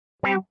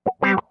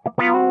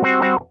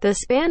The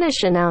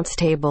Spanish Announce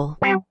Table.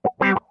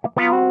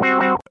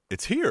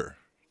 It's here,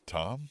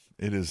 Tom.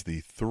 It is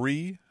the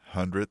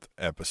 300th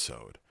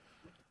episode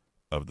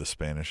of the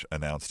Spanish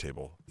Announce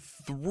Table.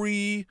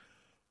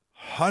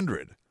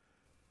 300.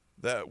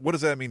 What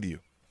does that mean to you?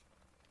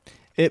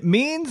 It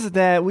means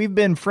that we've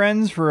been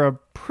friends for a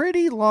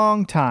pretty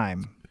long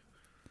time.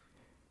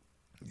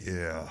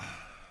 Yeah.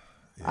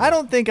 I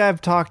don't think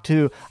I've had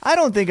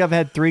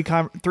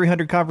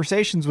 300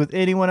 conversations with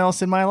anyone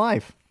else in my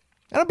life.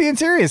 I'm being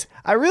serious.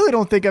 I really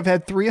don't think I've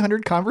had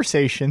 300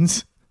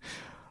 conversations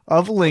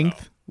of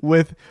length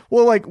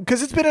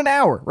because it's been an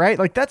hour, right?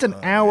 Like that's an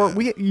hour. Yeah.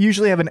 We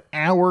usually have an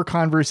hour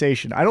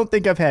conversation. I don't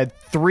think I've had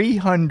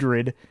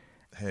 300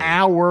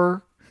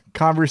 hour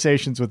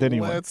conversations with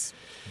anyone. Let's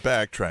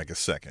backtrack a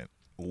second.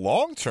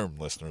 Long-term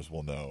listeners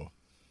will know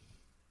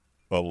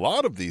a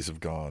lot of these have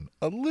gone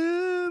a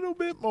little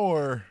bit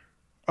more.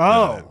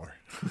 Oh,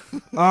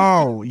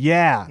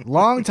 yeah.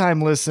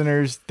 Longtime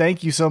listeners,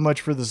 thank you so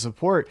much for the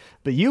support.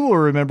 But you will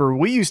remember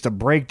we used to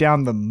break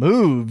down the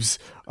moves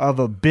of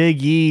a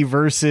Big E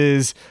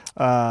versus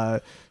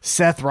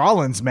Seth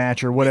Rollins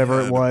match or whatever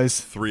it was.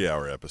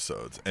 3-hour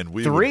episodes. And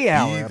we would be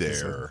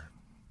there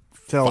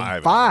till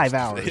 5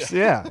 hours.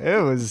 Yeah,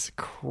 it was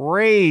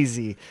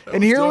crazy.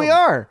 And here we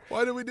are.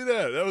 Why did we do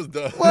that? That was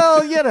dumb.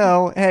 Well,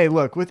 hey,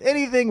 look, with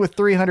anything with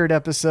 300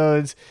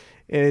 episodes,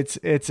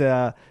 it's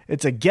a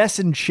guess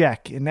and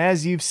check. And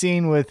as you've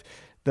seen with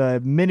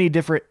the many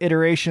different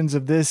iterations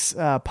of this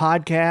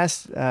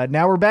podcast,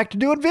 now we're back to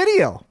doing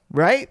video,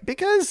 right?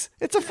 Because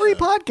it's a free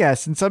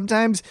podcast. And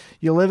sometimes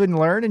you live and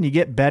learn and you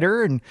get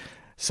better. And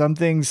some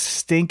things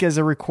stink as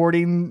a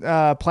recording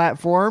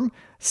platform,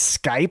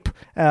 Skype.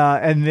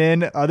 And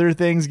then other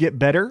things get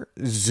better,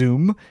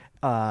 Zoom.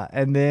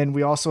 And then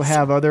we also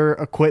have other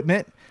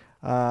equipment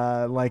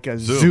like a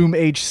Zoom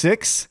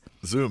H6.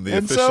 Zoom, the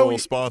official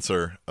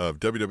sponsor of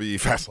WWE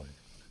Fastlane.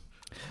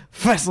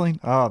 Fastlane.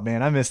 Oh,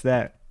 man, I missed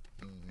that.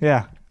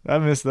 Yeah, I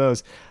missed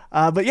those.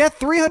 But yeah,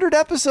 300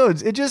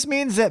 episodes. It just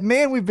means that,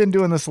 man, we've been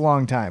doing this a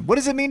long time. What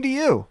does it mean to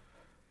you?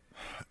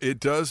 It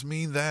does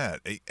mean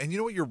that. And you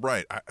know what? You're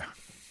right.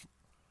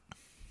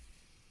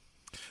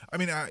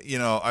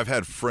 I've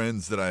had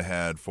friends that I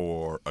had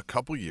for a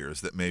couple years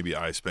that maybe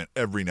I spent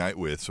every night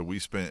with. So we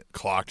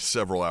clocked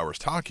several hours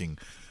talking.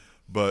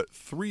 But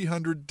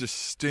 300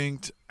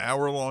 distinct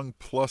hour-long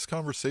plus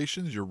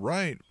conversations, you're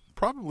right.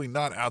 Probably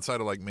not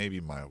outside of like maybe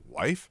my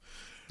wife.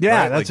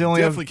 Yeah, right? that's the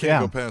only. Definitely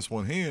can't go past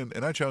one hand.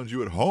 And I challenge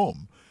you at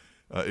home.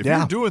 If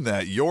you're doing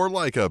that, you're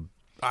like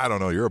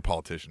you're a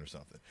politician or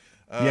something.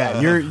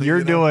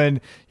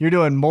 You're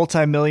doing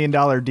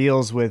multi-million-dollar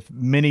deals with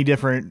many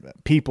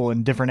different people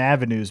in different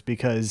avenues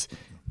because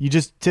you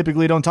just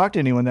typically don't talk to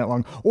anyone that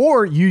long.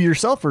 Or you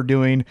yourself are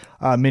doing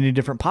many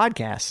different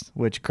podcasts,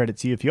 which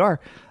credits you if you are,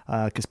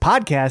 because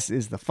podcast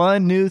is the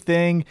fun new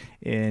thing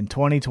in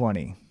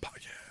 2020.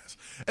 Podcast.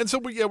 And so,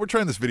 we're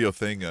trying this video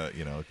thing,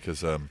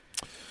 because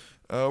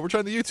we're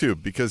trying the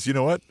YouTube because you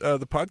know what? The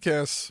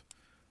podcasts,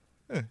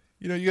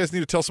 you guys need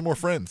to tell some more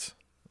friends.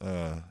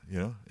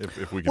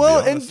 If we can be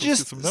honest, and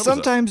just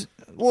sometimes,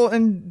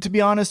 and to be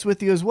honest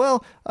with you as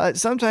well,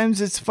 sometimes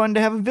it's fun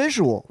to have a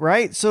visual,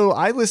 right? So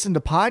I listen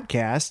to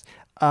podcasts,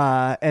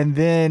 and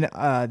then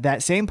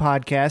that same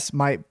podcast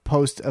might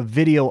post a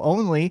video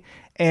only,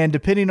 and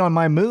depending on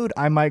my mood,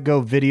 I might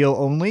go video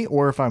only,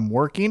 or if I'm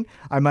working,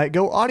 I might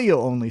go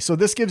audio only. So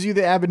this gives you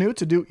the avenue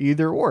to do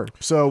either or.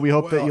 So we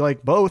hope that you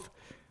like both.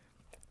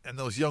 And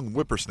those young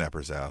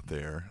whippersnappers out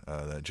there,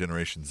 that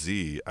Generation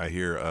Z, I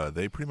hear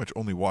they pretty much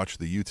only watch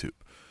the YouTube.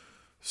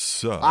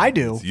 So I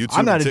do.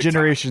 I'm not a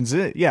Generation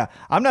Z. Yeah,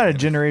 I'm not a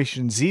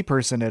Generation Z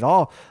person at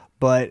all.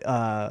 But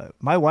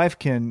my wife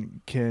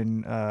can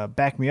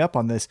back me up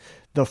on this.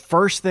 The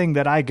first thing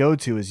that I go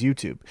to is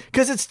YouTube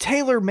because it's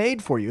tailor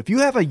made for you. If you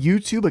have a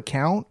YouTube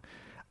account,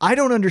 I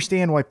don't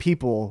understand why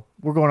people.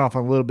 We're going off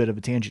on a little bit of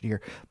a tangent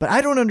here, but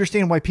I don't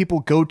understand why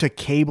people go to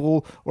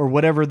cable or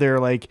whatever their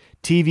like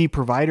TV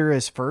provider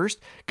is first,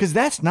 because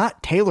that's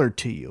not tailored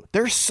to you.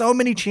 There's so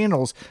many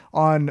channels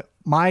on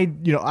my,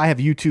 I have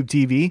YouTube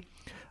TV.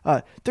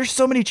 There's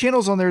so many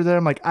channels on there that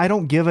I'm like, I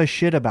don't give a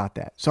shit about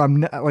that. So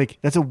I'm not like,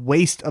 that's a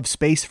waste of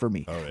space for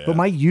me. Oh, yeah. But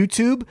my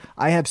YouTube,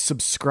 I have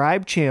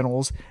subscribed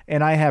channels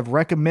and I have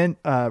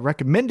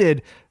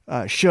recommended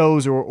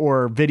shows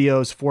or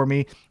videos for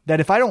me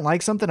that if I don't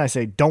like something, I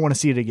say, don't want to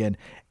see it again.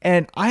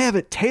 And I have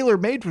it tailor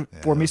made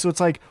for me. So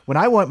it's like when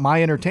I want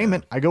my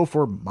entertainment, I go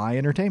for my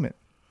entertainment.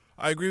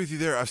 I agree with you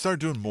there. I've started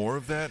doing more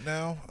of that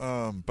now.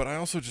 But I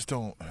also just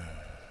don't,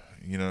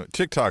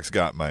 TikTok's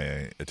got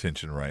my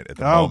attention right at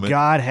the moment. Oh,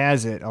 God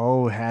has it.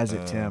 Oh, has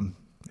it, Tim.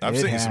 I've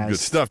seen some good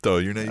stuff though.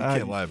 You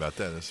can't lie about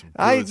that. There's some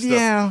good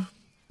stuff.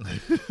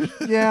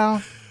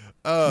 Yeah.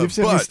 You've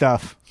sent me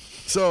stuff.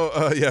 So,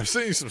 I've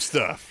seen you some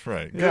stuff.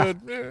 Right.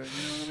 Good. Yeah.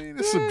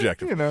 It's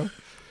subjective.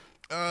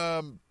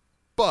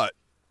 But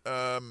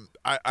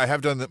I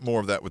have done more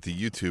of that with the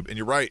YouTube. And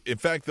you're right. In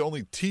fact, the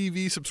only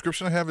TV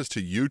subscription I have is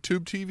to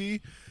YouTube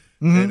TV.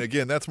 Mm-hmm. And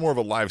again, that's more of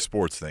a live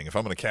sports thing. If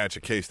I'm going to catch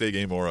a K-State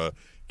game or a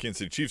Kansas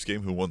City Chiefs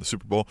game, who won the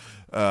Super Bowl.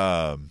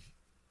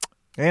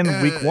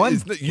 And week one.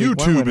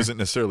 YouTube isn't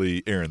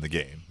necessarily airing the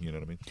game. You know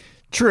what I mean?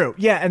 True.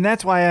 Yeah, and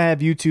that's why I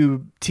have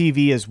YouTube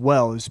TV as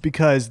well, is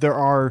because there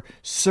are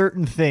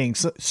certain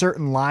things,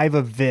 certain live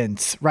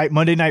events, right?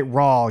 Monday Night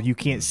Raw you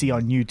can't see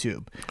on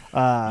YouTube.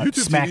 YouTube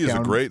SmackDown. TV is a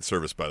great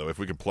service, by the way, if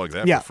we can plug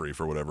that for free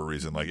for whatever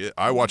reason. Like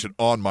I watch it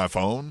on my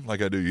phone like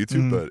I do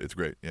YouTube, but it's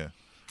great. Yeah.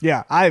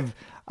 Yeah, I've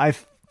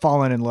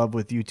fallen in love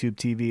with YouTube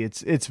TV.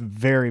 It's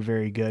very,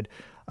 very good.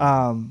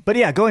 But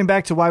yeah, going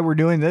back to why we're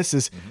doing this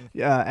is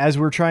as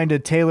we're trying to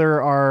tailor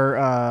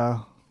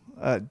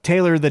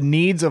the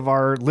needs of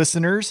our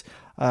listeners.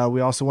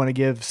 We also want to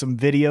give some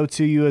video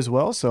to you as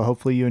well. So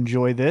hopefully you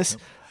enjoy this.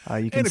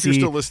 You can and if you're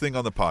still listening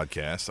on the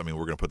podcast, I mean,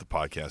 we're going to put the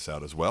podcast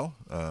out as well.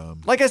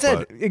 Like I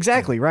said,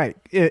 exactly right.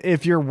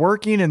 If you're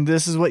working and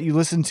this is what you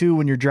listen to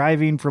when you're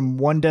driving from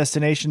one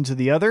destination to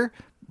the other,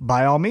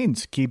 by all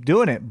means, keep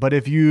doing it. But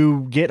if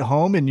you get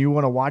home and you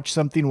want to watch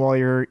something while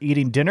you're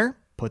eating dinner,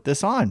 put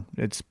this on.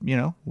 It's,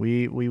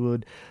 we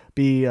would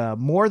be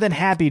more than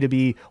happy to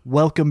be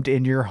welcomed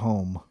in your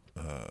home.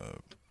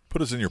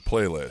 Put us in your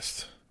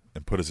playlist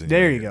and put us in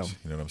there your you ears. go.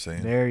 You know what I'm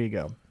saying? There you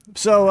go.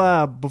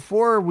 So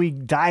before we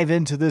dive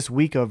into this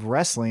week of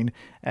wrestling,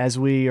 as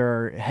we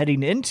are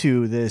heading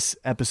into this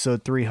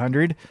episode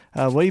 300,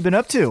 what have you been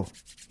up to?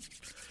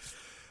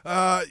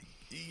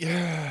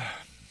 Yeah.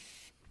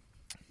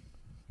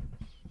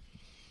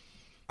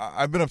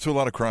 I've been up to a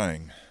lot of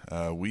crying.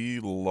 We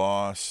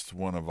lost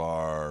one of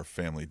our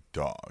family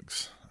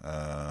dogs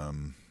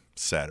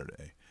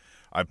Saturday.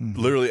 I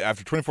literally,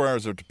 after 24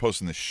 hours after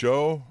posting the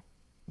show,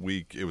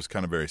 it was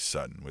kind of very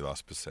sudden. We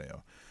lost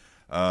Paseo.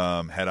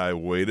 Had I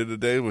waited a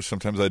day, which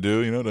sometimes I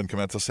do, it doesn't come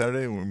out till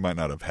Saturday, we might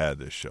not have had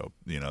this show,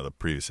 the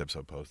previous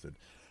episode posted.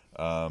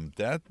 I've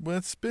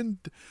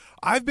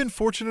been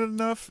fortunate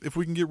enough, if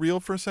we can get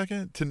real for a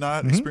second, to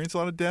not experience a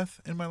lot of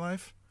death in my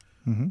life.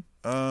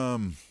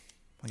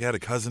 I had a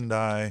cousin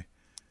die,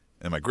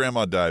 and my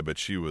grandma died, but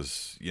she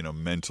was,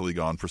 mentally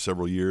gone for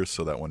several years,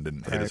 so that one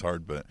didn't hit as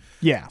hard. But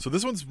yeah, so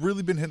this one's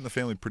really been hitting the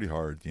family pretty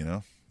hard,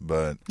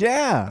 But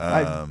yeah,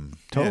 I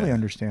totally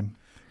understand.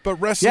 But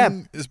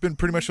wrestling has been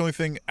pretty much the only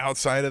thing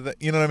outside of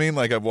that. You know what I mean?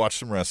 Like I've watched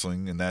some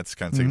wrestling, and that's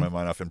kind of taking my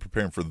mind off and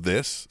preparing for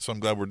this. So I'm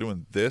glad we're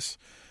doing this.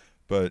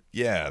 But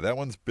yeah,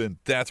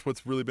 that's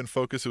what's really been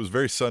focused. It was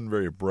very sudden,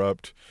 very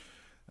abrupt,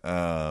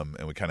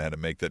 and we kind of had to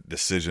make that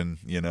decision,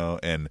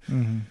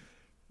 And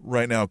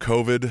right now,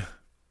 COVID,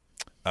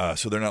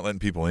 so they're not letting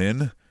people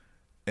in.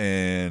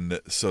 And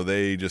so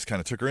they just kind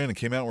of took her in and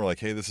came out and were like,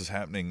 hey, this is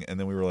happening. And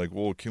then we were like,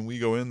 well, can we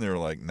go in? They were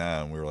like,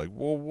 nah. And we were like,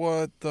 well,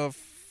 what the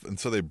and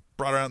so they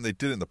brought her out and they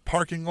did it in the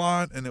parking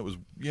lot. And it was,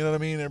 you know what I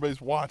mean? Everybody's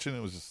watching.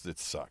 It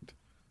sucked,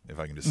 if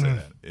I can just say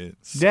that. It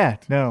sucked. Yeah,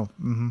 no.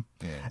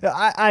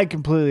 Yeah. I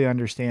completely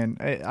understand.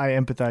 I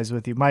empathize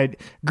with you.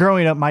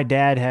 Growing up, my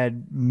dad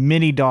had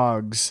many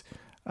dogs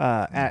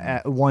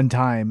at one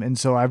time. And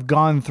so I've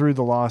gone through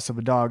the loss of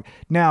a dog.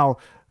 Now,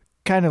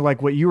 kind of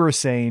like what you were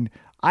saying,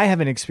 I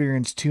haven't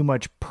experienced too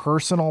much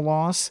personal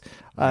loss.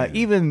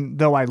 Even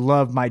though I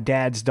love my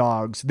dad's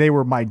dogs, they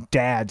were my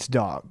dad's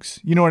dogs.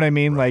 You know what I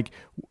mean? Right. Like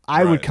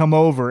I would come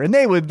over and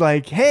they would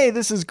like, hey,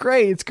 this is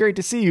great. It's great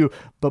to see you.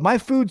 But my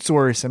food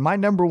source and my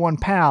number one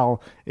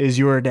pal is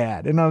your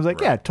dad. And I was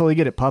like, yeah, totally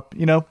get it, pup.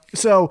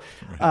 So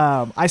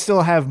I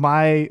still have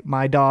my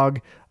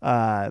dog,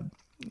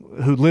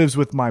 who lives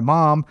with my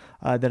mom,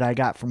 that I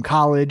got from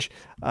college.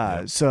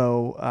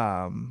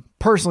 So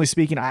personally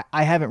speaking,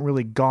 I haven't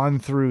really gone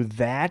through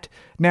that.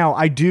 Now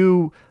I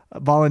do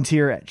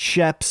volunteer at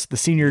Sheps, the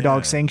senior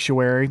dog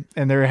sanctuary.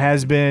 And there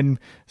has been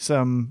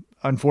some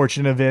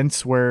unfortunate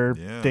events where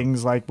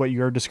things like what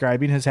you're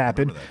describing has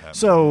happened.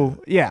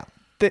 So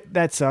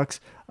that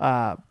sucks.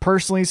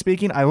 Personally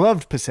speaking, I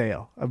loved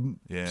Paseo.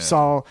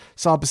 Saw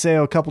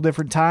Paseo a couple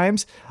different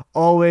times.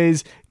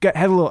 Always had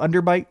a little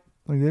underbite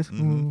like this.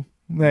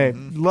 Hey,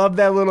 love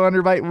that little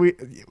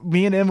underbite.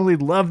 Me and Emily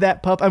love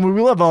that pup. I mean,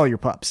 we love all your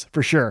pups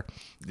for sure.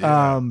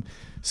 Yeah.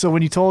 So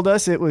when you told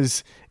us, it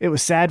was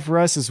sad for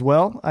us as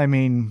well. I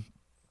mean,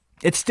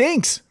 it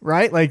stinks,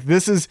 right? Like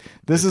this is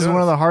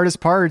one of the hardest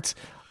parts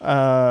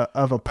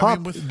of a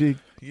pup,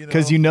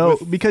 because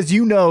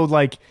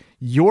like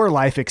your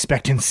life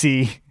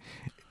expectancy,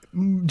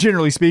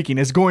 generally speaking,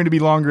 is going to be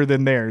longer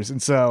than theirs,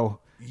 and so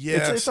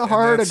it's a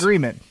hard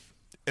agreement.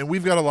 And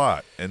we've got a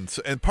lot, and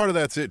part of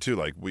that's it too.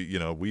 Like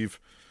we've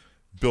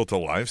built a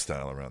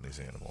lifestyle around these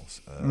animals.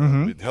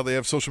 Hell, they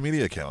have social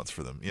media accounts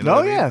for them. You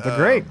know they're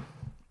great.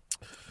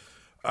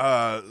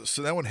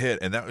 So that one hit,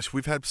 and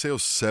we've had Paseo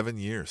 7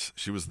 years.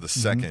 She was the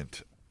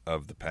second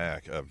of the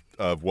pack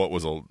of what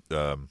was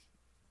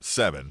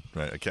 7.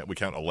 Right? We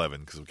count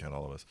 11 because we count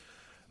all of us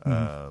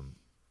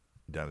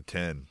down to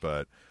 10.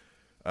 But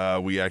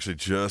we actually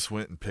just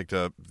went and picked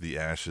up the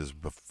ashes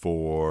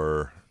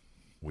before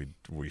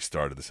we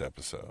started this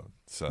episode.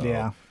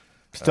 So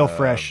still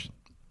fresh.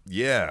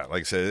 Yeah,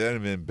 like I said, it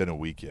hadn't been a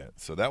week yet.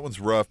 So that one's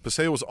rough.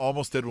 Paseo was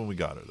almost dead when we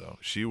got her, though.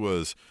 She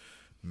was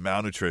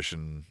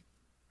malnutrition.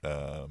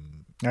 I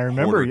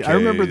remember.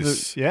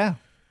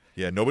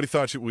 Yeah, nobody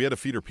thought we had to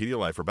feed her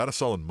Pedialyte for about a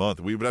solid month.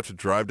 We would have to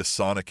drive to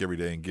Sonic every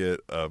day and get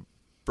a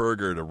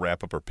burger to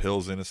wrap up her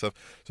pills in and stuff.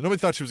 So nobody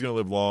thought she was going to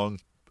live long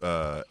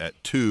at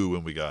 2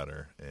 when we got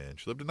her, and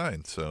she lived to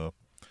 9. So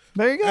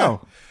there you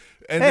go.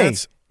 Yeah.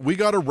 And we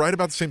got her right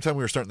about the same time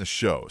we were starting the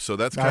show. So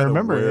that's kind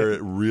of where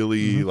it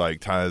really like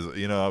ties.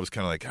 You know, I was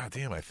kind of like, God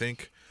damn, I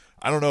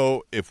don't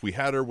know if we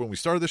had her when we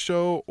started the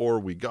show or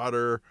we got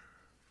her,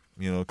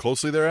 you know,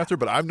 closely thereafter.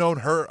 But I've known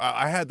her.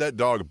 I had that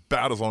dog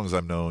about as long as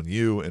I've known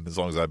you and as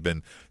long as I've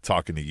been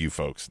talking to you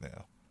folks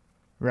now.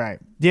 Right.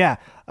 Yeah.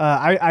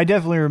 I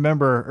definitely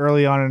remember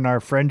early on in our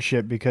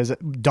friendship because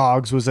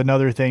dogs was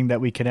another thing that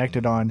we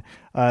connected on.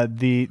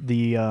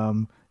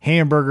 The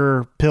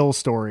hamburger pill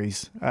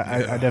stories.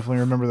 I definitely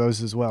remember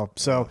those as well.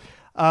 So,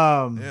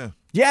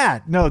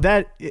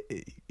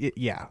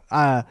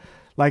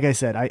 like I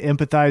said, I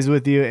empathize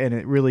with you and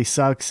it really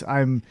sucks.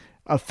 I'm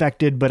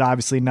affected, but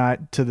obviously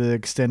not to the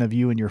extent of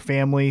you and your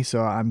family.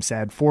 So I'm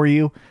sad for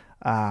you.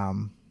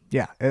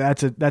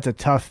 That's a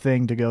tough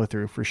thing to go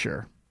through for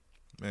sure.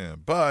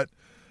 Man, but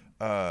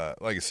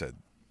like I said,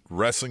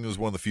 wrestling was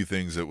one of the few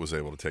things that was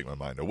able to take my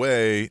mind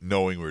away,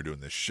 knowing we were doing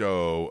this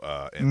show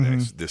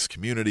and this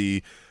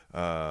community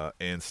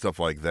and stuff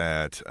like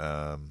that.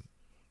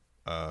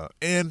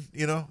 And,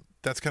 you know,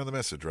 that's kind of the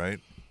message, right?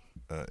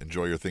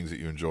 Enjoy your things that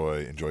you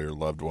enjoy your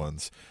loved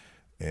ones,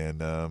 and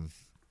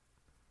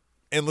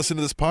listen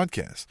to this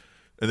podcast.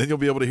 And then you'll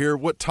be able to hear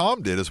what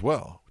Tom did as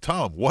well.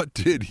 Tom, what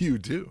did you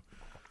do?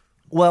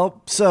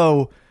 Well,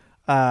 so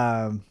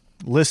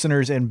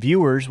listeners and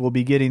viewers will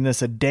be getting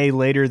this a day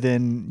later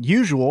than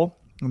usual,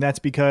 and that's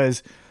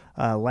because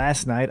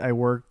last night I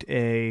worked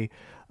a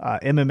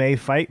MMA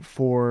fight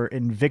for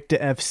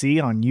Invicta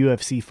FC on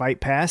UFC Fight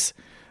Pass,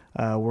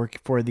 worked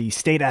for the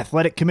State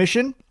Athletic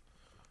Commission.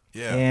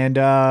 Yeah. And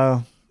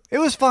it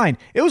was fine.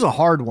 It was a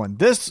hard one.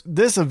 This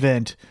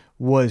event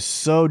was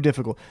so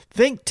difficult.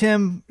 Think,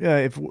 Tim,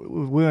 if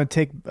we want to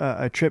take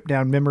a trip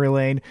down memory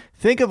lane,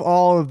 think of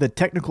all of the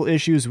technical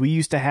issues we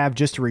used to have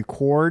just to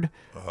record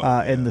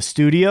in the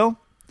studio.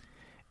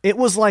 It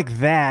was like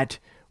that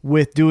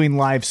with doing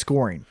live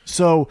scoring.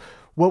 So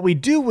what we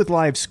do with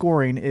live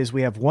scoring is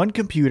we have one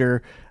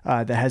computer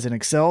that has an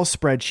Excel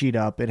spreadsheet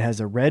up. It has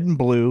a red and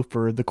blue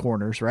for the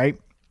corners, right?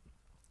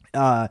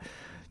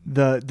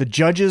 The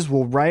judges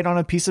will write on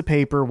a piece of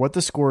paper what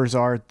the scores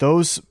are.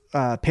 Those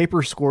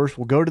paper scores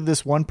will go to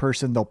this one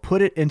person. They'll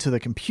put it into the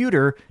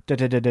computer,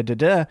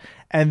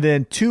 and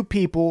then two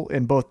people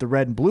in both the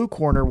red and blue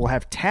corner will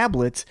have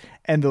tablets,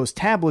 and those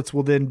tablets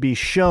will then be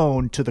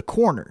shown to the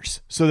corners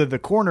so that the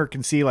corner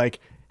can see like,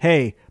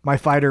 hey, my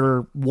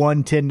fighter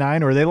won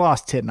 10-9 or they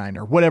lost 10-9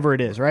 or whatever it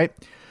is, right?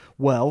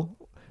 Well,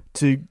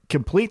 to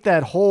complete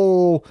that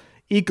whole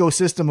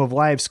ecosystem of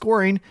live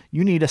scoring,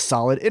 you need a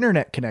solid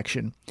internet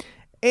connection.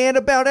 And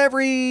about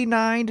every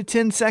 9 to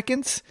 10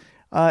 seconds,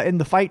 in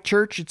the fight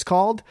church, it's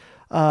called,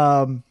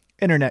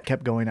 internet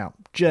kept going out,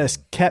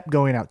 just kept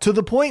going out to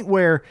the point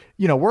where,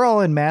 you know, we're all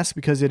in masks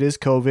because it is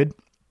COVID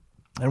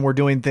and we're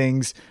doing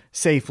things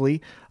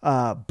safely.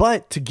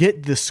 But to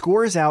get the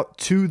scores out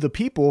to the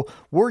people,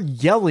 we're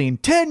yelling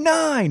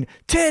 10-9,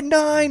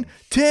 10-9,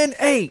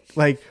 10-8.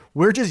 Like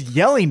we're just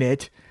yelling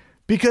it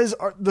because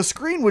the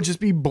screen would just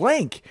be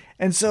blank.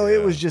 And so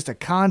it was just a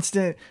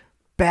constant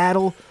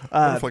battle.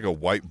 It's like a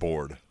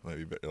whiteboard,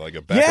 maybe like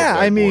a backup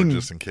whiteboard, I mean,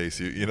 just in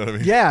case you know what I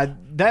mean? Yeah,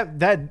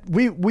 that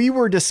we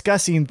were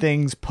discussing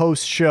things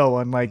post show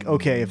on like,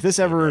 okay, if this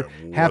ever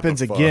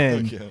happens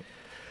again,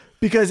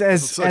 because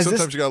as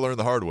sometimes you gotta learn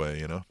the hard way,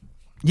 you know?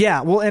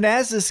 Yeah, well, and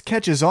as this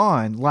catches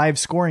on, live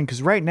scoring,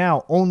 because right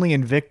now only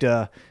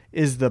Invicta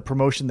is the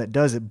promotion that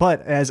does it,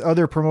 but as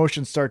other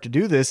promotions start to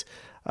do this,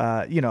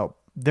 you know,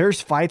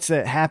 there's fights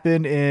that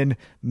happen in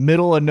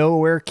middle of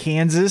nowhere,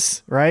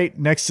 Kansas, right?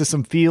 Next to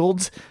some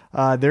fields.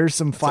 There's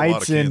some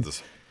fights in,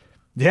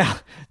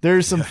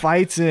 there's some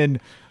fights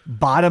in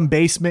bottom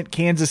basement,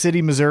 Kansas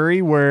City,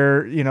 Missouri,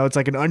 where, you know, it's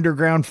like an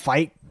underground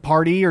fight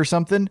party or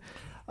something.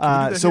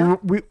 What's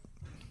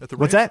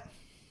that?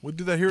 We'll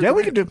do that here. Yeah,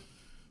 we can do.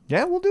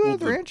 Yeah, we'll do it at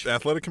the ranch.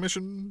 Athletic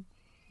Commission.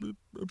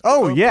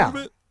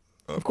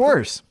 Of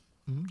course.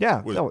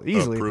 Yeah, they'll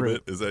easily approve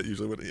it. Is that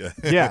usually what? Yeah.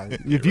 Yeah.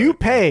 If you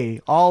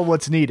pay all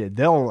what's needed,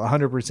 they'll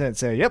 100%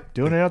 say, "Yep,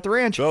 doing it at the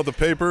ranch." Fill out the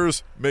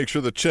papers. Make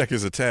sure the check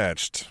is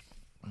attached.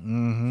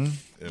 Mm-hmm.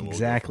 We'll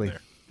exactly.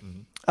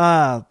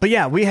 But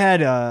yeah, we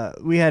had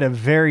a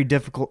very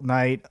difficult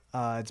night.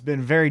 It's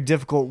been very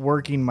difficult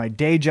working my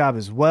day job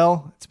as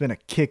well. It's been a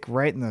kick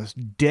right in the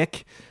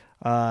dick.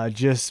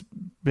 Just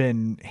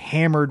been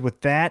hammered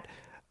with that.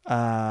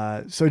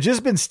 So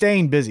just been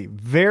staying busy.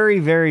 Very,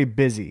 very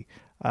busy.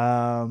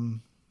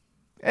 And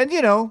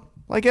you know,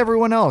 like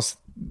everyone else,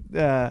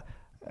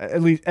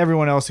 at least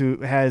everyone else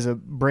who has a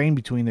brain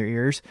between their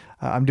ears,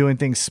 I'm doing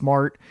things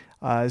smart.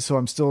 So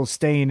I'm still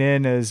staying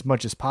in as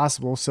much as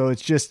possible. So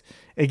it's just,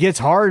 it gets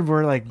hard.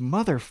 We're like,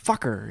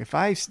 motherfucker, if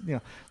I, you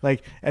know,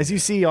 like, as you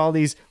see all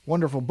these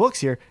wonderful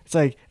books here, it's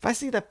like, if I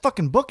see that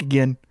fucking book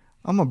again,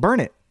 I'm going to burn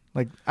it.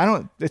 Like,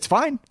 it's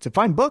fine. It's a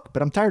fine book,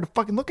 but I'm tired of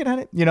fucking looking at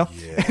it, you know?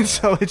 Yeah. And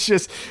so it's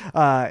just,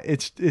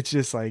 it's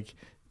just like,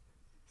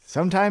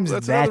 sometimes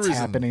that's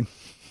happening.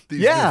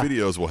 These new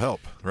videos will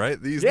help,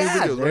 right? These new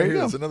videos there right you here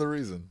go. is another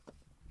reason.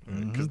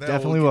 Because now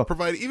definitely we'll will.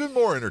 provide even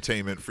more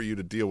entertainment for you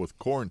to deal with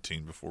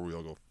quarantine before we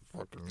all go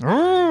fucking.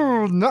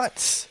 Oh,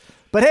 nuts.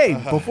 But hey,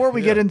 before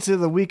we get into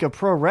the week of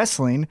pro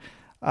wrestling,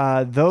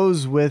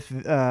 those with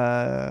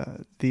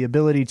the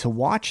ability to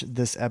watch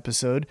this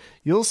episode,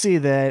 you'll see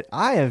that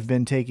I have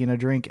been taking a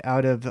drink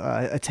out of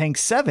a Tank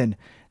 7.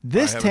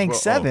 This Tank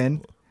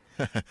 7...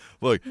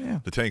 Look,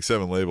 the Tank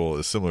 7 label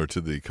is similar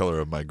to the color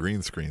of my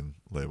green screen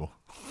label.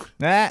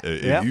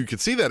 You can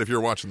see that if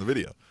you're watching the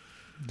video.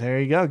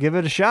 There you go. Give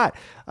it a shot.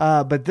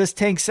 But this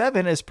Tank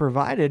 7 is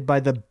provided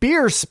by the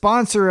beer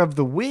sponsor of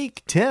the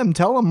week. Tim,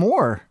 tell them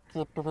more.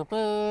 By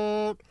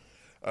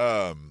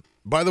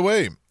the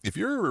way, if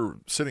you're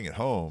sitting at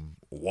home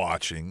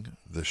watching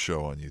the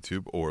show on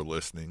YouTube or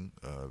listening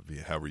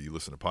via however you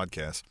listen to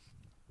podcasts,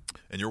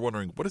 and you're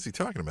wondering, what is he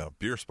talking about?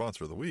 Beer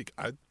sponsor of the week.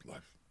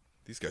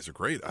 These guys are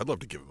great. I'd love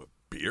to give them a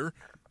beer.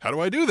 How do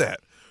I do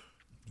that?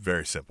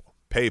 Very simple.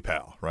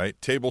 PayPal, right?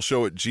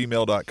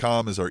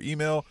 Tableshow@gmail.com is our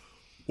email.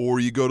 Or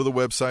you go to the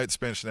website,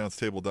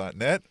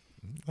 SpanishAnnounceTable.net.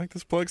 Like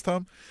this plugs,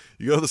 Tom?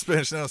 You go to the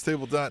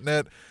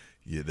SpanishAnnounceTable.net.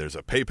 There's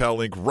a PayPal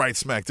link right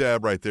smack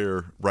dab right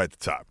there, right at the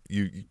top.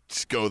 You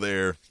just go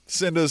there.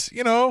 Send us,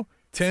 $10,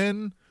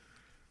 $20,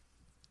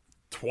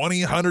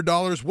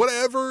 $100,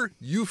 whatever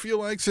you feel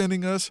like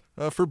sending us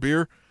for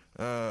beer.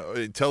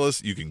 Tell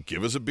us, you can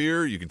give us a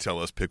beer. You can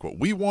tell us, pick what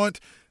we want.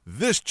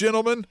 This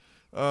gentleman,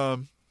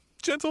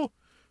 gentle,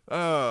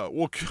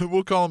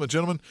 we'll call him a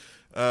gentleman.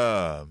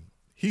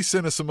 He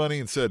sent us some money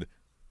and said,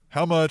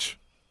 how much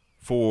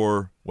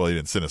for, well, he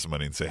didn't send us some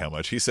money and say how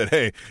much. He said,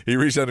 hey, he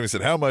reached out to me and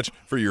said, how much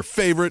for your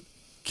favorite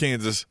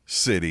Kansas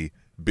City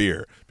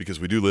beer? Because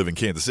we do live in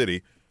Kansas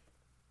City.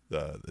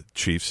 The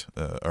Chiefs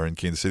are in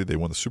Kansas City. They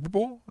won the Super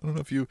Bowl. I don't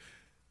know if you,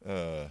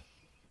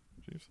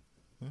 Chiefs?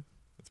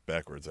 It's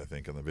backwards, I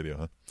think, on the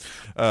video,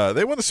 huh?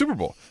 They won the Super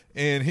Bowl.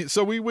 And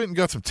so we went and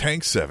got some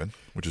Tank 7,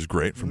 which is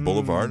great, from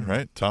Boulevard,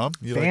 right? Tom,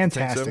 you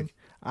fantastic. Like Tank 7?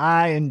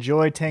 I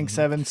enjoy Tank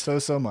 7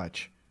 so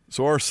much.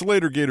 So our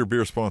Slater Gator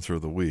beer sponsor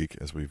of the week,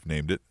 as we've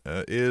named it,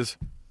 is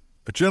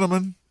a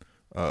gentleman.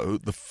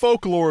 The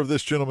folklore of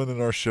this gentleman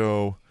in our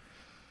show,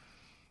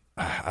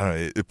 I don't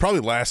know, it probably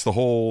lasts the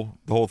whole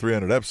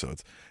 300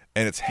 episodes,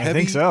 and it's heavy. I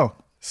think so.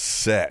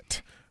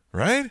 Set,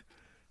 right,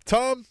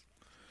 Tom?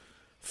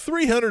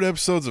 300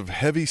 episodes of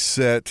heavy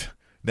set.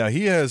 Now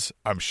he has.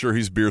 I'm sure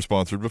he's beer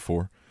sponsored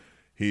before.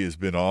 He has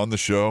been on the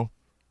show.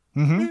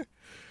 Mm-hmm.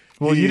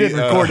 Well, you didn't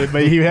record it,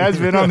 but he has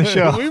been on the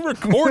show. We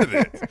recorded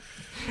it.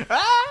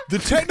 The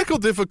technical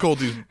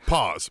difficulties,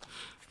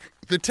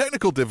 the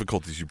technical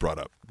difficulties you brought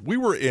up. We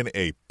were in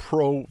a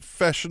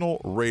professional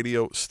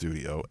radio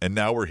studio, and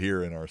now we're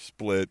here in our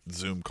split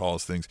Zoom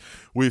calls things.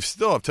 We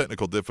still have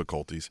technical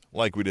difficulties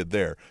like we did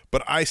there,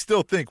 but I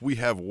still think we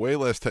have way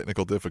less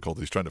technical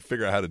difficulties trying to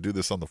figure out how to do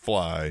this on the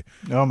fly.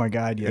 Oh, my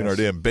God, yes. In our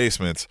damn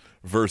basements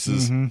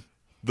versus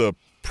the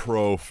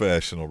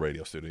professional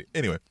radio studio.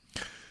 Anyway,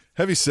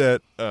 Heavy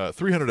Set,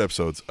 300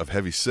 episodes of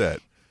Heavy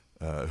Set.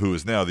 Who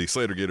is now the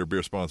Slater Gator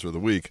beer sponsor of the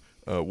week.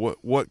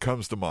 What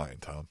comes to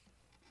mind, Tom?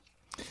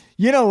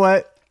 You know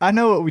what? I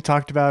know what we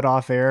talked about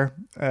off air,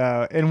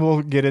 and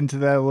we'll get into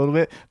that a little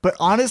bit. But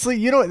honestly,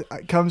 you know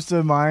what comes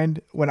to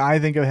mind when I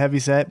think of Heavy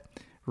Set?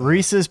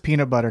 Reese's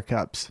Peanut Butter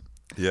Cups.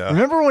 Yeah.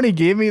 Remember when he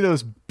gave me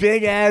those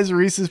big-ass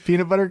Reese's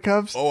Peanut Butter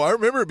Cups? Oh, I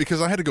remember it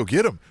because I had to go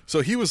get them.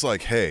 So he was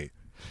like, hey,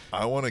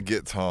 I want to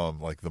get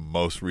Tom like the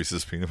most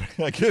Reese's peanut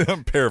butter.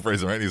 I'm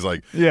paraphrasing, right? He's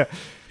like, yeah.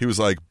 He was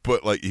like,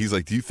 but like, he's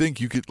like, do you think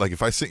you could, like,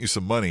 if I sent you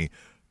some money,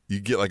 you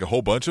get like a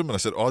whole bunch of them? And I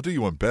said, oh, I'll do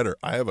you one better.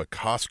 I have a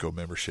Costco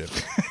membership.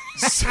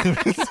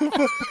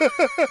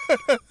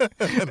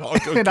 And I'll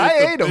go and get I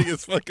the ate them.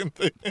 biggest fucking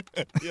thing.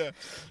 Yeah,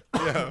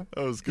 that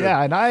was good.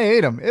 Yeah, and I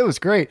ate them. It was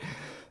great.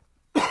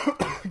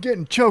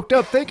 Getting choked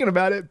up thinking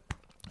about it.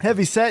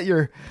 Heavy Set,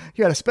 you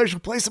got a special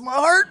place in my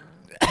heart.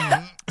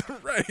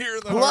 Right here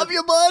in the Love heart.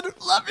 you, bud.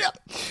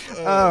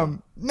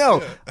 Love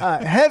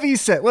you. Heavy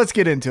Set. Let's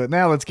get into it.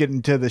 Now let's get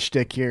into the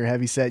shtick here.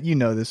 Heavy Set. You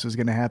know this was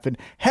going to happen.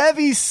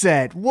 Heavy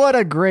Set. What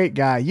a great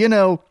guy. You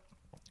know,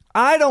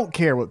 I don't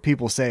care what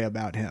people say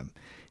about him.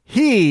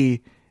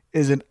 He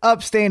is an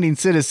upstanding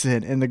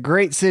citizen in the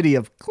great city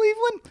of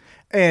Cleveland,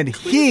 and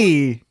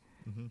he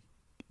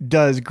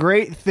does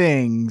great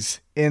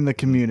things in the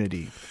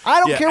community. I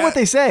don't care what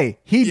they say.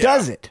 He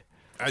does it.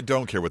 I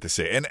don't care what they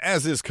say. And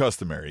as is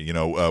customary,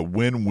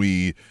 when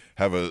we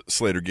have a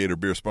Slater Gator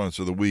beer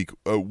sponsor of the week,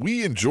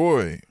 we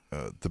enjoy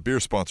the beer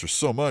sponsors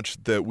so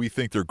much that we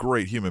think they're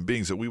great human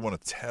beings that we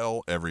want to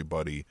tell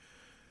everybody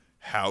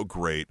how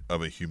great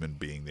of a human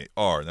being they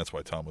are. And that's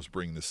why Tom was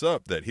bringing this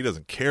up, that he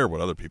doesn't care what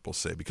other people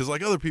say. Because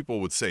like other people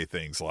would say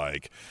things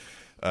like,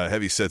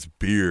 Heavy Set's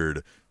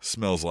beard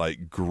smells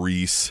like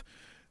grease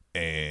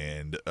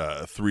and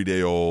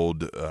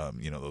 3-day-old,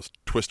 those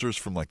twisters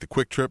from like the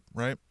Quick Trip,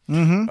 right?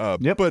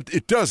 Mm-hmm. But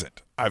it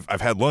doesn't.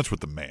 I've had lunch with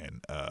the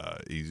man.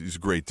 He's a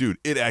great dude.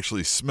 It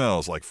actually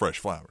smells like fresh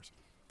flowers.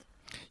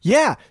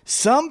 Yeah,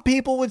 some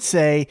people would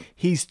say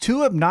he's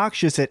too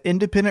obnoxious at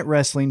independent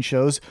wrestling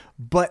shows,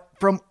 but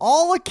from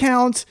all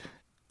accounts,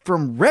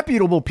 from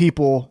reputable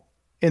people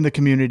in the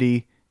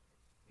community,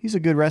 he's a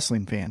good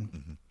wrestling fan.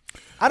 Mm-hmm.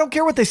 I don't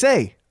care what they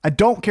say. I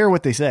don't care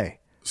what they say.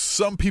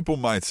 Some people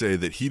might say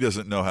that he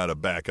doesn't know how to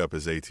back up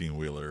his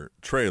 18-wheeler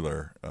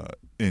trailer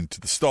into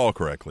the stall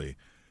correctly,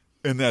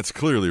 and that's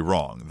clearly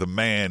wrong. The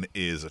man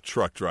is a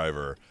truck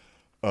driver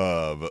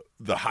of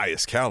the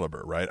highest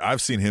caliber, right?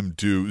 I've seen him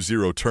do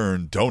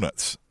zero-turn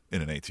donuts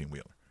in an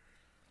 18-wheeler.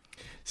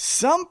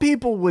 Some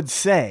people would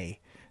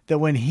say that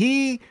when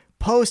he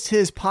posts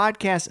his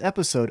podcast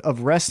episode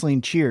of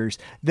Wrestling Cheers,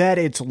 that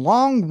it's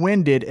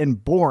long-winded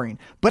and boring.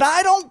 But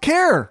I don't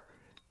care.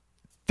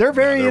 They're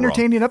very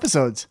entertaining wrong.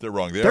 Episodes. They're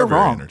wrong. They're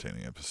very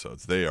entertaining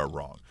episodes. They are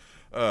wrong.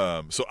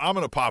 So I'm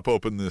going to pop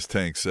open this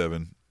Tank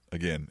 7.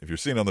 Again, if you're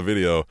seeing on the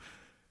video,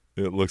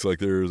 it looks like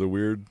there's a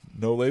weird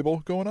no label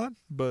going on,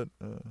 but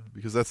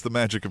because that's the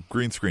magic of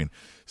green screen.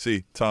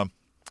 See, Tom,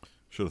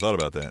 should have thought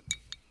about that.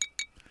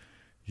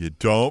 You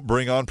don't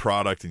bring on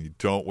product and you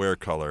don't wear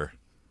color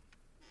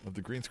of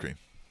the green screen.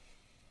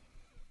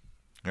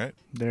 All right.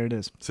 There it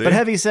is. See? But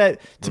heavy set,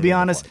 to be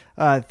honest,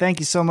 thank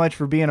you so much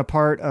for being a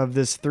part of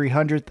this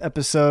 300th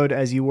episode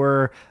as you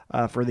were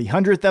for the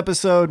 100th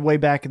episode way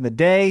back in the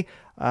day.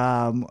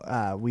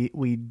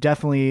 We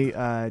definitely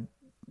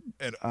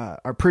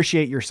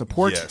appreciate your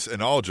support. Yes,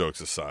 and all jokes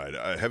aside,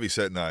 Heavy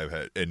Set and I have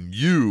had, and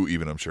you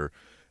even, I'm sure,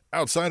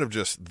 outside of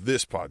just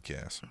this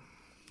podcast,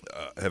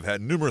 have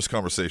had numerous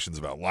conversations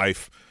about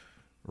life,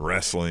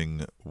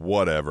 wrestling,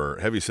 whatever.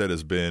 Heavy Set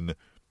has been,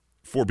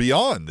 for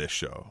beyond this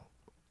show,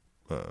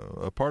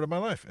 a part of my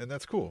life, and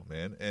that's cool,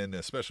 man. And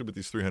especially with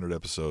these 300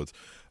 episodes,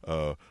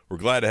 we're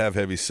glad to have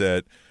Heavy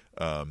Set,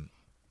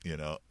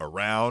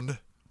 around.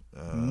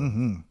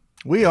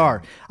 We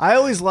are. I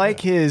always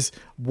like his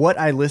what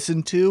I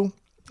listen to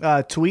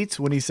tweets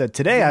when he said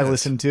today I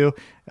listened to,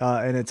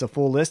 and it's a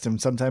full list, and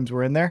sometimes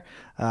we're in there.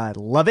 I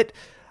love it,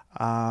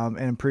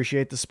 and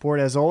appreciate the support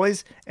as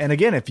always. And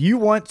again, if you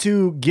want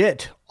to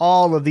get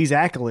all of these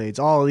accolades,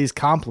 all of these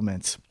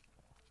compliments,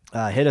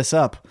 hit us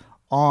up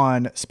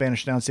on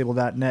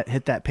SpanishAnnounceTable.net.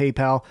 Hit that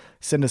PayPal,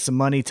 send us some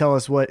money, tell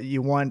us what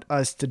you want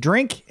us to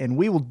drink, and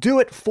we will do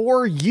it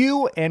for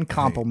you and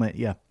compliment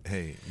you.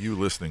 Hey, you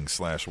listening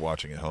 /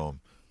 watching at home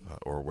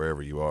or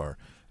wherever you are,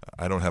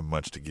 I don't have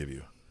much to give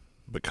you,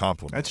 but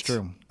compliments. That's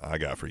true. I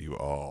got for you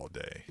all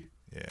day.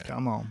 Yeah.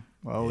 Come on.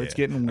 Well, it's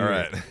getting weird. All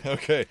right.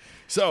 Okay.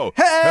 So,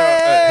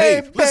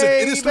 hey, listen,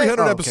 it is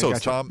 300 okay, episodes,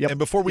 gotcha. Tom. Yep. And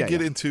before we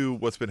get into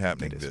what's been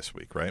happening this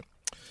week, right?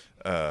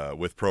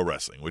 With pro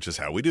wrestling, which is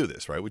how we do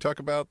this, right? We talk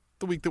about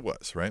the week that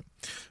was, right?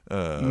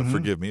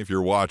 Forgive me if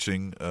you're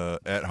watching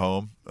at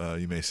home.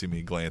 You may see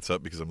me glance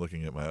up because I'm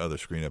looking at my other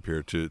screen up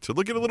here to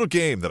look at a little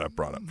game that I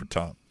brought up for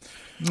Tom.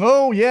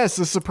 Oh, yes,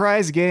 a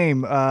surprise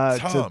game.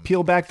 To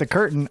peel back the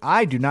curtain,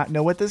 I do not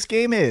know what this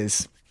game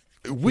is.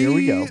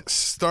 We go.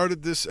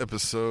 Started this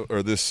episode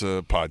or this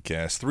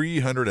podcast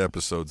 300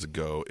 episodes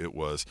ago. It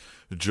was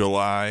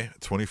July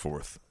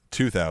 24th,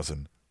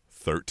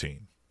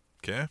 2013.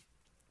 Okay?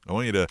 I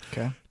want you to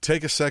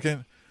take a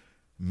second,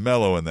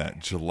 mellow in that.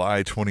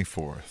 July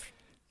 24th,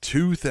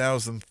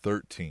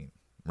 2013,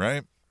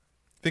 right?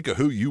 Think of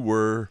who you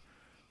were,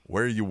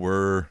 where you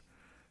were.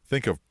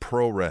 Think of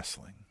pro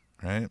wrestling,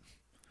 right?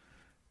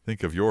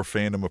 Think of your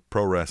fandom of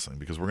pro wrestling,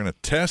 because we're going to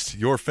test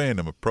your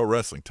fandom of pro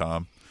wrestling,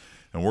 Tom.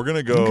 And we're going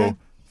to go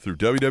through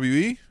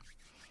WWE.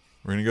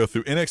 We're going to go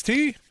through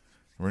NXT.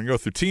 We're going to go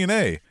through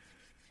TNA.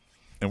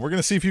 And we're going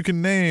to see if you can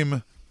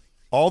name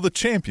all the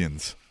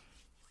champions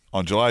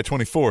on July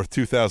 24th,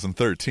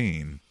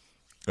 2013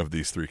 of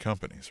these three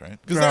companies,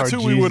 right? Because that's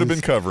who we would have been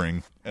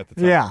covering at the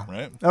time,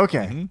 right?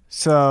 Okay. Mm-hmm.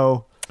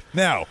 So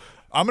now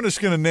I'm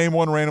just going to name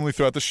one randomly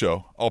throughout the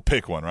show. I'll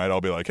pick one, right?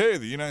 I'll be like, hey,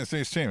 the United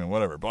States champion,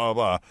 whatever, blah,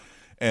 blah, blah.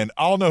 And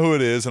I'll know who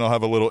it is, and I'll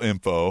have a little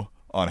info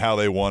on how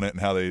they won it and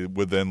how they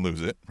would then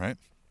lose it, right?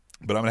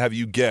 But I'm going to have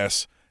you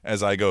guess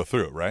as I go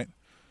through, right?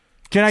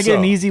 Can I get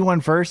an easy one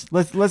first?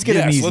 Let's get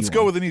an easy one. Let's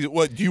go with an easy.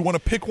 What do you want to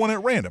pick one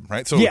at random,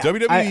 right? So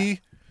WWE,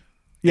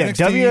 NXT,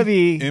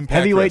 WWE Impact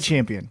heavyweight Wrestling.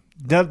 champion.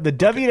 The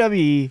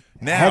WWE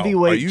now,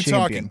 heavyweight are you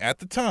champion. talking at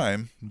the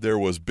time there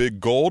was Big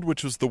Gold,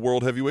 which was the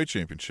World Heavyweight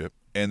Championship,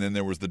 and then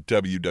there was the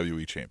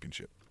WWE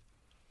Championship.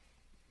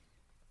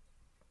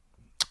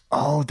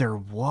 Oh, there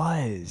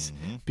was,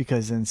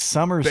 because in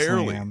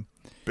SummerSlam,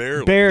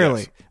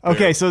 barely.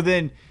 Okay, so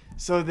then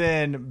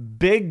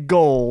Big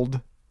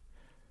Gold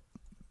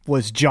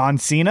was John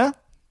Cena.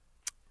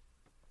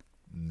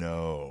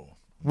 No,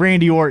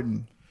 Randy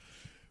Orton.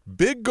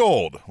 Big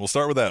Gold. We'll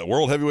start with that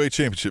World Heavyweight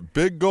Championship.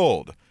 Big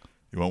Gold.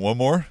 You want one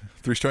more?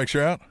 3 strikes,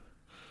 you're out.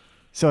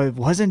 So it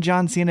wasn't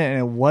John Cena and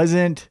it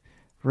wasn't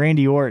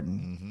Randy Orton.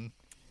 Mm-hmm.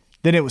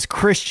 Then it was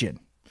Christian.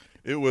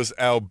 It was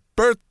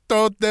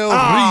Alberto Del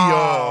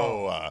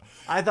Rio.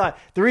 I thought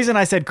the reason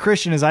I said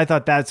Christian is I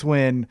thought that's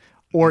when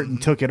Orton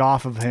took it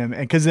off of him,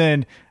 and because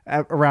then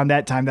around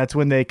that time that's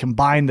when they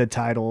combined the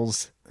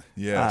titles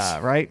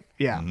Yes. Right?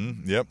 Yeah.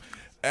 Mm-hmm. Yep.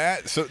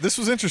 So this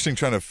was interesting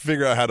trying to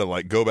figure out how to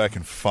like go back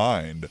and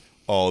find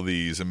all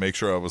these and make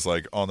sure I was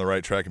like on the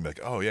right track and be like,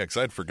 oh yeah, because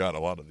I'd forgotten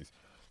a lot of these.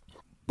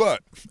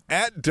 But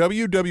at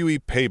WWE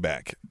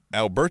Payback,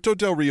 Alberto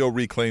Del Rio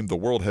reclaimed the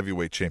World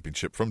Heavyweight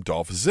Championship from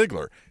Dolph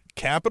Ziggler,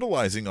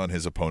 capitalizing on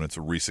his opponent's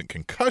recent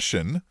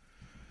concussion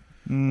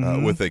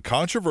with a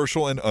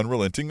controversial and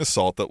unrelenting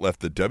assault that left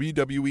the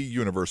WWE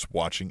Universe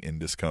watching in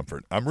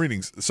discomfort. I'm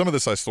reading some of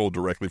this I stole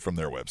directly from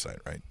their website,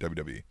 right?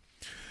 WWE.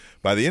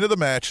 By the end of the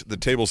match, the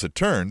tables had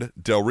turned.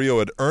 Del Rio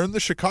had earned the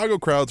Chicago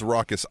crowd's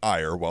raucous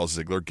ire while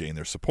Ziggler gained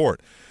their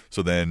support.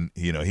 So then,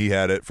 he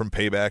had it from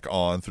Payback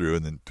on through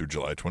and then through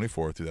July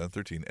 24th,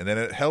 2013. And then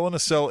at Hell in a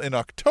Cell in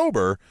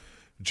October,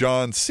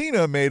 John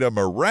Cena made a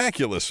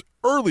miraculous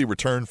early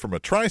return from a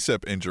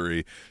tricep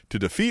injury to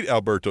defeat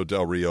Alberto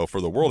Del Rio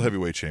for the World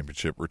Heavyweight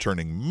Championship,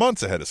 returning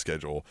months ahead of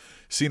schedule.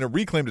 Cena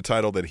reclaimed a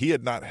title that he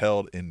had not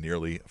held in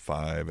nearly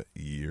 5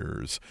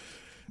 years.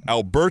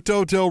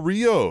 Alberto Del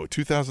Rio,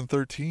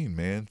 2013,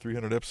 man,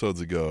 300 episodes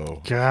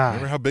ago. God,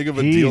 remember how big of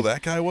a deal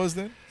that guy was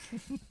then?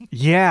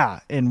 Yeah,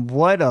 and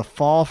what a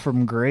fall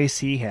from grace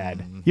he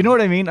had. You know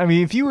what I mean? I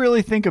mean, if you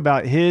really think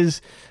about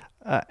his,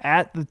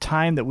 at the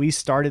time that we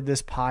started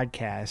this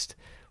podcast,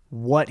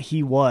 what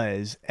he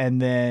was, and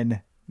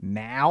then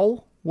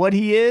now what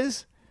he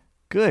is,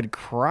 good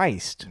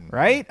Christ,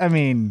 right? I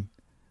mean,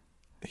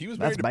 he was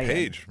married to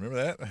Paige.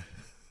 Remember that?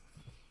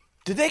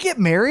 Did they get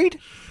married?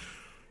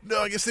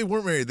 No, I guess they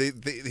weren't married.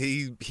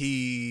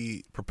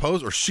 He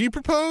proposed, or she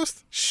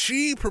proposed.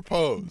 She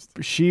proposed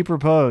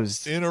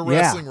in a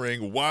wrestling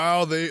ring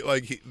while they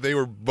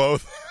were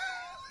both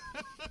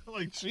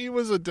like she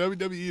was a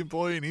WWE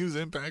employee and he was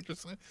Impact or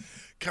something.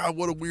 God,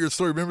 what a weird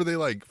story. Remember they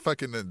like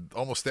fucking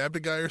almost stabbed a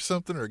guy or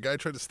something, or a guy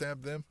tried to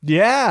stab them.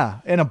 Yeah,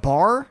 in a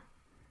bar.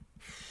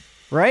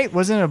 Right?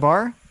 Wasn't it a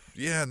bar?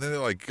 Yeah, and then they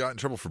like got in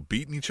trouble for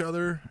beating each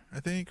other. I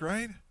think,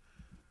 right?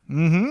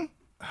 Mm-hmm.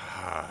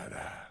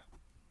 God.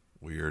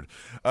 Weird.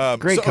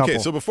 Great couple. Okay,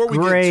 so before we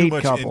get too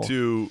much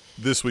into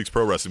this week's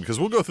pro wrestling, because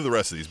we'll go through the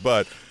rest of these,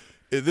 but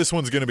this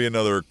one's going to be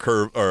another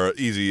curve or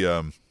easy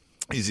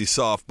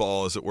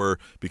softball, as it were,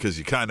 because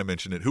you kind of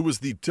mentioned it. Who was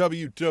the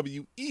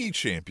WWE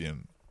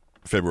champion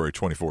February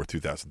 24th,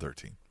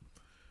 2013?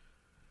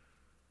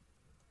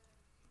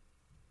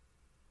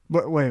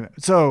 Wait a minute.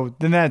 So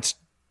then that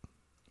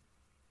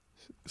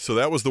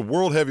was the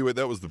World Heavyweight.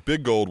 That was the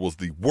big gold. Was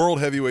the World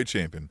Heavyweight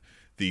champion.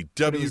 The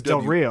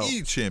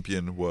WWE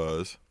champion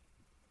was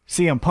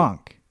CM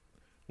Punk.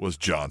 Was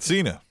John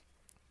Cena.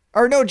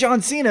 Or no,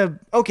 John Cena.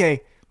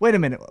 Okay, wait a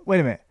minute.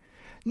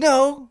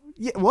 No,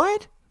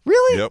 what?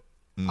 Really? Yep.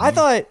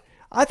 Mm-hmm.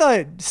 I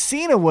thought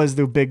Cena was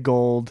the big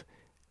gold,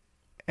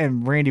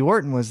 and Randy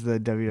Orton was the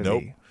WWE.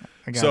 Nope.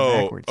 I got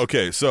it backwards.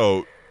 Okay,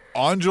 so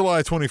on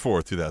July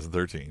 24th,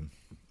 2013,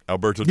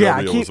 Alberto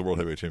Del Rio was the World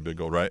Heavyweight Champion, big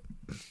gold, right?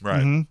 Right.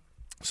 Mm-hmm.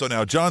 So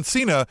now John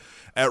Cena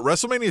at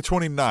WrestleMania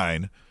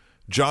 29.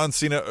 John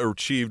Cena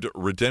achieved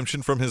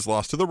redemption from his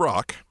loss to The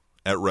Rock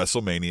at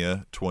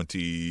WrestleMania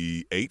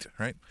 28,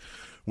 right?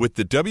 With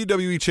the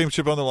WWE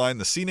Championship on the line,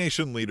 the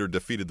C-Nation leader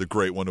defeated the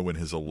Great One to win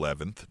his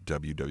 11th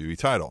WWE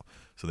title.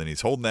 So then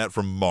he's holding that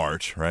from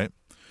March, right?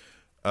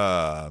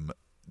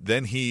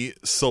 Then he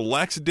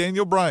selects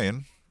Daniel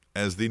Bryan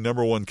as the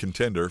number one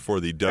contender for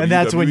the WWE Championship. And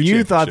that's when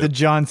you thought the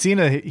John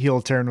Cena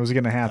heel turn was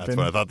going to happen. That's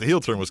when I thought the heel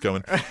turn was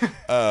coming.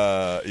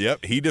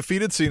 Yep, he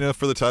defeated Cena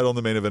for the title in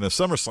the main event of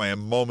SummerSlam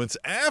moments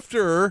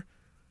after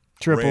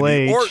Triple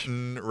Randy H.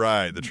 Orton,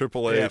 right, the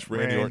Triple H,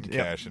 Randy Orton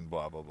cash and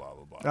blah, blah, blah,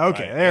 blah, blah.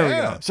 Okay, there we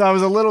go. So I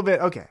was a little bit,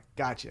 okay,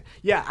 gotcha.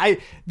 Yeah,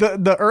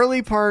 the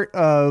early part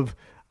of,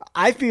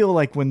 I feel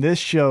like when this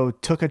show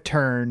took a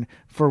turn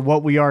for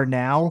what we are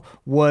now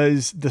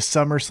was the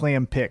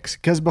SummerSlam picks.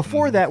 Because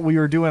before that, we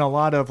were doing a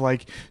lot of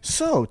like,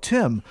 so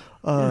Tim.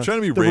 We were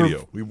trying to be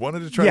radio. We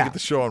wanted to try to get the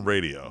show on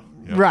radio.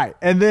 Yep. Right.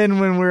 And then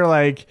when we were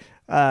like,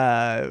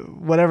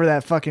 whatever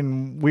that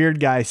fucking weird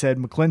guy said,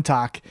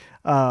 McClintock,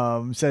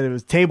 said it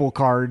was table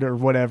card or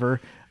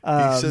whatever.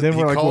 Then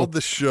he called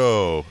the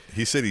show.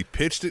 He said he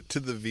pitched it to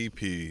the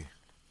VP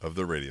of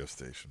the radio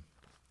station.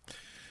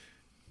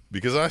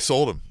 Because I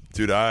sold him.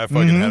 Dude, I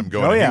fucking had him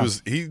going. Oh, yeah.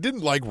 He didn't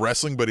like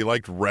wrestling, but he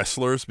liked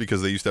wrestlers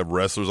because they used to have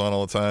wrestlers on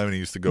all the time, and he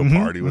used to go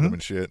party with them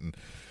and shit. And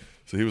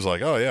so he was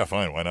like, oh, yeah,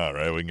 fine, why not,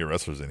 right? We can get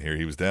wrestlers in here.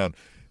 He was down.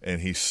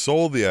 And he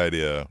sold the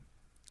idea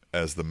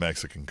as the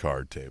Mexican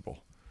card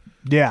table.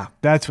 Yeah,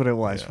 that's what it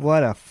was. Yeah.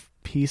 What a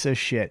piece of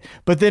shit.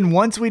 But then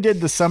once we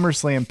did the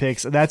SummerSlam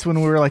picks, that's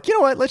when we were like, you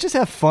know what, let's just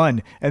have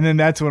fun. And then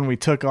that's when we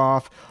took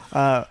off.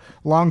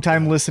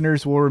 Longtime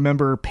listeners will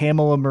remember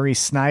Pamela Marie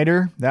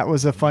Snyder. That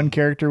was a fun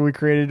character we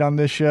created on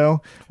this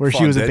show where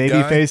she was a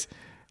baby face.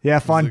 Yeah,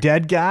 Fawn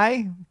Dead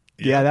Guy.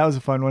 Yeah, that was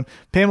a fun one.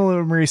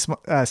 Pamela Marie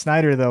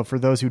Snyder, though, for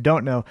those who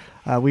don't know,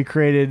 we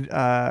created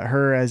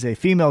her as a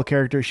female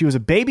character. She was a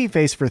baby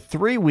face for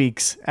 3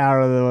 weeks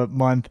out of the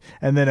month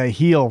and then a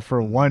heel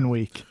for 1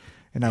 week.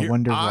 And I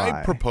wonder why.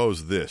 I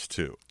propose this,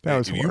 too. That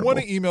was horrible. You want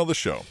to email the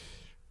show,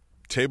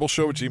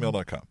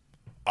 tableshow@gmail.com.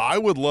 I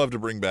would love to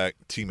bring back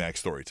T-Mac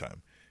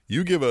Storytime.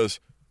 You give us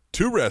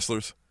 2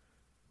 wrestlers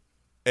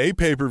a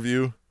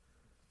pay-per-view,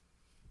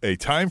 a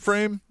time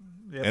frame,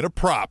 and a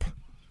prop.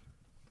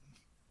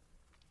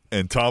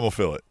 And Tom will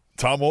fill it.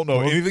 Tom won't know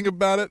anything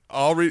about it.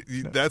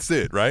 That's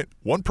it, right?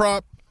 One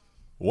prop,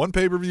 one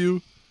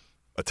pay-per-view,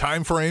 a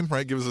time frame,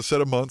 right? Give us a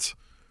set of months.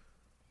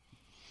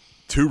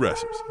 2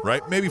 wrestlers,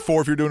 right? Maybe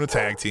 4 if you're doing a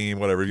tag team,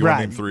 whatever. You want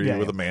to name 3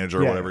 with a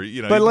manager or whatever.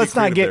 You know, but let's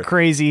not get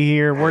crazy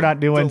here. We're not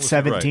doing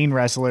 17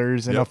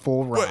 wrestlers and a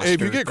full roster. Well,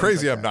 if you get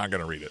crazy, I'm not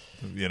going to read it.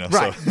 You know,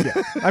 right? So.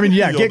 Yeah. I mean,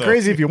 get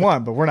crazy if you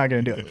want, but we're not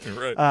going to do it.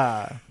 Right.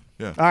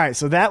 All right.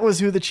 So that was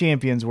who the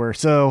champions were.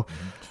 So.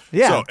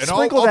 Yeah, and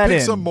sprinkle I'll that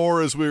pick in. some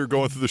more as we were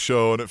going through the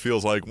show, and it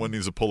feels like one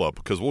needs to pull up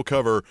because we'll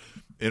cover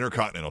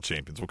Intercontinental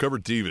champions, we'll cover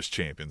Divas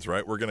champions,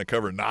 right? We're going to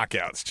cover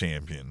Knockouts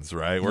champions,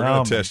 right? We're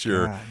going to test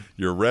your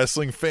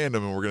wrestling fandom,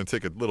 and we're going to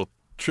take a little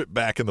trip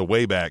back in the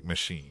Wayback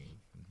Machine.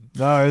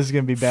 Oh, this is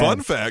going to be bad.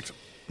 Fun fact: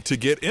 to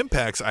get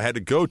impacts, I had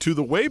to go to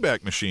the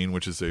Wayback Machine,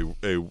 which is a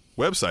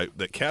website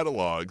that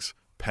catalogs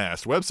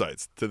past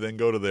websites, to then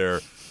go to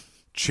their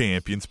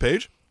champions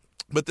page.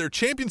 But their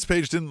champions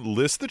page didn't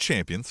list the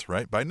champions,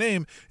 right, by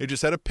name. It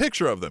just had a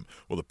picture of them.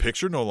 Well, the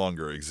picture no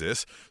longer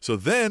exists. So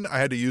then I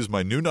had to use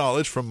my new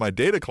knowledge from my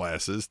data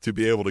classes to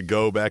be able to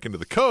go back into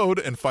the code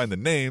and find the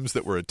names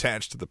that were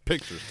attached to the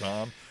pictures,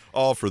 Tom.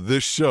 All for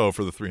this show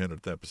for the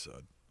 300th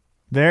episode.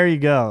 There you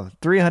go.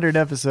 300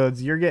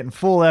 episodes. You're getting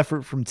full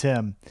effort from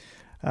Tim.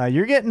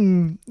 You're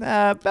getting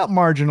about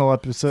marginal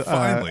episode.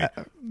 Finally.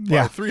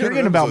 You're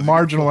getting about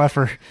marginal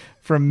effort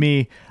from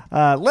me.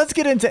 Let's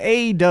get into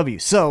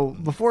AEW. So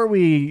before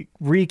we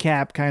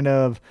recap kind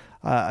of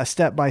a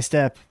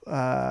step-by-step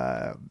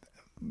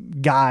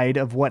guide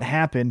of what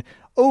happened,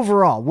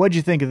 overall, what'd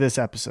you think of this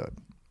episode?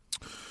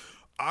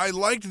 I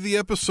liked the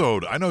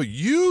episode. I know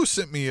you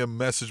sent me a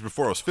message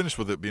before I was finished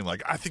with it being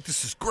like, I think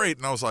this is great.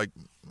 And I was like,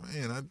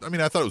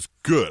 man, I thought it was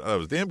good. I thought it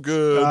was damn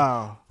good.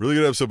 Oh. Really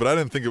good episode, but I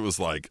didn't think it was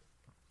like,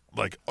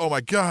 oh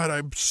my God,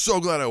 I'm so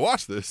glad I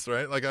watched this,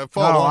 right? Like I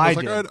followed along. I was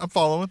like, all right, I'm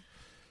following.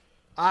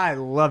 I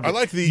loved it. I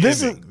like the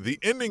ending. The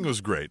ending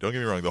was great. Don't get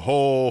me wrong. The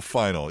whole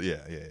final. Yeah.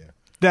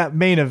 That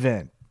main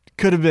event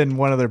could have been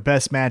one of their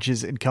best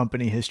matches in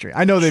company history.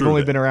 I know they've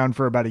only been around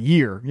for about a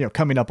year,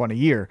 coming up on a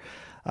year,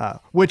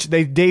 which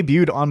they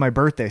debuted on my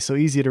birthday. So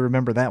easy to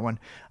remember that one.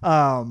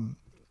 The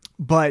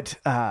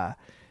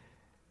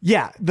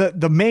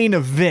main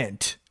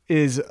event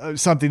is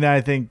something that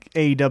I think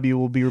AEW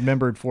will be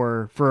remembered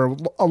for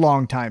a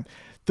long time.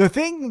 The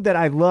thing that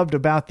I loved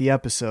about the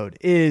episode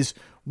is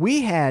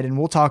we had, and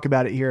we'll talk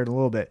about it here in a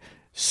little bit,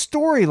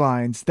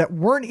 storylines that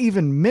weren't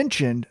even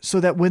mentioned, so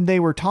that when they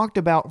were talked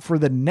about for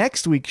the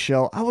next week's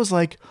show, I was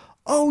like,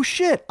 oh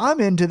shit, I'm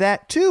into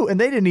that too. And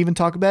they didn't even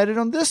talk about it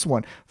on this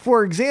one.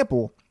 For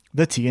example,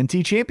 the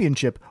TNT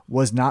Championship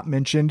was not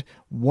mentioned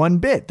one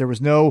bit. There was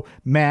no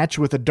match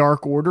with a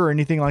Dark Order or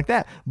anything like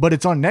that, but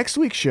it's on next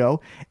week's show,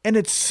 and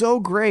it's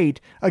so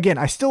great. Again,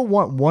 I still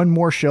want one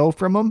more show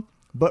from them,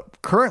 but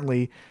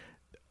currently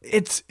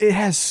it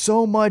has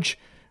so much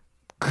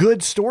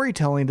good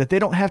storytelling that they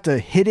don't have to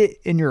hit it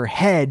in your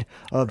head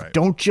of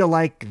Don't you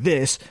like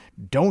this?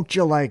 Don't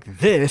you like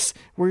this?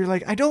 Where you're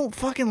like, I don't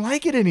fucking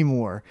like it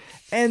anymore.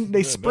 And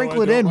they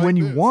sprinkle it in when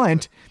you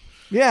want.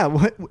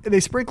 Yeah, they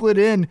sprinkle it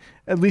in,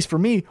 at least for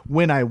me,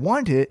 when I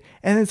want it.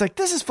 And it's like,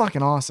 this is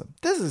fucking awesome.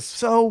 This is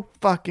so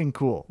fucking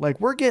cool. Like,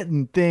 we're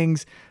getting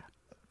things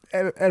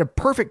at a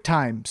perfect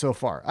time so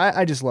far.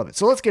 I just love it.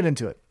 So let's get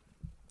into it.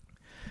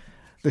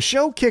 The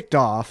show kicked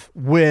off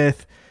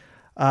with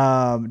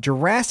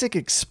Jurassic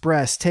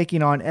Express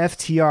taking on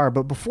FTR,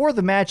 but before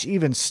the match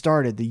even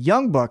started, the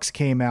Young Bucks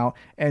came out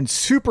and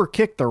super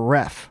kicked the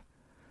ref.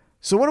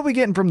 So what are we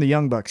getting from the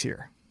Young Bucks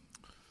here?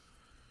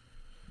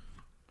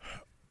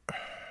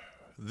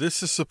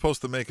 This is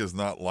supposed to make us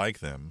not like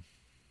them,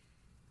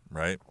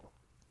 right?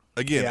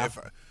 Again, if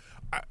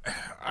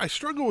I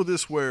struggle with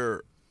this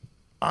where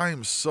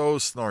I'm so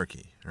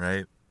snarky,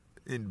 right?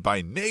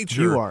 By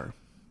nature, you are,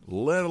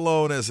 let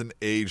alone as an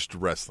aged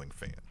wrestling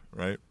fan,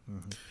 right?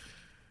 Mm-hmm.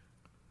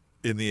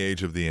 In the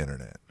age of the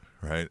internet,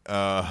 right?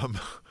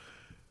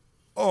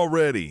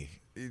 Already,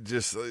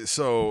 just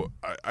so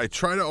I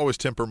try to always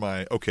temper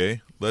my,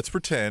 okay, let's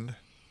pretend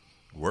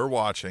we're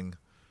watching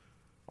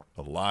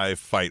a live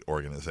fight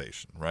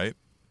organization, right?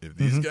 If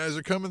these guys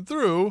are coming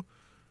through,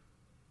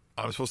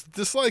 I'm supposed to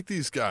dislike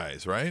these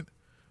guys, right?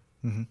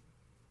 Mm-hmm.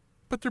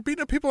 But they're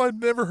beating up people I've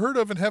never heard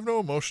of and have no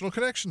emotional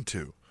connection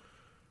to.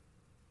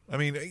 I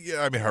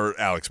heard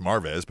Alex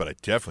Marvez, but I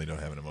definitely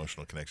don't have an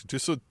emotional connection to.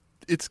 So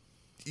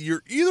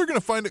you're either going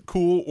to find it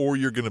cool or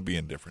you're going to be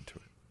indifferent to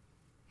it.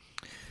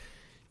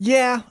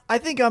 Yeah, I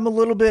think I'm a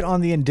little bit on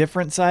the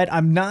indifferent side.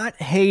 I'm not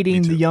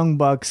hating the Young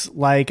Bucks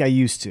like I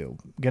used to.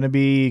 Going to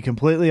be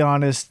completely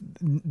honest.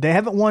 They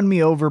haven't won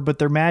me over, but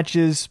their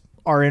matches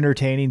are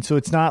entertaining. So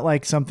it's not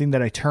like something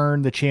that I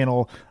turned the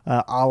channel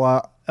a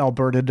la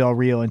Alberto Del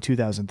Rio in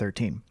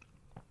 2013.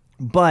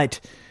 But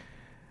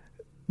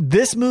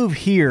this move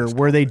here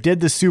where they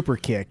did the super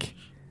kick,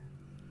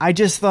 I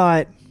just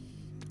thought,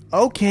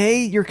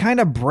 okay, you're kind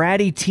of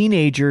bratty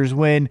teenagers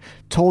when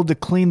told to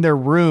clean their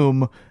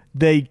room,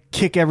 they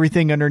kick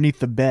everything underneath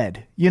the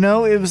bed. You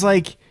know, it was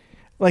like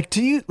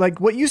to you, like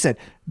what you said,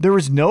 there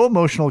was no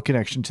emotional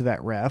connection to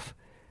that ref.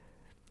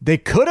 They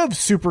could have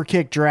super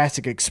kicked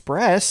Jurassic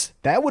Express.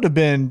 That would have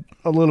been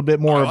a little bit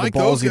more of a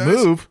ballsy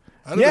move.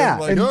 Yeah.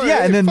 Like,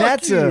 and then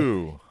that's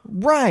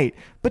right.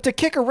 But to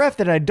kick a ref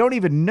that I don't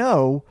even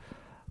know,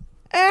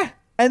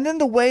 and then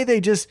the way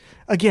they just,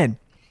 again,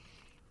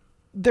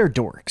 they're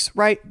dorks,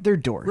 right? They're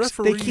dorks.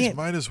 Referees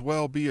might as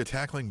well be a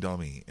tackling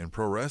dummy in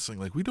pro wrestling.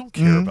 Like, we don't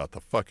care about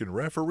the fucking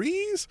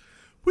referees.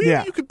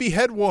 You could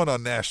behead one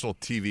on national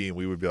TV and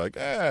we would be like,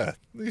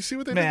 you see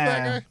what they did to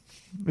that guy?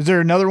 Is there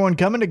another one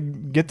coming to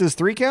get this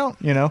 3 count?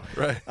 You know?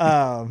 Right.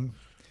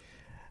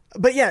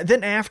 But yeah,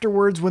 then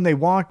afterwards when they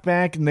walked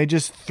back and they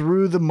just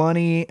threw the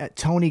money at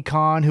Tony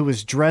Khan, who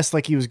was dressed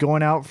like he was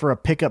going out for a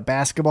pickup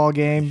basketball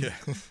game.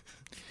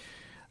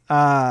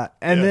 Yeah.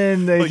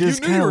 Then they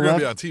just you knew you were going to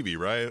be on TV,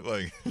 right?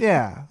 Like,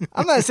 yeah.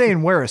 I'm not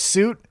saying wear a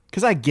suit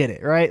because I get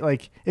it, right?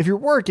 Like, if you're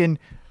working,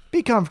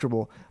 be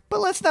comfortable.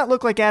 But let's not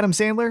look like Adam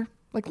Sandler.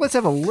 Like, let's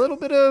have a little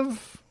bit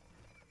of,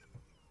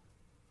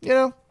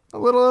 a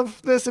little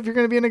of this if you're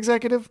going to be an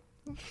executive.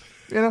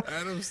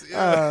 Adam's,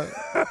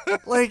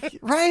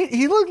 right?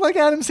 He looked like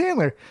Adam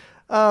Sandler.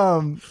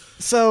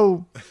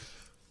 So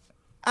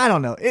I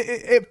don't know.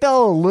 It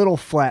fell a little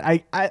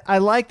flat. I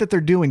like that they're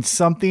doing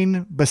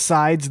something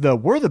besides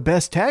we're the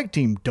best tag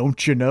team,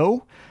 don't you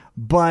know?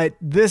 But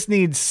this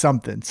needs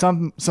something,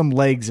 some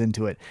legs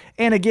into it.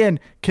 And again,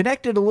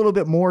 connected a little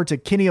bit more to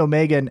Kenny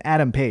Omega and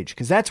Adam Page,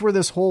 because that's where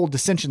this whole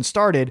dissension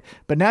started.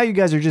 But now you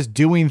guys are just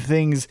doing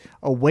things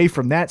away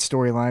from that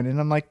storyline. And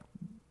I'm like,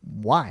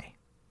 why?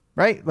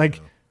 Right?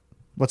 Like,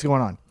 what's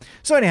going on?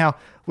 So anyhow,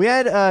 we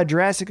had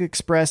Jurassic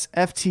Express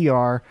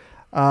FTR.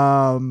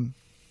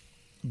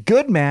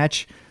 Good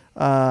match.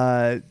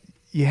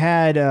 You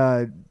had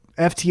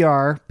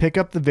FTR pick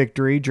up the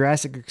victory.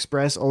 Jurassic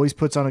Express always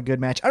puts on a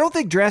good match. I don't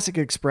think Jurassic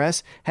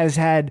Express has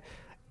had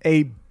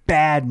a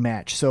bad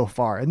match so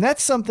far. And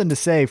that's something to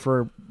say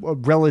for a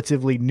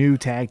relatively new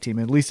tag team,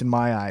 at least in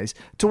my eyes,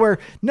 to where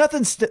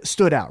nothing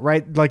stood out,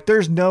 right? Like,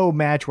 there's no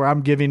match where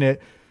I'm giving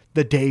it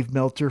the Dave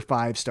Meltzer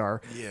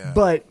 5-star. Yeah.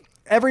 But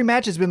every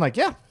match has been like,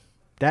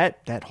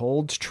 that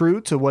holds true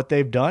to what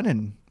they've done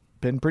and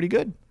been pretty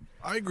good.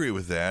 I agree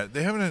with that.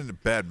 They haven't had a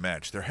bad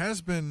match. There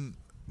has been,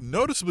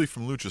 noticeably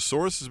from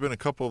Luchasaurus, has been a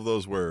couple of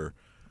those where,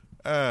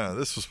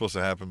 this was supposed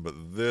to happen, but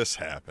this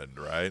happened,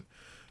 right?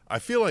 I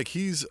feel like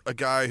he's a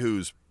guy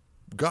who's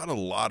got a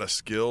lot of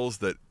skills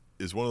that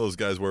is one of those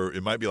guys where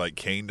it might be like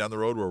Kane down the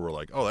road where we're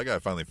like, oh, that guy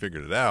finally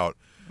figured it out.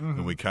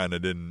 And we kind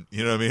of didn't,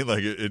 you know what I mean?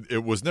 Like,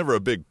 it was never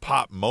a big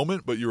pop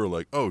moment, but you were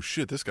like, oh,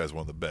 shit, this guy's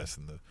one of the best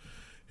in the,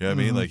 you know what I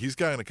mean? Like, he's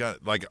kind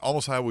of like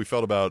almost how we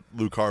felt about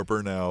Luke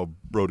Harper, now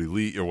Brody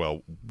Lee,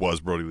 was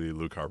Brody Lee,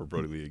 Luke Harper,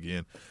 Brody Lee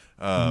again.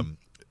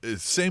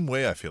 It's the same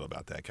way I feel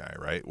about that guy,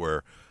 right?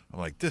 Where I'm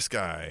like, this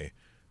guy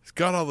has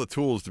got all the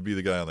tools to be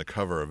the guy on the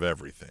cover of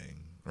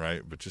everything,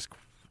 right? But just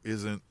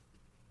isn't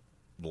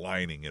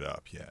lining it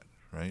up yet,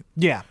 right?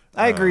 Yeah,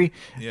 I agree.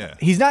 Yeah.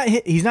 He's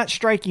not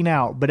striking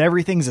out, but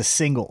everything's a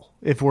single.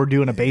 If we're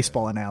doing a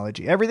baseball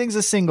analogy, everything's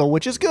a single,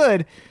 which is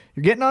good.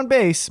 You're getting on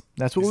base.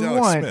 That's what we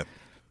Alex want. Smith.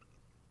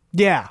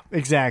 Yeah,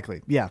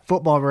 exactly. Yeah,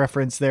 football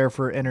reference there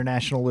for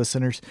international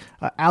listeners.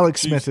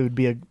 Alex Smith would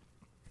be a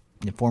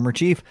former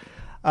Chief.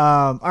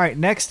 All right,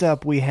 next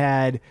up we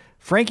had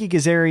Frankie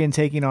Kazarian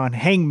taking on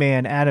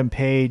Hangman Adam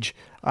Page.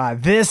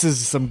 This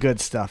is some good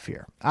stuff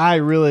here. I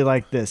really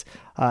like this.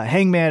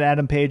 Hangman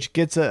Adam Page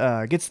gets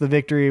the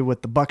victory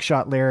with the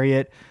buckshot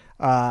lariat.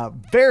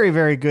 Very,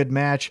 very good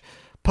match.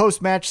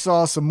 Post-match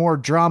saw some more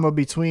drama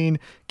between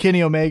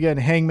Kenny Omega and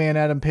Hangman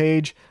Adam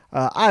Page.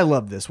 I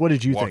love this. What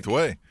did you think?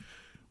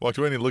 Walked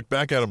away and he looked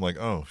back at him like,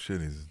 oh, shit,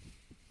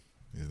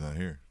 he's not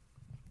here.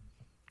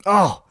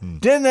 Oh,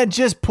 didn't that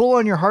just pull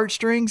on your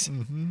heartstrings?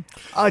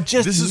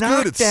 Just this is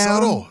knock good. It's down.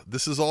 subtle.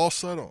 This is all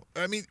subtle.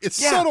 I mean, it's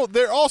subtle.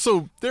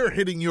 They're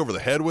hitting you over the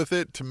head with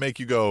it to make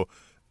you go,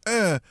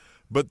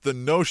 but the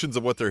notions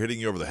of what they're hitting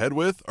you over the head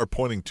with are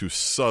pointing to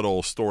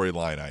subtle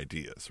storyline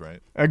ideas,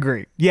 right?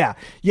 Agree. Yeah.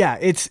 Yeah.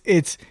 It's,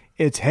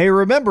 hey,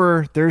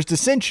 remember, there's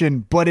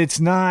dissension, but it's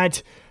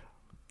not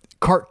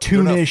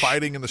cartoonish They're not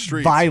fighting in the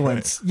streets,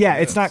 violence. Right? Yeah.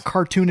 Yes. It's not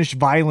cartoonish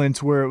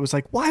violence where it was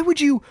like, why would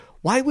you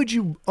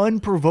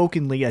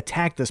unprovokingly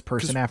attack this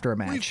person after a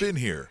match? We've been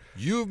here.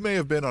 You may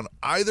have been on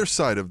either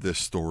side of this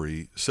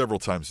story several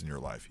times in your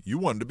life. You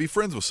wanted to be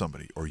friends with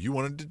somebody or you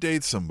wanted to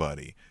date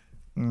somebody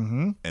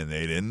and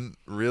they didn't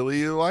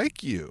really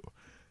like you.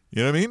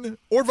 You know what I mean?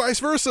 Or vice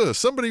versa.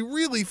 Somebody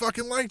really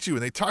fucking liked you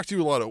and they talked to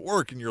you a lot at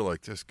work and you're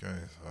like, this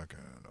guy's fucking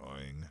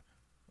annoying.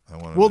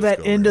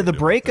 That end of the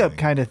breakup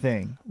kind of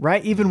thing,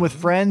 right? Even with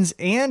friends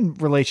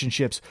and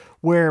relationships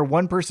where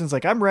one person's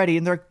like, I'm ready.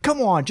 And they're like,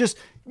 come on, just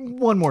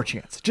one more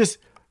chance. Just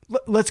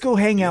let's go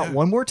hang out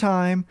one more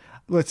time.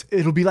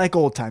 It'll be like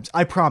old times.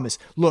 I promise.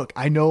 Look,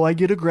 I know I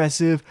get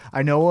aggressive.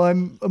 I know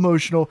I'm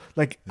emotional.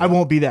 I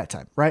won't be that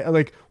time, right?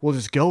 Like, we'll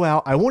just go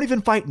out. I won't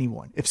even fight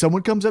anyone. If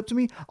someone comes up to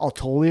me, I'll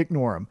totally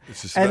ignore them.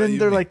 It's just and then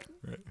they're right.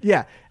 like,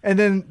 yeah. And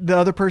then the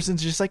other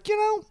person's just like,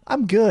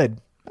 I'm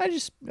good.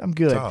 I'm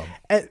good. Tom.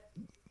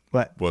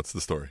 What? What's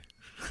the story?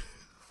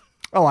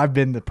 Oh, I've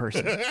been the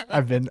person.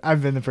 I've been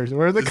the person.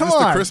 Where Is this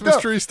the Christmas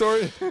tree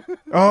story?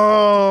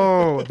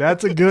 Oh,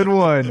 that's a good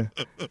one.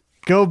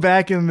 Go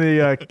back in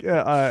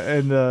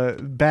the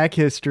back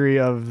history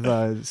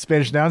of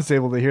Spanish Announce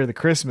Table to hear the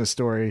Christmas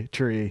story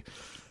tree.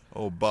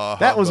 Oh, bah.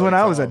 That was when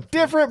I was a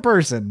different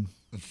person.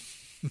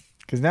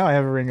 Because now I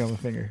have a ring on my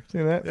finger.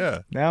 See that?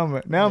 Yeah. Now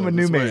I'm a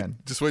new man.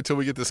 Just wait till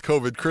we get this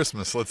COVID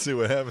Christmas. Let's see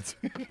what happens.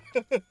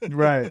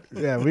 Right.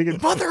 Yeah. We can.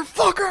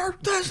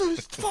 Motherfucker! This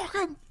is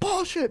fucking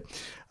bullshit.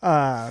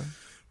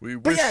 We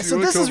But wish yeah, you so a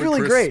this is COVID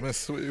really great.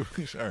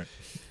 Christmas. All right.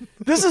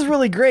 This is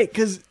really great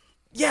because,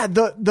 yeah,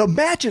 the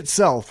match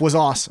itself was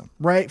awesome,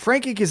 right?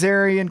 Frankie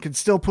Kazarian could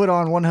still put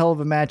on one hell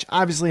of a match.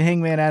 Obviously,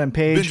 Hangman Adam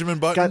Page. Benjamin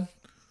Button.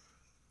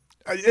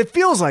 It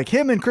feels like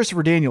him and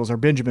Christopher Daniels are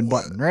Benjamin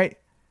Button, right?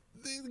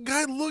 The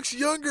guy looks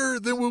younger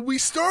than when we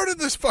started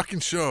this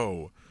fucking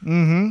show.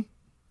 Mm-hmm.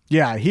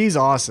 Yeah, he's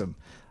awesome.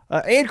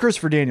 And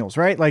Christopher Daniels,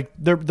 right? Like,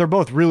 they're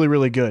both really,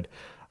 really good.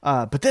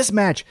 But this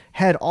match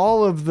had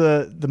all of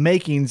the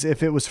makings,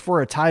 if it was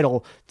for a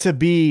title, to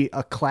be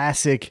a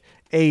classic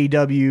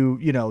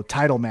AEW,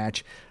 title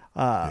match.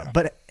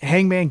 But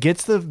Hangman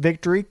gets the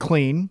victory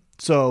clean.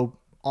 So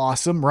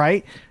awesome,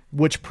 right?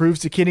 Which proves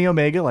to Kenny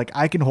Omega, like,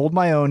 I can hold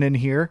my own in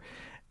here.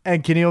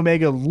 And Kenny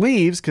Omega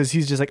leaves because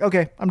he's just like,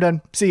 okay, I'm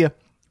done. See ya.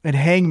 And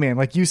Hangman,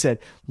 like you said,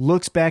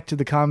 looks back to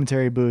the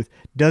commentary booth,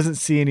 doesn't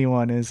see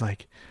anyone, and is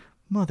like,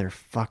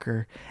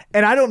 motherfucker.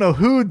 And I don't know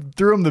who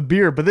threw him the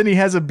beer, but then he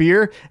has a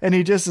beer and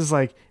he just is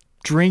like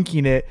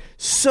drinking it,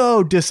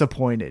 so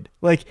disappointed.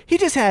 Like, he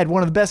just had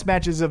one of the best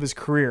matches of his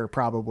career,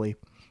 probably,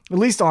 at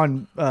least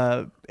on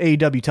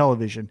AEW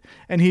television.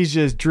 And he's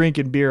just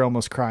drinking beer,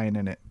 almost crying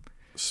in it.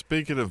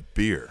 Speaking of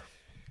beer,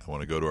 I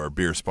want to go to our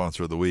beer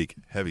sponsor of the week,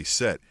 Heavy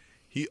Set.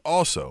 He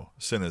also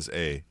sent us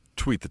a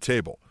tweet the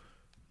table.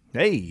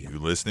 Hey. You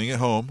listening at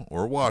home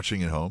or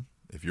watching at home,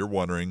 if you're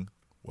wondering,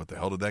 what the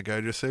hell did that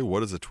guy just say?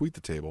 What is a tweet the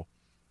table?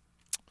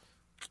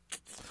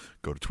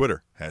 Go to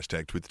Twitter,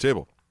 hashtag tweet the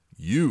table.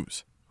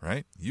 Use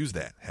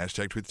that,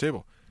 hashtag tweet the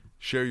table.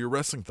 Share your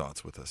wrestling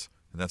thoughts with us.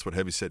 And that's what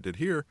Heavy Set did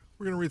here.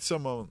 We're going to read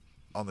some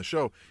on the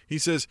show. He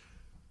says,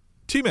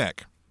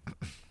 T-Mac,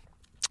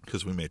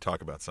 because we may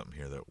talk about something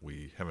here that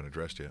we haven't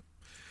addressed yet.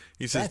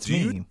 He says, That's do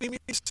you me. need me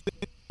to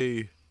send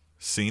a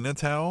Cena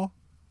towel?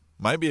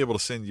 Might be able to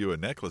send you a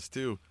necklace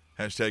too.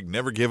 Hashtag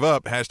never give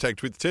up. Hashtag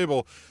tweet the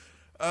table.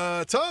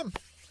 Tom,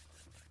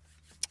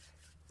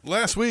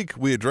 last week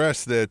we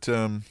addressed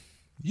that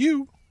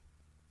you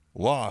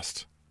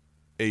lost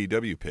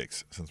AEW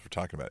picks, since we're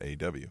talking about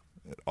AEW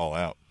at All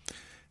Out.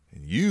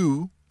 And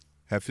you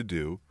have to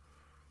do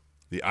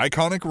the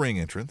iconic ring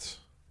entrance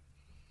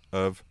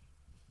of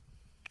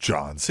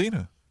John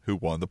Cena, who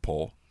won the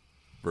poll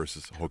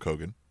versus Hulk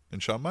Hogan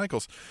and Shawn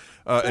Michaels.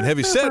 And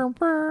Heavy Set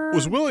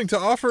was willing to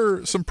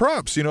offer some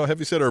props.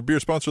 Heavy Set, our beer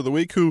sponsor of the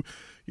week, who,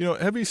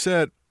 Heavy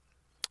Set,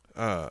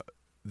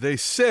 they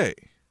say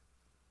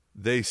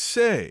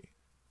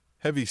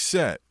Heavy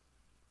Set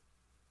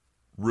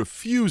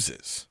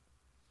refuses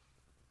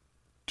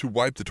to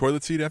wipe the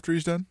toilet seat after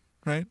he's done,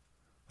 right?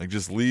 Like,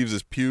 just leaves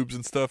his pubes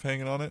and stuff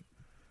hanging on it.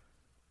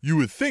 You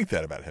would think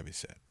that about Heavy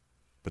Set,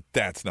 but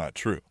that's not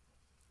true.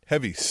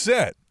 Heavy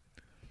Set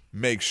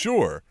makes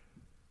sure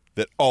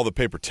that all the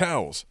paper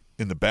towels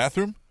in the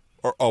bathroom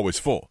are always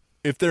full.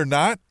 If they're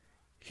not,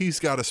 he's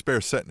got a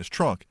spare set in his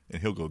trunk,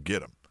 and he'll go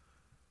get them.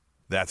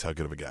 That's how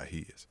good of a guy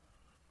he is.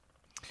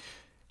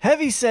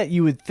 Heavy Set,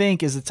 you would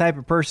think, is the type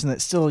of person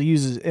that still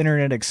uses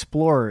Internet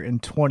Explorer in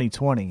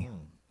 2020,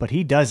 but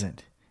he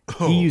doesn't.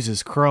 Oh. He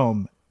uses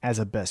Chrome as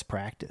a best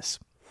practice.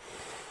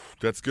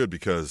 That's good,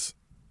 because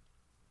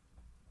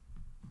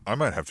I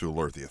might have to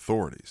alert the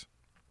authorities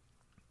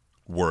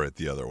were it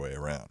the other way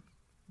around.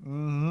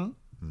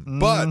 Mm-hmm.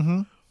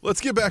 But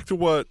let's get back to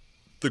what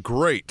the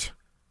great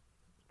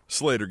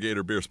Slater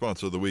Gator beer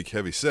sponsor of the week,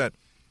 Heavy Set,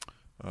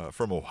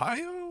 from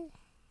Ohio.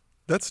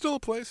 That's still a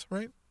place,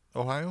 right?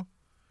 Ohio.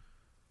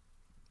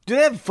 Do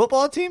they have a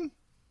football team?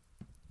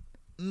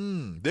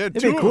 They had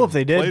It'd two be cool of if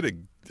they them did. played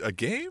a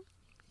game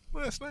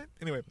last night.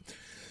 Anyway,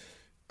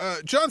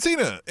 John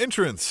Cena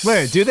entrance.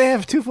 Wait, do they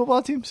have two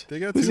football teams? They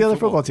got who's two the other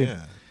football team?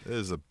 Yeah,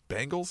 there's the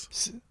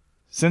Bengals,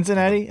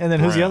 Cincinnati, and then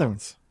who's the other one?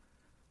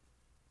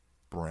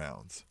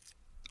 Browns.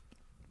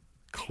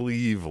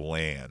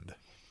 Cleveland.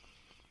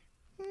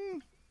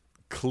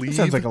 That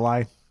sounds like a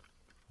lie.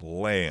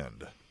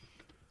 Land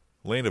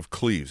of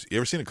Cleves. You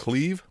ever seen a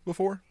cleave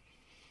before?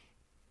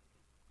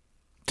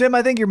 Tim,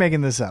 I think you're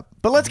making this up.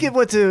 But let's get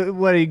what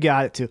you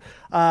got it to.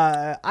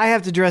 I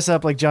have to dress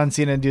up like John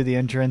Cena and do the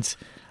entrance.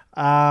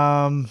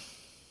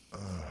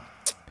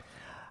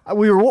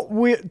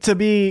 We to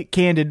be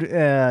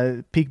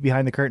candid, peek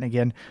behind the curtain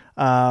again.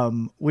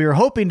 We were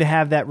hoping to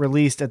have that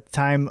released at the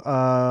time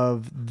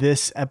of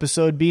this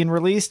episode being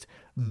released,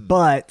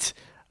 but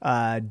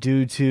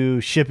due to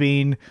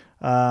shipping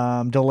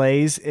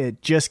delays,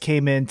 it just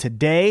came in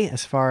today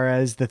as far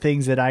as the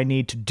things that I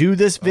need to do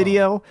this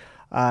video.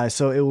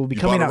 So it will be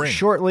coming out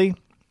shortly.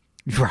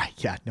 Right.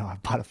 Yeah. No, I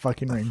bought a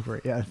fucking ring for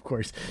it. Yeah, of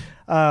course.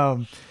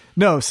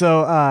 No.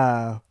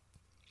 So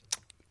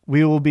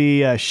we will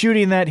be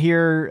shooting that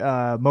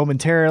here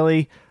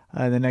momentarily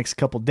the next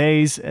couple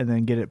days and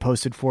then get it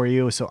posted for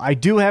you. So I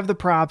do have the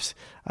props.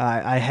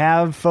 I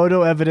have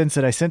photo evidence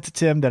that I sent to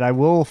Tim that I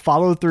will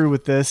follow through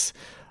with this.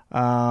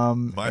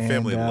 My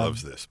family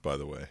loves this, by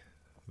the way.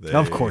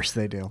 Of course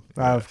they do.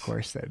 Yes. Of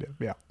course they do.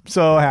 Yeah.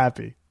 So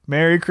happy.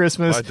 Merry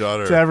Christmas my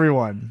daughter, to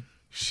everyone.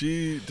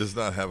 She does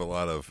not have a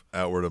lot of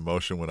outward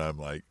emotion when I'm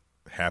like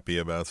happy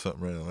about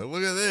something. Right? I'm like,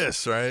 look at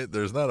this, right?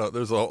 There's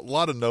a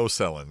lot of no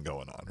selling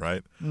going on,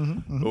 right?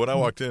 Mm-hmm. But when I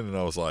walked in and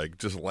I was like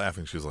just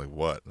laughing, she was like,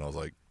 "What?" And I was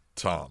like,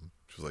 "Tom."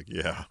 She was like,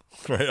 "Yeah,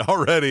 right."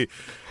 Already,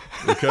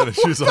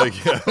 she's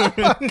like, "Yeah."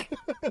 Right?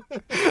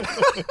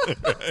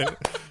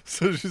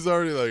 So she's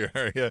already like,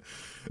 "All right, yeah,"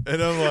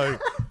 and I'm like,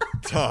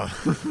 "Tom."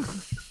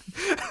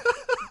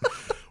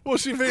 Well,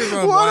 she figures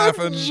I'm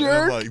laughing. And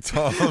I'm like,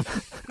 "Tom."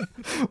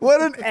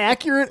 What an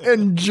accurate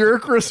and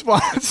jerk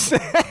response.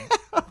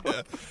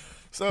 Yeah.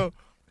 So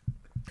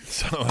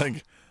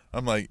like,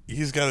 I'm like,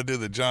 he's got to do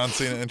the John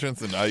Cena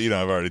entrance, and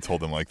I've already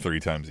told him like 3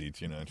 times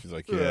each, and she's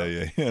like,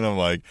 yeah, and I'm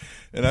like,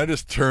 and I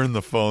just turned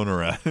the phone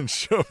around and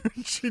showed her,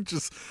 and she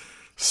just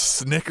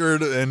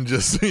snickered and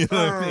just, what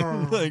I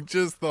mean, like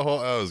just the whole.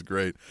 That was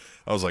great.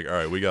 I was like, all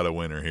right, we got a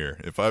winner here.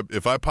 If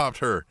I popped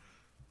her,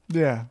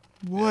 yeah.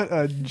 What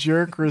a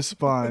jerk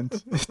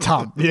response,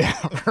 Tom. Yeah,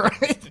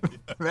 right.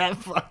 That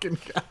fucking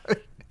guy.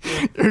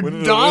 Your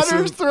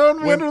daughter's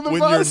throwing me under the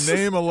bus. When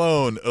your name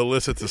alone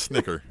elicits a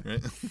snicker. Right?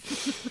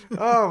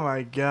 Oh,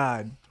 my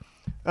God.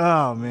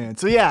 Oh, man.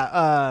 So,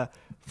 yeah,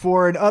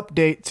 for an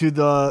update to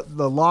the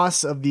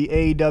loss of the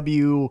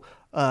AEW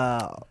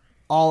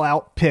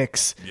all-out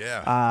picks,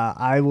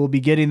 I will be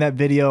getting that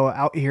video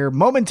out here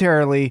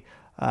momentarily.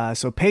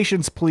 So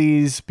patience,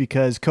 please,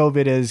 because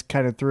COVID has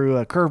kind of threw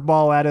a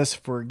curveball at us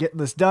for getting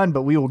this done,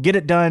 but we will get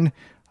it done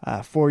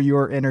for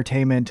your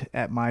entertainment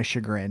at my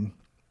chagrin.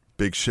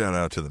 Big shout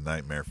out to the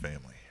Nightmare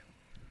family.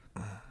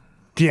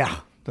 Yeah,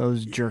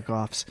 those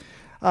jerk-offs.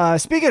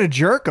 Speaking of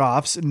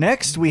jerk-offs,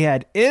 next we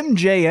had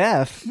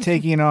MJF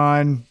taking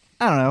on,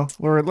 I don't know,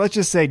 or let's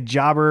just say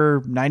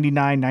Jobber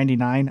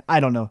 9999. I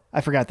don't know.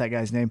 I forgot that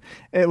guy's name.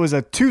 It was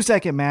a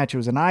 2-second match. It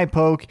was an eye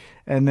poke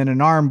and then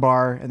an arm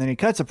bar. And then he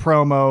cuts a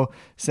promo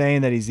saying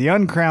that he's the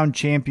uncrowned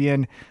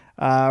champion.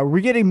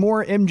 We're getting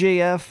more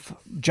MJF,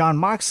 John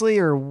Moxley,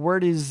 or where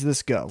does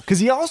this go? Because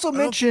he also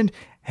mentioned,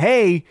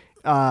 hey,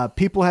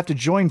 people have to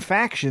join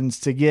factions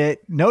to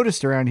get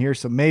noticed around here.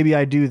 So maybe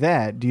I do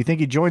that. Do you think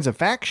he joins a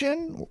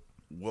faction?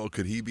 Well,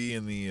 could he be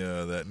in the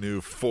that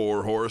new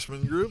 4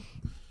 Horsemen group?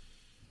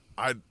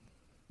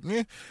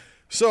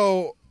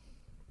 So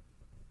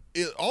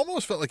it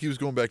almost felt like he was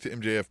going back to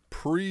MJF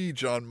pre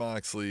John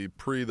Moxley,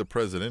 pre the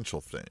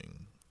presidential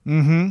thing.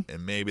 Mm-hmm.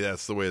 And maybe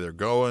that's the way they're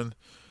going.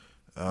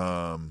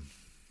 I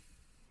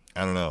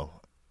don't know.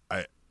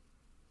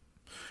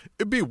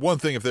 It'd be one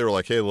thing if they were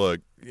like, hey,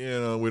 look, we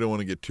don't want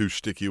to get too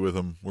sticky with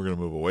him. We're going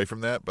to move away from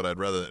that. But I'd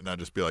rather not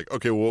just be like,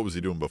 okay, well, what was he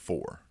doing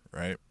before?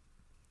 Right?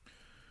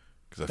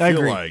 Because I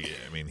feel like,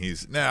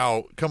 he's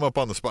now come up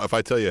on the spot. If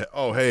I tell you,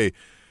 oh, hey,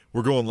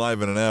 we're going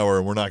live in an hour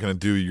and we're not going to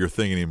do your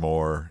thing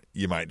anymore,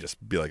 you might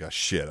just be like, oh,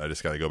 shit, I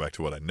just got to go back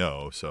to what I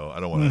know. So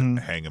I don't want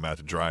to hang him out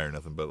to dry or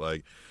nothing. But,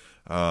 like,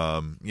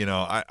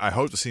 I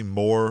hope to see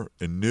more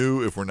and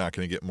new if we're not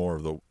going to get more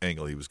of the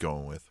angle he was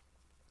going with.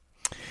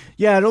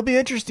 Yeah, it'll be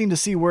interesting to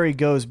see where he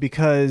goes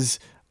because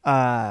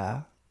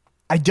I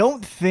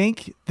don't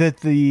think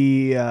that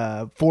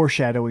the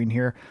foreshadowing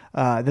here,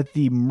 that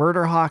the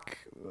Murderhawk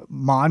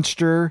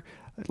monster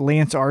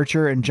Lance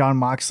Archer and John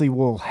Moxley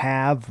will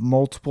have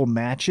multiple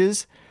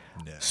matches.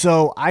 No.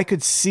 So I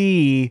could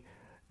see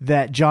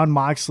that John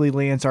Moxley,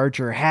 Lance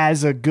Archer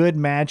has a good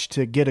match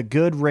to get a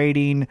good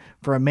rating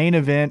for a main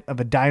event of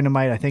a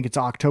Dynamite. I think it's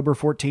October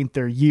 14th,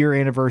 their year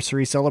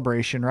anniversary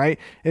celebration, right?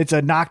 It's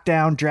a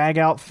knockdown, drag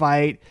out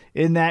fight.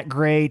 Isn't that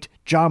great?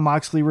 John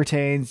Moxley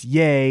retains.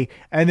 Yay.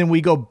 And then we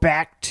go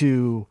back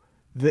to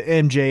the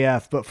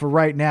MJF. But for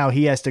right now,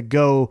 he has to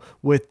go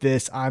with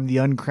this. I'm the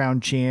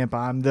uncrowned champ.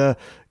 I'm the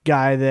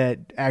guy that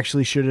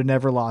actually should have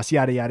never lost,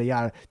 yada, yada,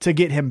 yada, to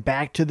get him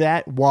back to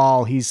that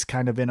while he's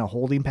kind of in a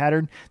holding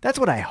pattern. That's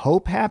what I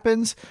hope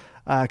happens.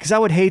 Because I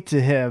would hate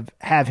to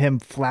have him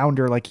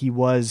flounder like he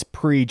was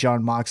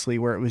pre-John Moxley,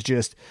 where it was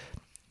just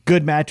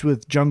good match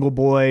with Jungle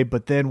Boy,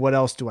 but then what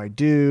else do I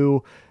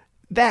do?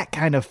 That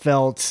kind of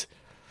felt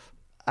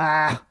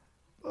a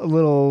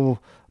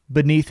little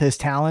beneath his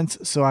talents.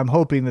 So I'm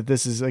hoping that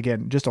this is,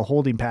 again, just a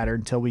holding pattern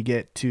until we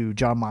get to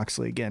John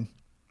Moxley again.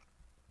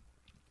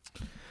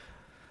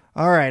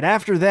 All right,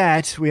 after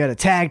that, we had a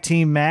tag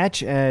team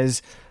match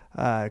as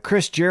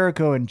Chris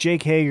Jericho and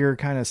Jake Hager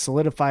kind of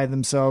solidified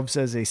themselves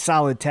as a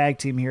solid tag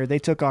team here. They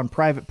took on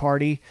Private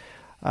Party.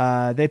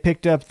 They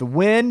picked up the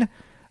win.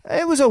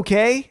 It was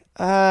okay.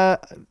 I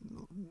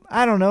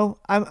don't know.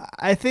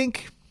 I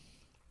think,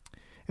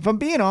 if I'm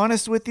being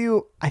honest with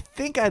you, I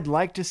think I'd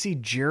like to see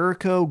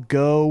Jericho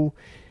go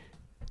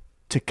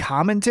to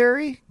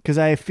commentary, because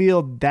I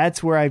feel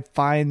that's where I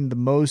find the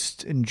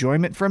most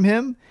enjoyment from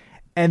him.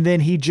 And then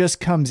he just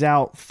comes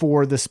out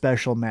for the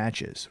special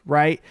matches,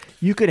 right?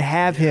 You could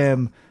have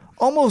him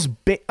almost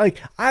like,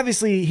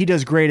 obviously he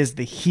does great as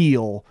the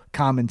heel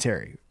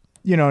commentary.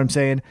 You know what I'm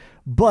saying?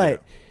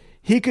 But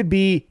he could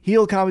be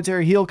heel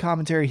commentary, heel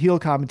commentary, heel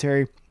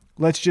commentary.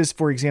 Let's just,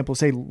 for example,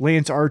 say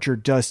Lance Archer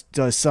does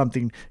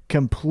something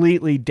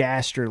completely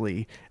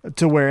dastardly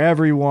to where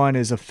everyone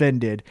is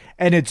offended,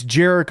 and it's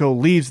Jericho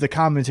leaves the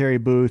commentary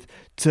booth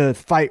to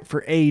fight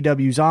for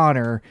AEW's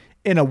honor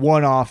in a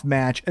one-off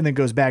match and then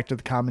goes back to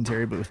the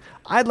commentary booth.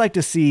 I'd like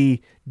to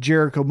see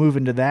Jericho move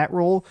into that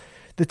role.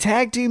 The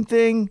tag team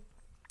thing,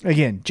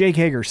 again, Jake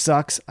Hager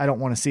sucks. I don't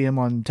want to see him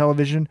on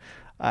television.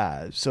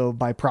 So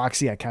by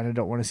proxy, I kind of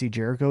don't want to see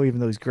Jericho, even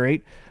though he's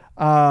great.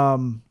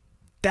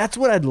 That's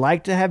what I'd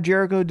like to have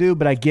Jericho do,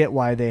 but I get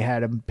why they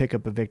had him pick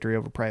up a victory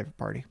over Private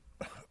Party.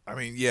 I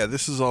mean, yeah,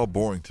 this is all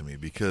boring to me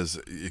because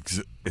it's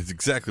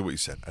exactly what you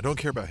said. I don't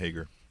care about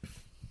Hager.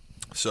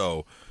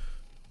 So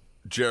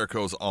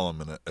Jericho's all I'm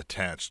going to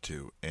attach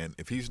to. And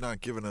if he's not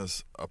giving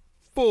us a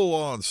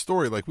full-on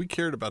story, like we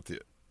cared about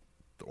the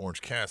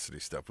Orange Cassidy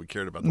stuff, we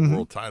cared about the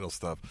world title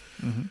stuff,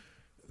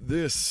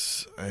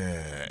 this,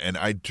 and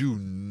I do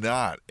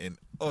not,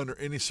 under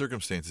any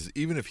circumstances,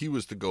 even if he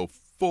was to go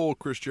full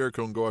Chris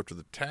Jericho and go after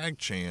the tag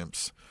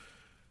champs,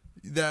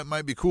 that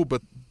might be cool,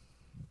 but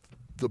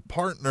the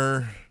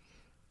partner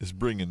is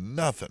bringing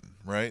nothing,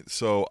 right?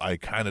 So I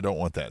kind of don't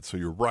want that. So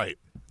you're right.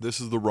 This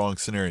is the wrong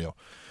scenario.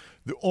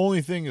 The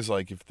only thing is,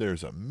 like, if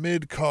there's a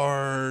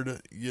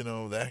mid-card,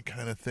 that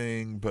kind of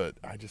thing, but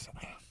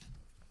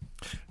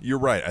you're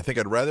right. I think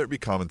I'd rather it be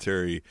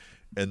commentary,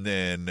 and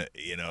then,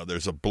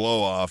 there's a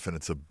blow-off, and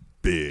it's a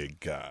big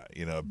guy,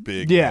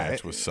 big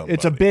match with somebody.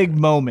 It's a big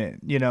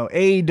moment.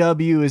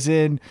 AEW is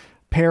in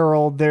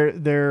peril.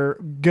 They're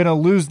gonna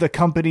lose the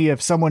company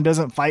if someone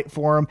doesn't fight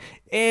for him.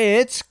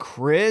 It's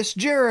Chris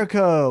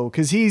Jericho,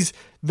 because he's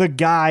the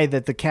guy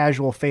that the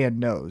casual fan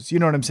knows. You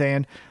know what I'm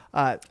saying?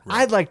 Right.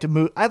 I'd like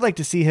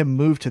to see him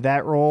move to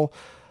that role.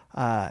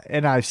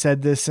 And I've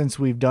said this since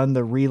we've done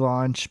the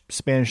relaunch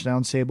Spanish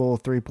Announce Table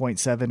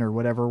 3.7 or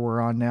whatever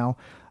we're on now.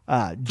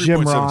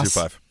 Jim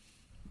Ross.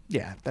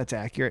 Yeah, that's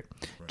accurate.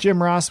 Right.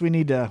 Jim Ross, we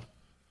need to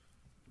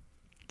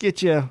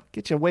get you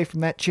away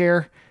from that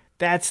chair.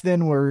 That's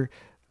then where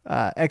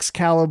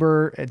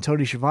Excalibur and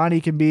Tony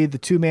Schiavone can be the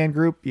two-man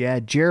group.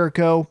 Yeah,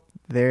 Jericho,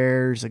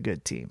 there's a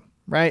good team,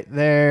 right?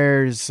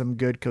 There's some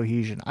good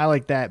cohesion. I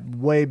like that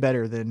way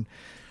better than...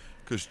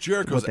 Because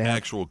Jericho's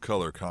actual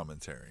color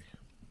commentary.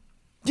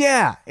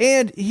 Yeah,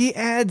 and he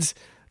adds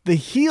the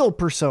heel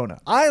persona.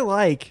 I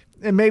like,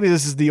 and maybe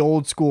this is the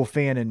old school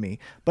fan in me,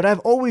 but I've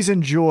always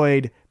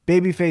enjoyed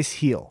babyface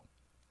heel,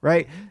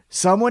 right?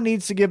 Someone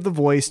needs to give the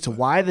voice to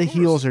why the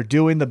heels are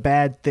doing the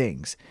bad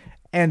things.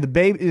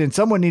 And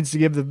someone needs to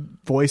give the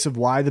voice of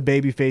why the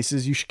baby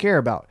faces you should care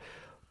about.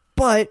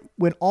 But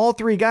when all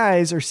three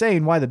guys are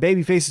saying why the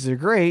baby faces are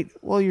great,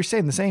 well, you're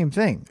saying the same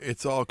thing.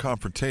 It's all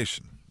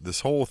confrontation.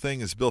 This whole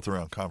thing is built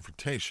around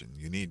confrontation.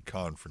 You need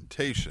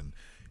confrontation.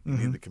 You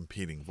need the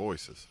competing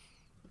voices.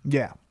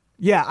 Yeah.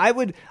 Yeah, I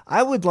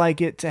would like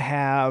it to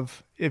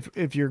have,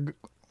 if you're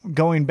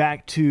going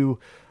back to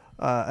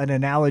an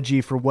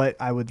analogy for what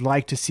I would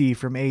like to see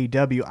from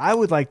AEW, I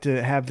would like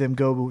to have them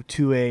go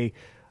to a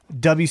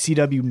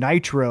WCW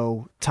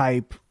Nitro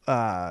type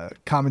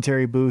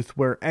commentary booth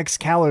where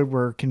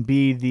Excalibur can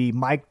be the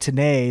Mike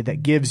Tenay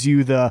that gives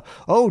you the,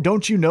 oh,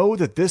 don't you know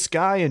that this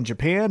guy in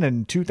Japan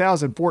in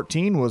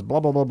 2014 was blah,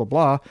 blah, blah, blah,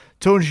 blah.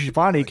 Tony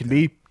Schiavone can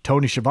be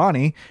Tony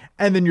Schiavone.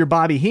 And then your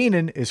Bobby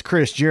Heenan is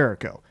Chris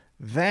Jericho.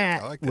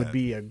 That would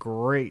be a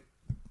great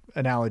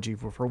analogy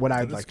for what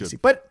I'd like to see.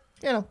 But,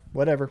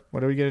 whatever.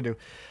 What are we going to do?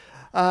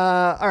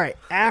 All right.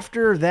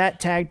 After that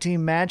tag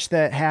team match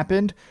that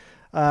happened,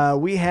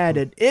 we had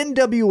an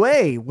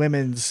NWA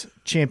Women's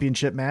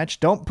Championship match.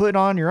 Don't put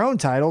on your own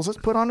titles. Let's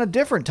put on a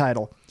different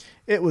title.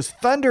 It was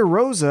Thunder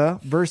Rosa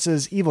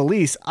versus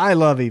Ivelisse. I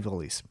love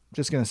Ivelisse.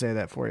 Just going to say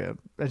that for you.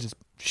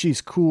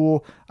 She's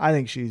cool. I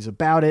think she's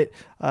about it.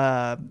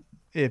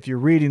 If you're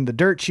reading the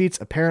dirt sheets,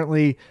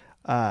 apparently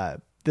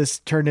this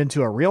turned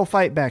into a real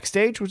fight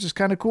backstage, which is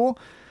kind of cool.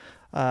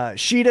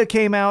 Shida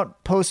came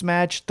out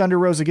post-match. Thunder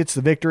Rosa gets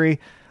the victory.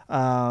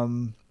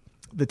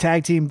 The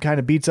tag team kind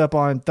of beats up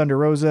on Thunder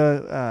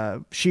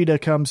Rosa.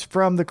 Shida comes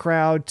from the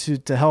crowd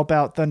to help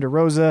out Thunder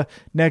Rosa.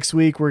 Next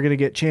week, we're going to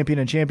get champion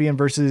and champion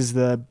versus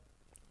the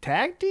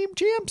tag team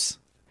champs.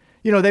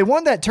 They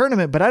won that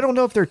tournament, but I don't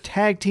know if they're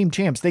tag team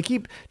champs. They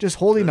keep just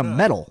holding a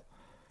medal.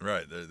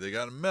 Right. They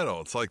got a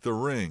medal. It's like the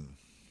ring.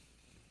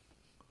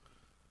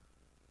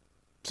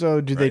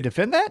 So do they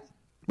defend that?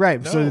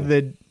 Right.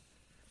 No.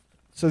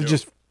 So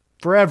just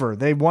forever.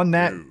 They won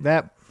that.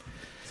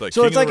 It's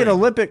so it's like an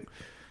Olympic.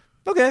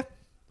 Okay.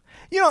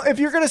 If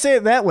you're going to say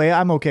it that way,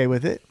 I'm okay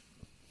with it.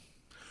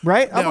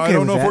 Right? I'm okay I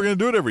don't with know that. if we're going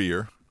to do it every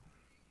year.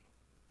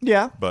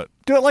 Yeah. But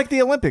do it like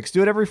the Olympics.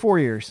 Do it every 4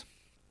 years.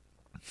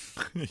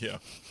 Yeah.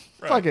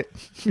 Right. Fuck it.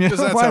 Because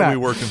that's how we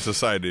work in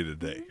society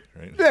today.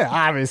 right? Yeah,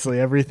 obviously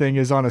everything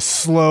is on a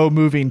slow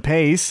moving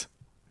pace.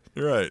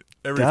 You're right.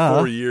 Every Duh.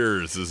 4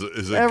 years is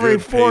a Every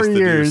good 4 pace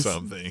years. to do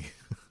something.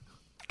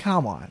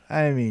 Come on.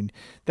 I mean,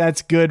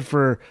 that's good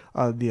for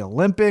the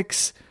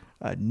Olympics,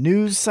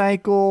 news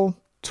cycle,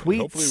 tweets.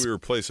 Hopefully we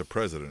replace a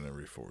president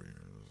every 4 years.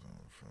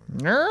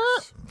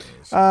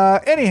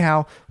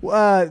 Anyhow,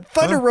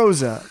 Thunder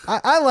Rosa.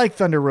 I like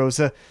Thunder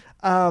Rosa.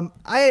 I do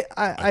like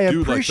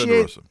Thunder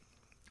appreciate Rosa.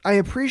 I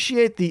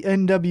appreciate the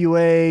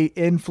NWA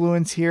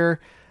influence here.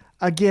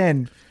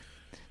 Again,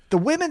 the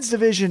women's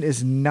division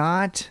is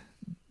not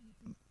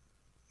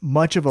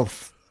much of a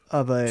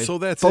So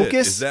that's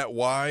focus. Is that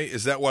why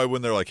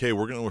when they're like, hey,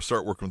 we're going to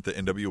start working with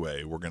the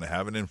NWA, we're going to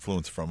have an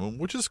influence from them,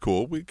 which is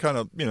cool. We kind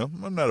of,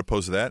 I'm not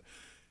opposed to that.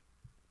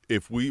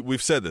 If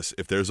we've said this,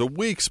 if there's a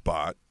weak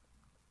spot,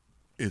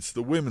 it's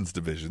the women's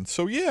division.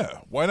 So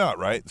yeah, why not,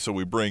 right? So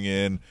we bring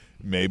in,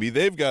 maybe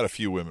they've got a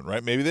few women,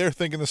 right? Maybe they're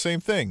thinking the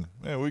same thing.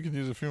 Yeah, we can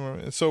use a few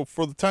more. So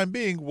for the time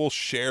being, we'll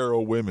share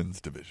a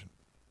women's division.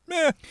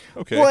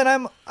 Okay. Well,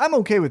 and I'm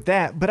okay with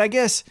that, but I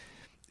guess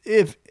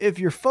if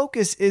your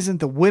focus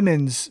isn't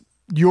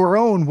your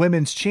own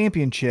women's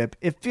championship,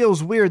 it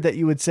feels weird that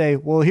you would say,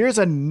 well, here's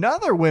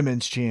another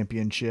women's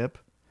championship.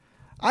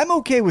 I'm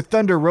okay with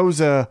Thunder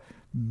Rosa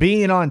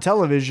being on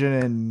television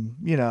and,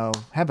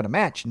 having a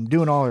match and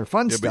doing all her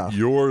fun stuff. But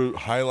you're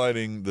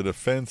highlighting the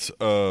defense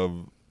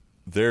of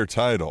their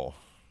title.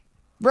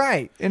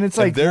 Right. And it's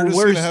And like, they're well,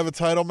 just going to have a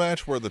title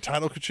match where the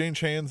title could change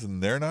hands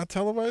and they're not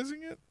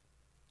televising it?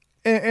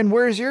 And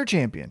where's your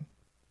champion?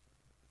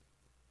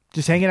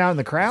 Just hanging out in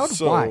the crowd?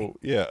 So, Why?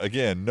 yeah,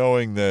 again,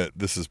 knowing that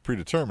this is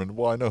predetermined,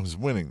 well, I know who's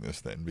winning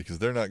this then, because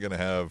they're not going to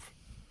have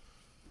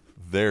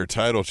their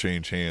title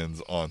change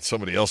hands on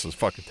somebody else's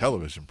fucking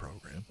television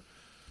program.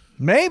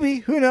 Maybe.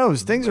 Who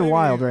knows? Things are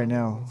wild right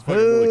now.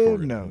 Who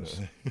knows?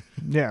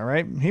 Yeah,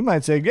 right? He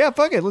might say, yeah,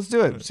 fuck it. Let's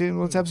do it.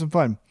 Let's have some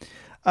fun.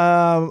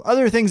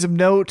 Other things of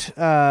note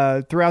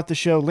throughout the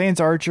show, Lance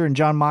Archer and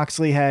Jon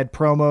Moxley had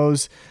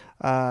promos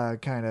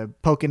kind of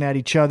poking at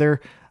each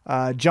other.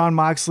 Jon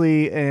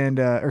Moxley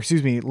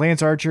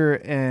Lance Archer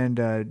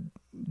and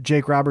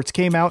Jake Roberts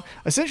came out,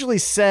 essentially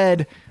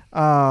said,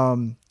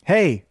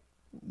 hey,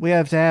 we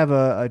have to have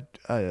a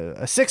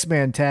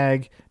 6-man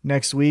tag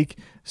next week.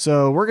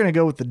 So we're going to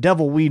go with the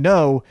devil we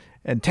know.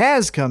 And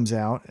Taz comes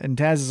out and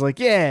Taz is like,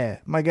 yeah,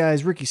 my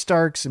guys, Ricky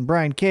Starks and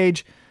Brian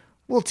Cage,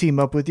 we'll team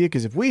up with you.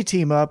 Cause if we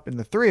team up and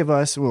the 5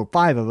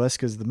 of us,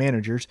 cause the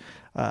managers,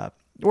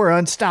 we're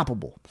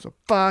unstoppable. So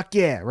fuck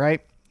yeah.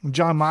 Right.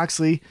 Jon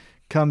Moxley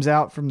comes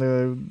out from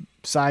the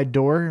side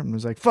door and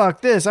was like, fuck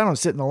this. I don't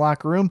sit in the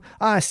locker room.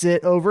 I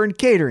sit over in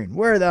catering.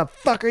 Where the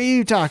fuck are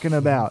you talking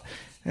about?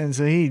 And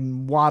so he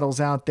waddles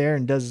out there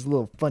and does his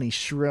little funny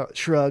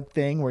shrug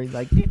thing where he's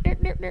like,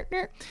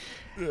 yeah.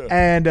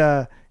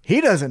 And he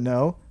doesn't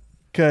know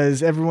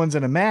because everyone's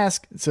in a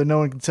mask, so no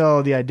one can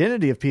tell the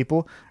identity of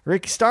people.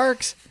 Ricky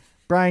Starks,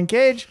 Brian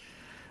Cage,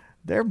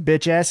 their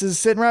bitch asses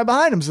sitting right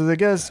behind him. So they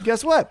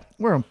guess what?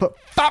 We're going to put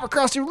bop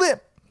across your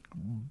lip.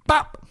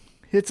 Bop.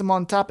 Hits him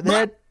on top of the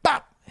head.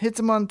 Bop. Hits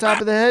him on top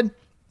of the head.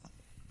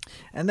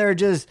 And they're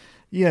just,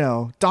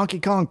 Donkey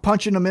Kong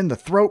punching him in the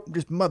throat.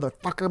 Just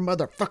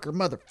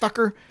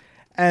motherfucker.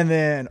 And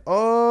then,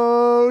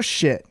 oh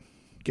shit.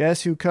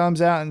 Guess who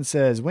comes out and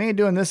says, we ain't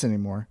doing this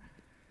anymore.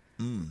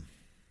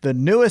 The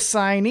newest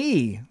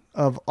signee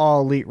of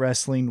All Elite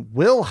Wrestling,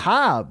 Will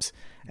Hobbs.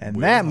 And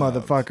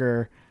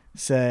motherfucker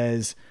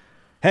says,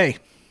 hey,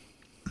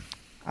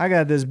 I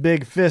got this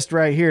big fist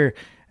right here.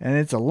 And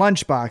it's a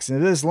lunchbox. And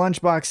if this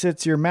lunchbox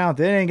hits your mouth,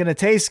 it ain't going to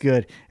taste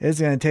good. It's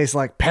going to taste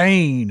like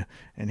pain.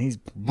 And he's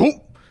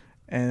boom.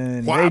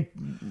 And they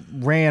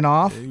ran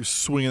off. He was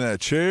swinging that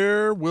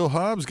chair. Will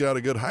Hobbs got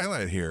a good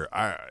highlight here.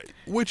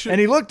 And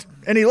he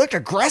looked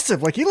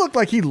aggressive. Like he looked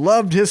like he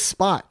loved his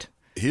spot.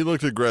 He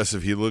looked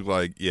aggressive. He looked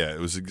like, it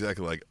was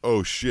exactly like,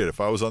 oh shit.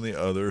 If I was on the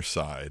other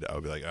side, I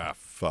would be like,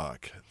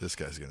 fuck. This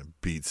guy's going to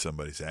beat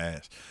somebody's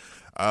ass.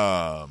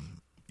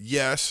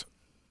 Yes.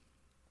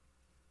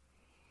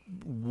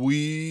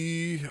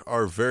 We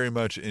are very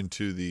much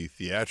into the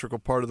theatrical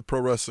part of the pro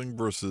wrestling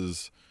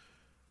versus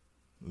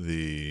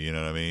the,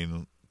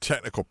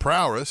 technical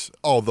prowess,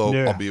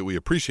 albeit we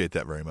appreciate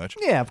that very much.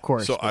 Yeah, of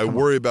course. So I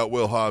worry about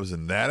Will Hobbs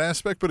in that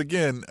aspect. But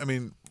again,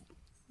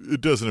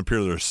 it doesn't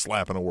appear they're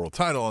slapping a world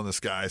title on this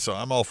guy, so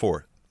I'm all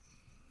for it.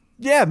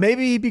 Yeah,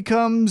 maybe he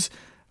becomes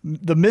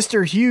the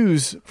Mr.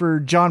 Hughes for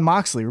Jon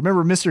Moxley.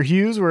 Remember Mr.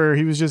 Hughes where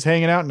he was just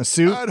hanging out in a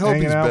suit? I'd hope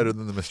he's better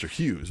than the Mr.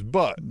 Hughes,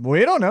 but...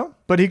 We don't know.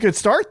 But he could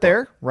start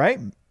there, right?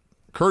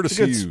 Curtis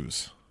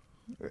Hughes.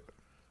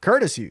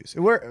 Curtis Hughes.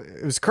 It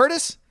was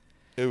Curtis?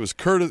 It was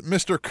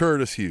Mr.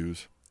 Curtis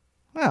Hughes.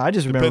 Well, I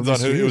just remember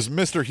Depends on who. It was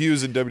Mr.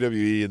 Hughes in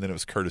WWE, and then it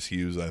was Curtis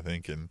Hughes, I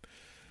think, in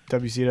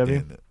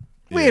WCW.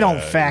 We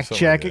don't fact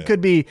check. Like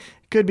it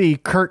could be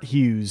Kurt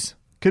Hughes.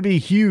 Could be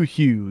Hugh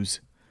Hughes.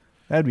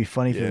 That'd be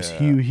funny if it was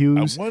Hugh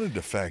Hughes. I wanted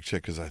to fact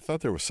check because I thought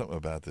there was something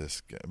about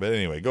this guy. But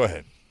anyway, go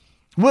ahead.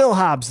 Will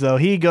Hobbs, though,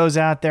 he goes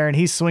out there and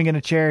he's swinging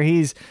a chair.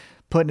 He's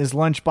putting his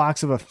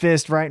lunchbox of a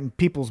fist right in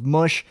people's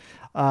mush.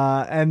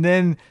 And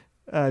then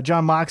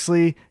John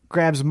Moxley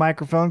grabs a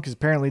microphone because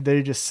apparently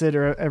they just sit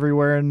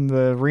everywhere in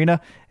the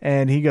arena,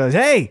 and he goes,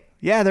 "Hey,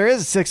 yeah, there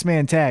is a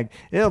 6-man tag.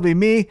 It'll be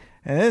me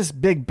and this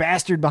big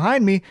bastard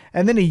behind me."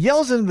 And then he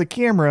yells into the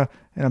camera,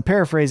 and I'm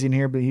paraphrasing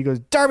here, but he goes,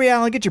 "Darby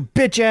Allin, get your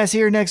bitch ass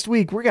here next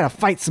week. We're going to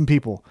fight some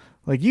people.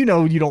 Like, you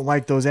know you don't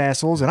like those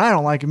assholes, and I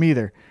don't like them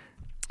either."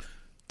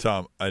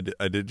 Tom, I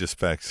did just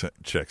fact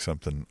check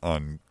something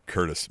on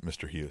Curtis,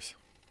 Mr. Hughes.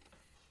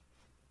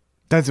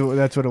 That's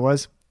what it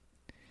was?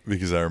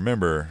 Because I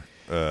remember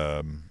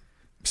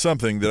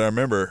something that I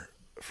remember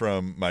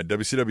from my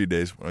WCW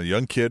days when I was a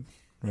young kid,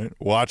 right,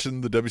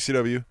 watching the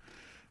WCW,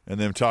 and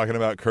them talking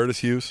about Curtis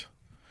Hughes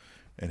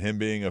and him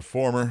being a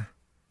former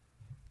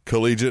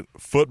collegiate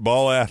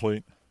football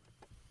athlete.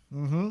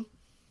 Mm-hmm.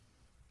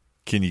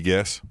 Can you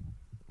guess?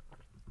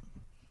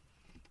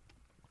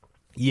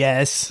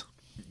 Yes.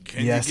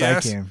 Can yes, you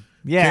guess? I can.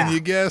 Yeah. Can you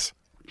guess?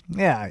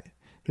 Yeah.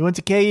 He went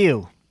to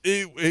KU.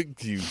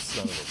 You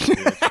son of a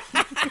bitch.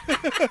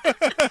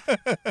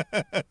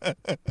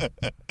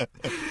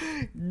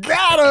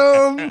 Got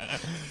him.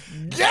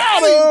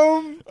 Got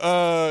him.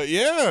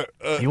 Yeah.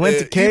 He went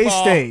to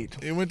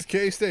K-State. He went to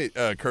K-State.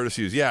 Curtis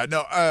Hughes. Yeah.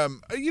 No.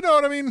 You know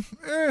what I mean?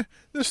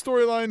 This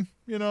storyline.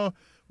 You know,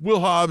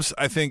 Will Hobbs.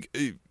 I think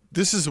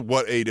this is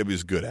what AEW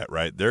is good at,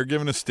 right? They're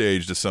giving a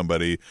stage to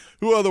somebody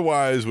who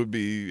otherwise would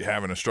be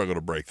having a struggle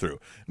to break through.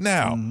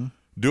 Now,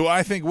 do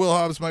I think Will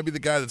Hobbs might be the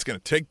guy that's going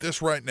to take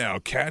this right now,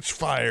 catch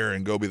fire,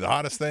 and go be the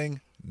hottest thing?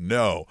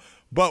 No.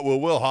 But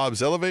will Will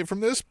Hobbs elevate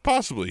from this?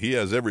 Possibly. He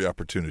has every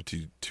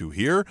opportunity to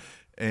here.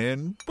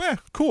 And,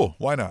 cool.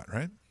 Why not,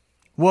 right?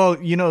 Well,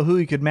 you know who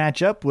he could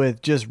match up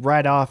with just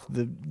right off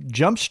the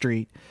jump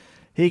street?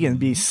 He can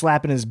be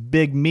slapping his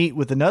big meat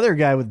with another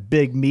guy with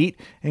big meat,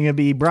 and it'll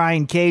be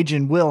Brian Cage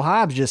and Will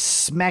Hobbs just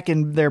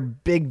smacking their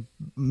big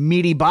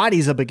meaty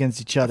bodies up against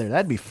each other.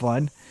 That'd be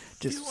fun.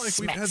 Just like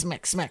smack, we've had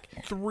smack.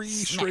 3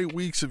 straight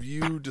weeks of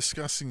you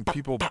discussing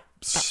people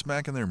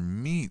smacking their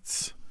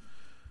meats.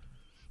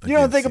 You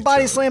don't think a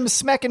body other. slam is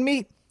smacking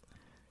meat?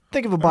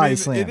 Think of a body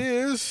slam. It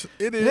is.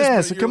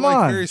 Yeah, so come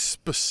on. Very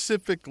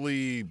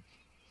specifically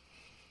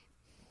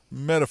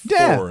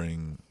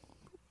metaphoring.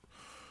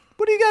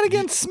 What do you got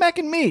against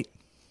smacking meat?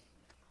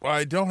 Well,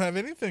 I don't have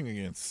anything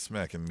against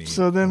smacking meat.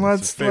 So then It's a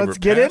let's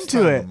favorite get into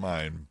pastime it. of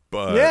mine,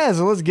 but Yeah,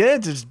 so let's get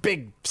into just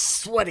big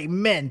sweaty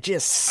men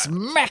just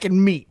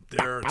smacking meat.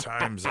 there are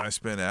times I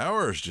spend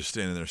hours just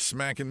standing there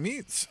smacking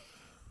meats.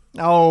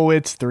 Oh,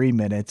 it's 3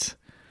 minutes.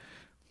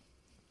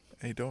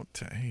 Hey,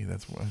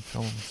 that's what I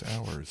tell them. It's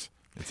hours.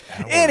 It's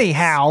hours.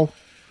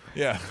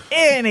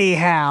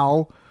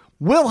 Anyhow,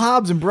 Will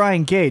Hobbs and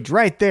Brian Cage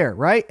right there,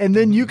 right? And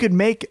then you could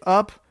make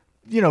up,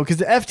 because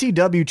the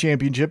FTW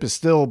championship is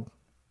still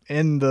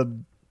in the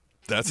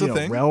That's a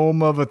thing.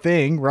 realm of a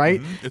thing,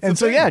 right? It's And a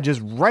so, thing.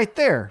 just right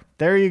there.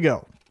 There you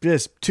go.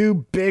 Just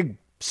 2 big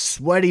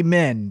sweaty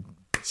men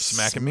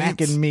Smacking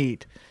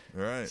meat.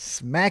 All right.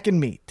 Smacking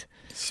meat.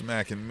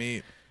 Smacking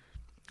meat.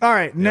 All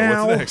right,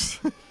 now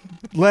what's next?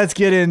 let's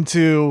get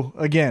into,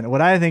 again,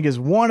 what I think is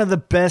one of the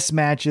best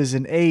matches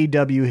in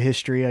AEW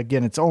history.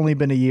 Again, it's only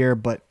been a year,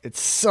 but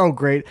it's so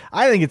great.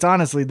 I think it's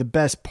honestly the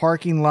best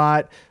parking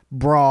lot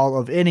brawl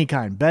of any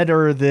kind.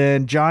 Better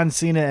than John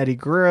Cena, Eddie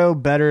Guerrero.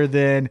 Better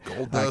than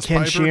Goldust Ken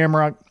Piper?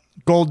 Shamrock,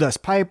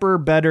 Goldust Piper.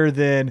 Better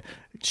than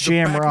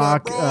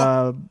Shamrock,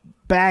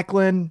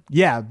 Backlund.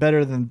 Yeah,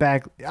 better than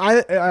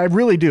I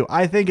really do.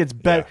 I think it's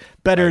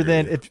better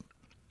than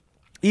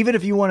even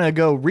if you want to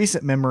go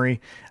recent memory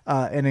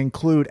and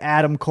include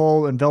Adam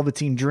Cole and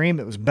Velveteen Dream,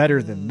 it was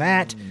better than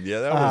that.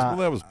 Yeah,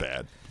 that was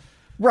bad.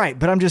 Right,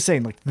 but I'm just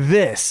saying, like,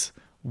 this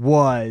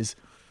was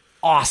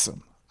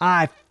awesome.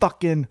 I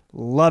fucking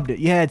loved it.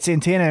 You had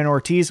Santana and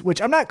Ortiz,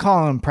 which I'm not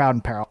calling them proud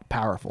and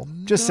powerful.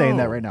 Just saying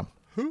that right now.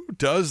 Who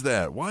does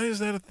that? Why is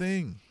that a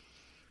thing?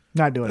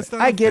 Not doing That's it.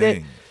 not I a get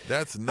thing. it.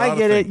 That's not I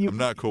get a it. thing. I'm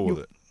not cool with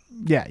it.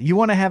 Yeah, you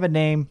want to have a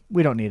name.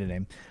 We don't need a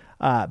name.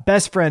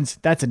 Best Friends,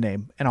 that's a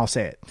name, and I'll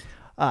say it.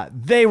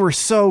 They were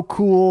so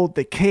cool.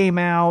 They came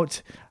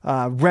out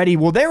ready.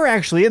 Well, they were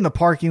actually in the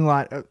parking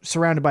lot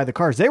surrounded by the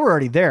cars. They were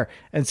already there.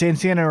 And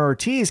Santana and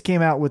Ortiz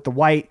came out with the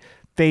white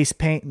face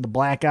paint and the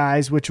black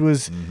eyes, which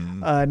was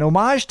an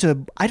homage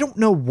to, I don't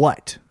know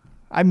what.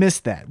 I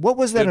missed that. What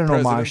was that Dead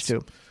an homage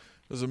to?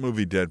 There's a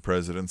movie, Dead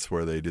Presidents,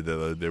 where they did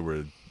that. They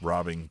were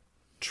robbing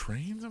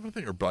trains, I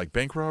think, or like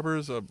bank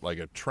robbers, like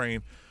a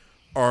train,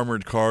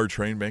 armored car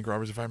train bank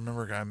robbers. If I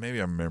remember, maybe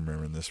I'm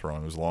remembering this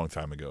wrong. It was a long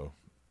time ago.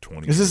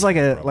 20 Is this like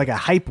a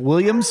Hype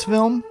Williams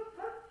film?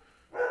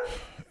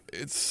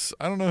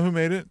 I don't know who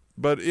made it,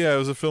 but yeah, it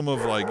was a film of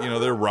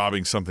they're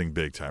robbing something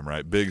big time,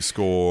 right? Big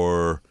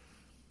score.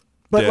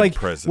 But Dead like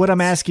Presidents. what I'm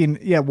asking,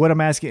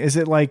 is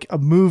it like a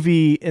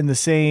movie in the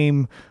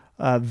same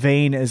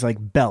vein as like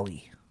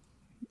Belly?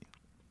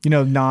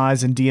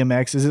 Nas and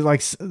DMX. Is it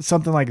like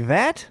something like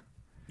that?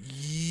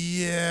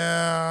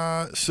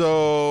 Yeah.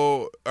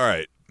 So, all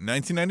right,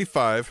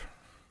 1995,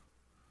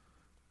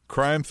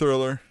 crime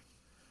thriller.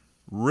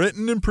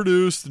 Written and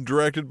produced and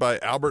directed by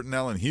Albert and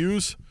Alan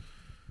Hughes.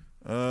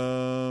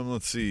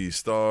 Let's see.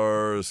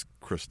 Stars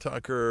Chris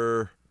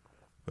Tucker,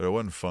 but it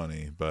wasn't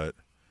funny. But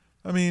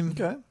I mean,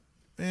 okay.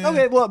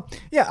 Okay, well,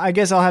 yeah, I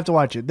guess I'll have to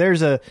watch it.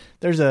 There's a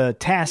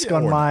task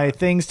on my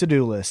things to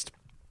do list.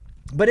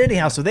 But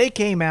anyhow, so they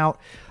came out,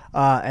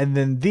 and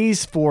then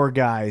these four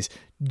guys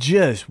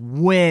just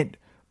went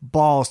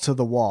balls to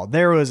the wall.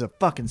 There was a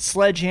fucking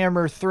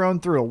sledgehammer thrown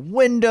through a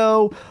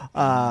window.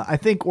 I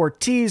think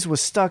Ortiz was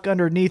stuck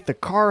underneath the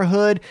car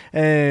hood,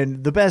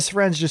 and the best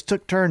friends just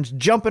took turns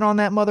jumping on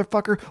that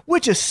motherfucker,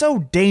 which is so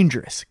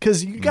dangerous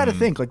because you got to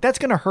think like that's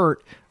going to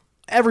hurt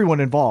everyone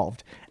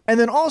involved. And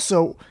then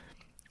also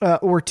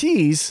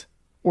Ortiz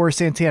or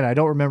Santana, I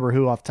don't remember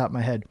who off the top of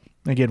my head.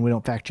 Again, we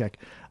don't fact check.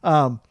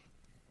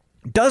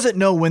 Doesn't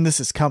know when this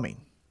is coming.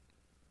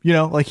 You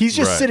know, like he's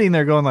just sitting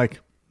there going like,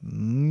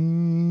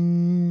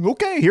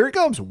 okay, here it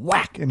comes.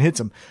 Whack, and hits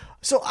him.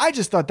 So I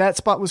just thought that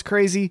spot was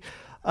crazy.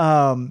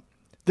 There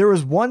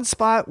was one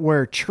spot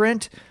where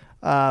Trent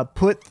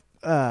put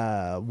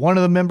one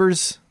of the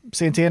members,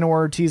 Santana or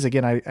Ortiz,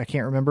 again, I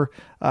can't remember,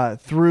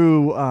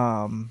 through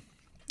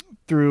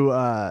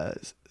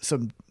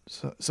some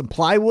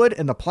plywood,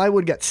 and the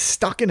plywood got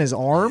stuck in his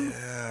arm.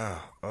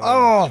 Yeah.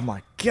 Oh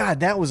my God,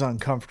 that was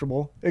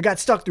uncomfortable. It got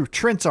stuck through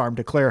Trent's arm,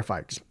 to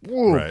clarify. Just,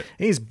 whoa, right.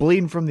 He's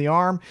bleeding from the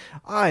arm.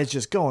 It's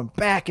just going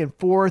back and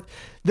forth.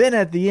 Then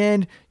at the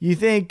end, you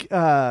think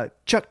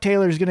Chuck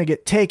Taylor's going to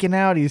get taken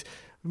out. He's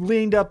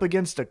leaned up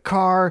against a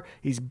car.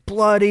 He's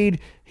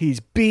bloodied. He's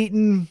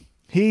beaten.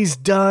 He's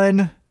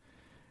done.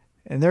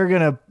 And they're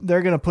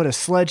gonna put a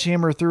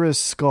sledgehammer through his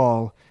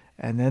skull.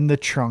 And then the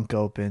trunk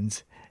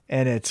opens.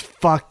 And it's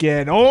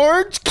fucking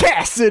Orange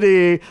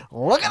Cassidy.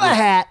 Look at the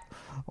hat.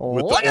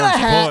 Look at the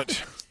hat.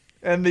 Punch.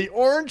 And the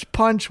orange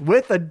punch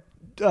with a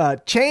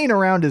chain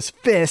around his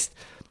fist.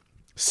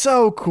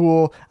 So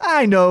cool.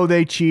 I know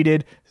they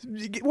cheated.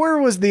 Where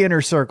was the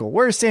inner circle?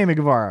 Where's Sammy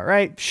Guevara,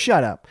 right?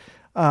 Shut up.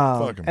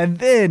 And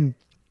then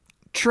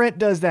Trent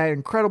does that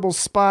incredible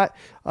spot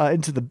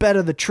into the bed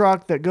of the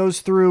truck that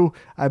goes through,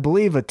 I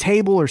believe, a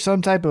table or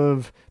some type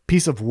of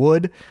piece of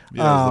wood.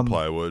 Yeah, the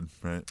plywood,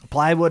 right?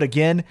 Plywood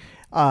again.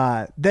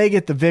 They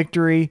get the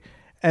victory.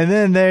 And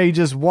then they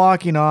just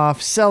walking off,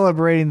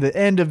 celebrating the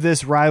end of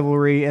this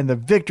rivalry and the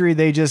victory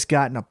they just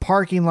got in a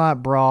parking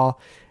lot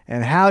brawl.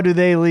 And how do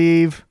they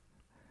leave?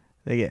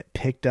 They get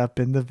picked up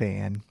in the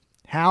van.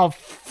 How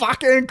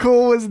fucking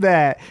cool was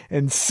that?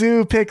 And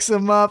Sue picks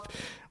them up.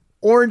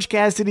 Orange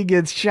Cassidy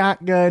gets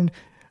shotgun.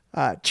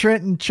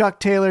 Trent and Chuck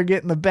Taylor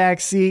get in the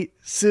back seat.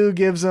 Sue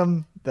gives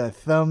them the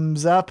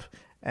thumbs up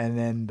and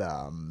then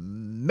the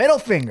middle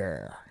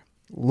finger.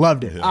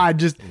 Loved it. Yeah,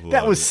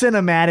 that was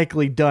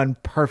cinematically done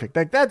perfect.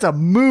 Like that's a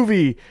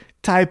movie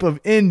type of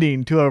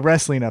ending to a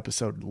wrestling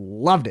episode.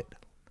 Loved it.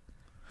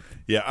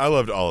 Yeah, I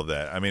loved all of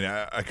that. I mean,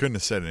 I couldn't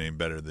have said it any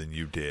better than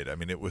you did. I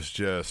mean, it was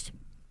just,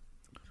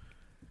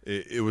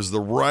 it was the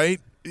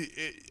right,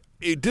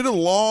 it went a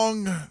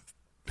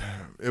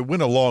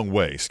long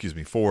way,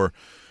 for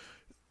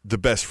the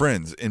best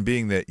friends in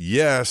being that,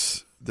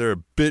 yes, they're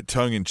a bit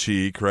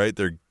tongue-in-cheek, right?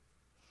 They're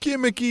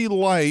gimmicky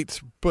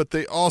light, but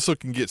they also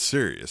can get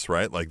serious,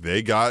 right? Like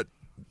they got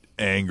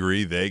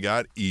angry, they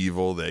got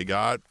evil, they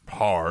got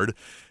hard,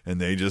 and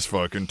they just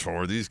fucking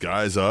tore these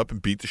guys up and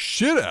beat the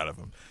shit out of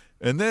them.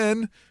 And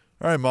then,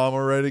 all right, Mom,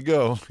 we're ready to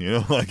go. You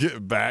know,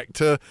 like back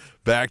to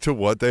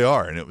what they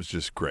are, and it was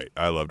just great.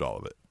 I loved all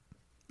of it.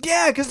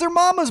 Yeah, because they're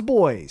mama's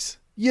boys.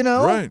 You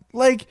know, right?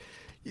 Like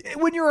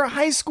when you're a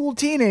high school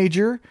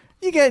teenager,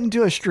 you get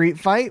into a street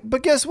fight,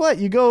 but guess what?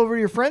 You go over to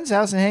your friend's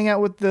house and hang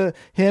out with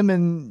him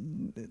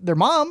and their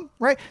mom,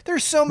 right?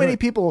 There's so many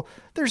people.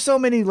 There's so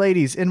many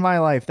ladies in my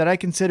life that I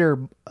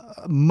consider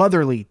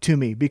motherly to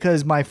me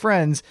because my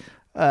friends,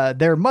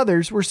 their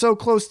mothers were so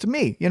close to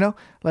me, you know,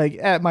 like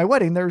at my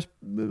wedding, there's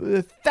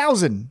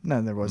 1,000.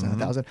 No, there wasn't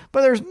 1,000,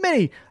 but there's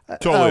many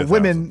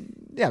women.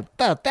 Yeah.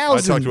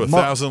 1,000. I talked to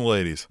 1,000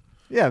 ladies.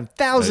 Yeah.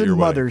 1,000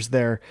 mothers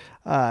there,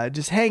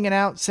 just hanging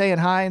out, saying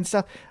hi and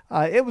stuff.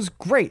 It was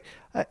great.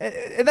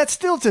 And that's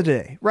still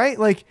today, right?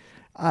 Like,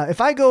 if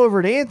I go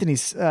over to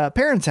Anthony's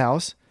parents'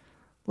 house,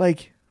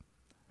 like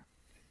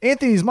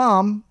Anthony's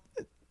mom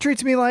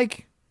treats me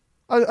like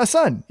a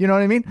son, you know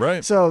what I mean?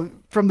 Right. So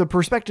from the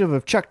perspective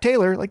of Chuck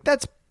Taylor, like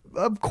that's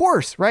of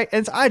course, right?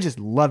 And I just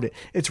loved it.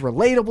 It's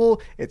relatable.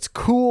 It's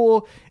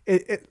cool.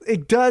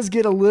 It does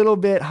get a little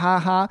bit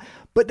ha-ha,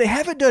 but they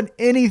haven't done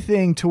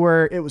anything to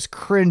where it was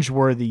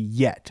cringeworthy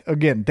yet.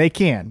 Again, they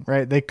can,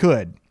 right? They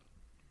could,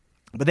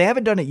 but they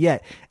haven't done it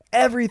yet.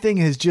 Everything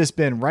has just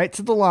been right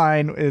to the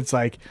line. It's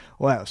like,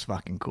 well, that was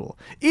fucking cool.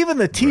 Even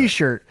the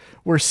t-shirt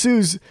where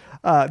Sue's,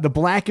 the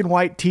black and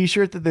white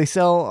t-shirt that they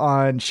sell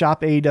on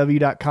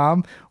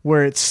shopaew.com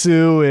where it's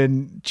Sue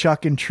and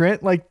Chuck and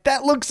Trent, like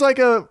that looks like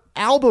a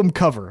album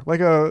cover, like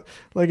a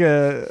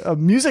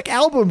music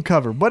album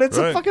cover, but it's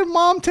a fucking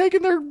mom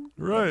taking their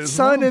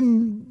son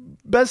and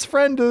best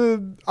friend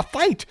to a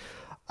fight.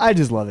 I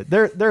just love it.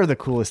 They're the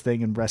coolest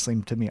thing in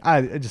wrestling to me.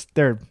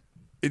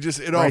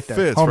 It all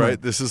fits,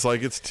 right? This is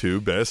like it's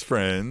two best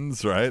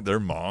friends, right? Their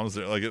moms,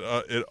 like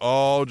it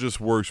all just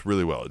works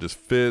really well. It just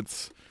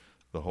fits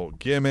the whole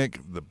gimmick,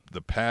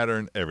 the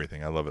pattern,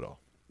 everything. I love it all.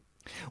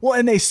 Well,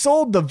 and they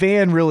sold the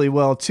van really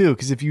well, too,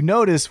 because if you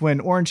notice when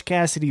Orange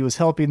Cassidy was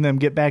helping them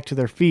get back to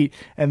their feet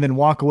and then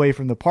walk away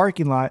from the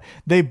parking lot,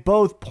 they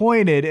both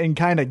pointed and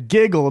kind of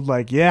giggled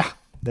like, yeah,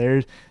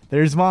 there's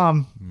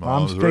Mom.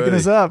 Mom's picking ready.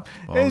 us up.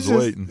 Mom's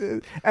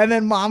waiting. And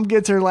then Mom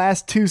gets her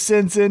last 2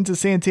 cents into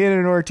Santana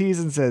and Ortiz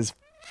and says,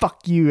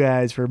 fuck you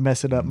guys for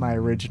messing up my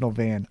original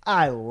van.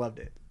 I loved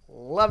it.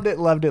 Loved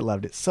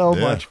it. So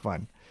much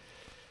fun.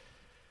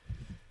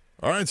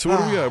 All right, so what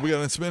do we got? We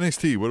got some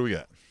NXT. What do we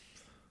got?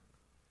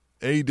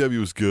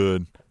 AEW is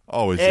good.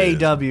 Always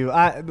AEW. is.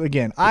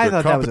 I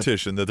thought that was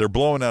competition that they're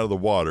blowing out of the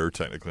water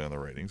technically on the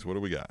ratings. What do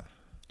we got?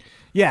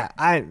 Yeah,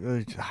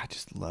 I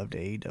just loved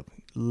AEW.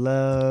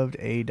 Loved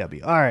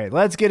AEW. All right,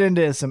 let's get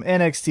into some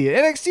NXT.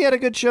 NXT had a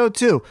good show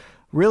too.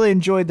 Really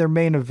enjoyed their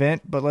main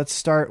event, but let's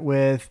start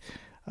with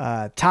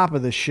top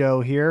of the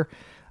show here.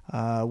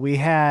 We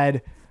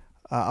had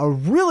a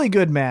really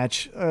good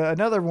match.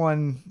 Another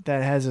one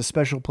that has a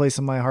special place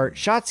in my heart.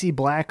 Shotzi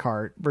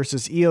Blackheart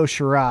versus Io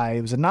Shirai.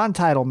 It was a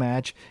non-title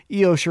match.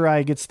 Io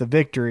Shirai gets the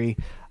victory.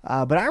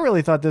 But I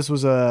really thought this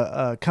was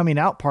a coming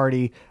out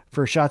party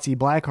for Shotzi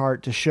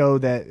Blackheart to show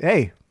that,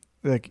 hey,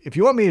 like, if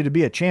you want me to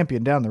be a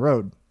champion down the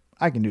road,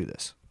 I can do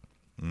this.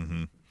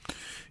 Mm-hmm.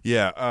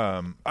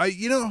 Yeah.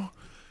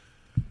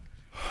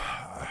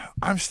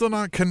 I'm still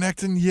not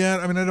connecting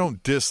yet. I mean, I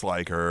don't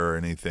dislike her or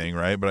anything,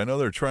 right? But I know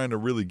they're trying to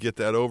really get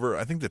that over.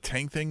 I think the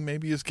tank thing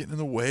maybe is getting in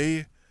the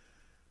way,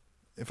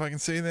 if I can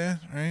say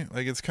that, right?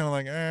 Like, it's kind of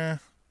like,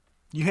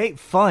 You hate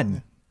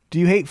fun. Do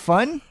you hate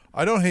fun?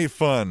 I don't hate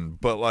fun,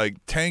 but like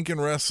tank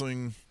and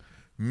wrestling,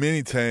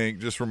 mini tank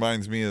just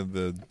reminds me of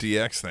the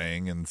DX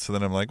thing. And so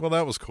then I'm like, well,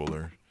 that was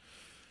cooler.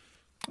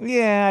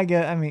 Yeah,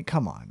 I mean,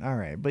 come on. All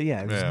right. But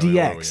yeah, it was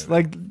DX.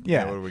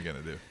 What are we going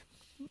to do?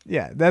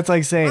 Yeah, that's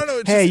like saying, I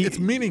don't know, hey, it's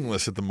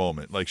meaningless at the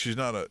moment. Like, she's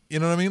not you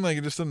know what I mean? Like,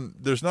 it just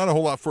doesn't, there's not a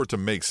whole lot for it to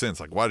make sense.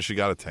 Like, why does she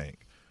got a tank?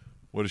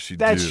 What does she do?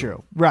 That's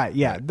true. Right,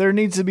 yeah. Right. There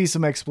needs to be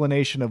some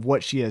explanation of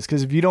what she is.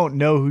 Because if you don't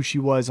know who she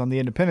was on the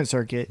independent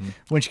circuit,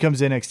 when she comes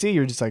to NXT,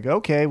 you're just like,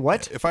 okay,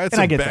 what? If I had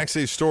some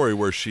backstage story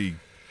where she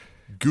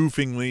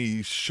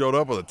goofingly showed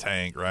up with a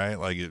tank, right?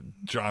 Like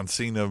John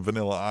Cena,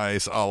 Vanilla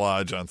Ice, a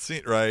la John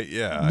Cena, right?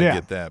 Yeah, I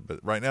get that. But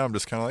right now I'm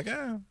just kind of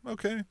like,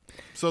 okay.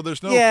 So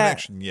there's no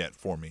connection yet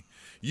for me.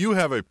 You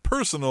have a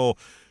personal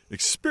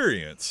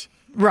experience.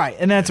 Right,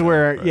 and that's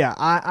where,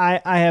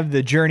 I have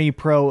the Journey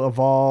Pro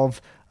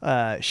Evolve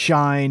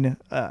Shine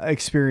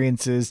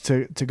experiences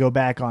to go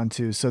back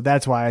onto. So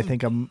that's why I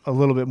think I'm a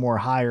little bit more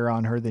higher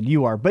on her than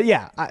you are. But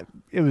yeah,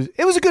 it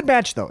was a good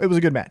match, though. It was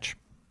a good match.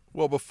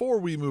 Well, before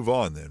we move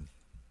on then,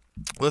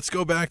 let's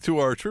go back to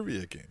our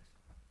trivia game.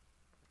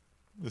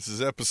 This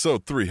is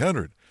episode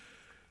 300.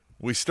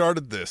 We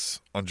started this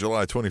on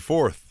July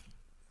 24th,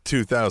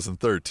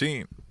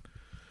 2013.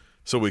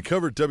 So we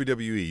covered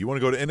WWE. You want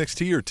to go to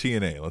NXT or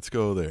TNA? Let's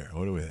go there.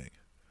 What do we think?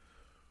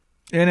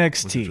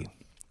 NXT.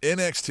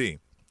 NXT.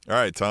 All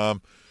right,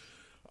 Tom.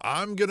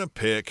 I'm going to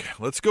pick,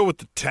 let's go with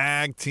the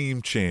tag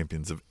team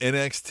champions of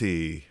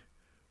NXT.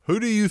 Who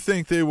do you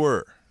think they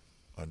were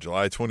on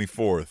July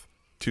 24th,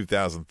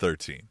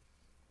 2013?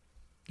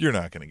 You're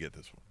not going to get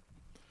this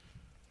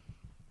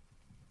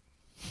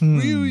one.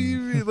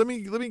 Let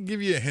me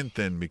give you a hint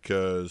then,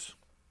 because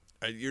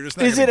you're just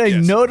not. Is it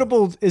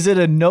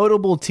a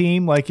notable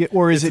team, like it,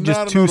 or is it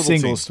just two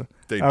singles? Team.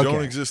 They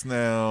don't exist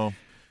now.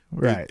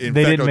 Right. In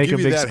they fact, didn't make a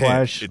big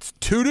splash. Hint. It's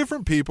two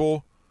different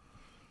people.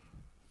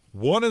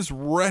 One is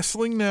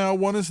wrestling now,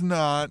 one is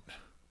not.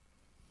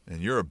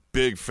 And you're a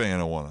big fan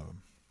of one of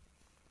them.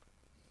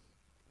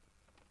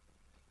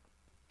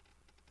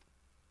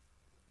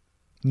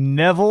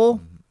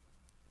 Neville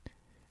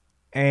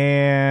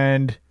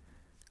and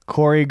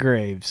Corey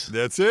Graves.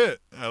 That's it.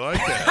 I like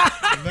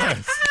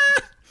that.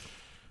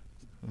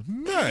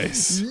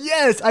 Nice.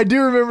 Yes, I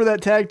do remember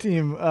that tag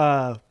team.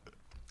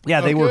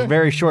 They were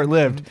very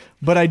short-lived,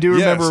 but I do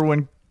remember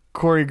when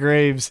Corey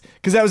Graves,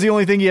 because that was the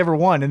only thing he ever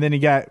won, and then he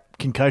got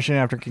concussion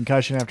after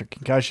concussion after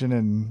concussion,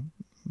 and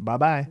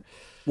bye-bye.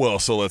 Well,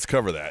 so let's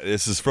cover that.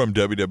 This is from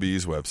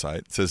WWE's website.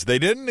 It says, they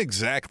didn't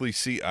exactly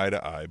see eye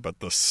to eye, but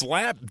the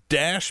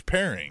slapdash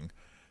pairing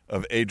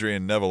of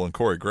Adrian Neville and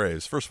Corey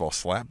Graves, first of all,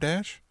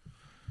 slapdash?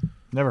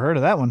 Never heard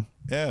of that one.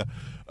 Yeah.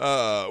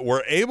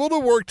 Were able to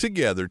work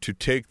together to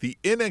take the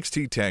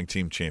NXT Tag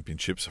Team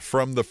Championships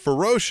from the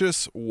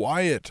ferocious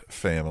Wyatt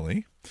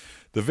family.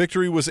 The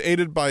victory was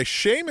aided by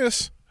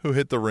Sheamus, who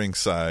hit the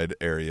ringside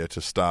area to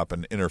stop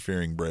an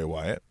interfering Bray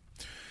Wyatt.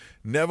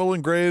 Neville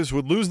and Graves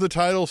would lose the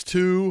titles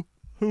to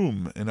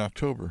whom in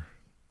October?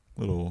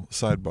 Little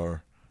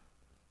sidebar.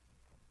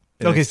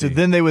 NXT. Okay, so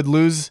then they would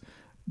lose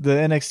the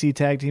NXT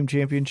Tag Team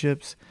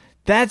Championships.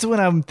 That's when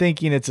I'm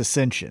thinking it's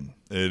Ascension.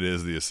 It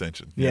is the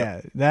Ascension.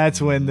 Yeah,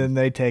 that's when then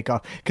they take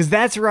off. Because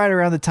that's right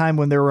around the time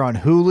when they were on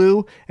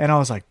Hulu, and I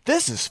was like,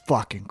 this is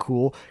fucking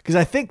cool. Because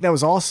I think that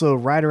was also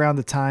right around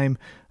the time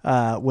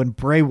when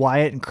Bray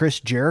Wyatt and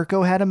Chris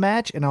Jericho had a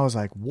match, and I was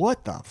like,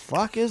 what the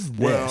fuck is this?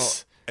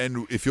 Well,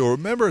 and if you'll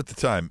remember at the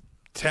time,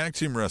 tag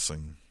team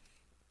wrestling,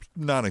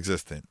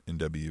 non-existent in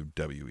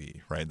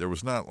WWE, right? There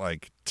was not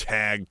like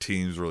tag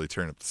teams really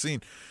turning up the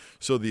scene.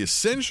 So the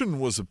Ascension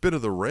was a bit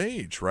of the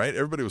rage, right?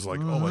 Everybody was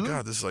like, oh my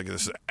God, this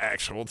is an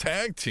actual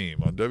tag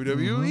team on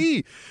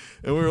WWE.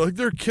 And we were like,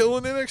 they're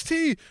killing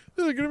NXT.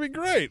 They're going to be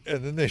great.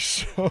 And then they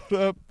showed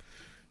up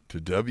to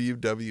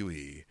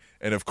WWE.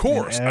 And of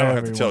course, I don't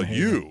have to tell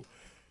you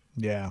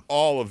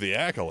all of the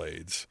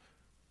accolades.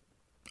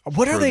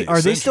 What are they?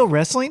 Are they still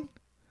wrestling?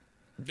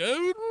 Are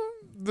they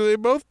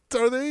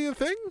a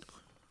thing?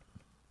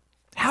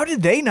 How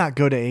did they not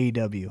go to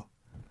AEW?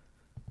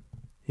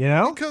 You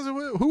know? Because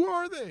who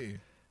are they?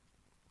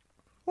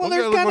 Well,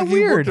 they're kind of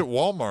weird. He worked at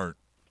Walmart.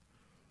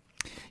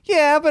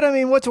 Yeah, but I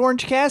mean, what's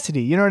Orange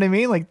Cassidy? You know what I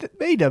mean? Like,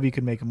 AEW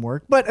could make them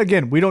work. But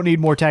again, we don't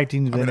need more tag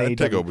teams than AEW. I'd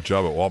take a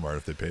job at Walmart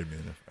if they paid me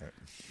enough.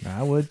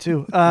 I would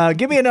too.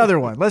 Give me another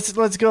one. Let's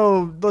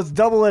go. Let's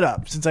double it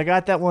up. Since I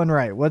got that one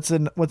right, what's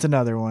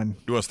another one?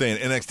 You want to stay in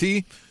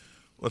NXT?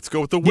 Let's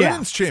go with the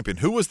women's champion.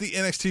 Who was the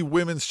NXT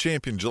women's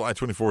champion July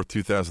 24th,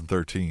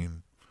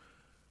 2013?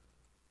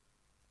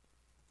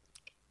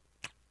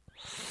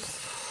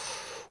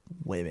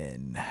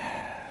 Women.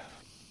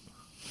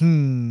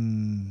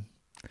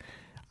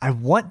 I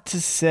want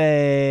to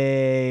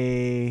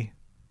say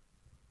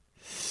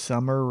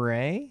Summer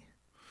Rae.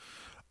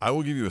 I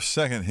will give you a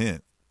second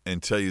hint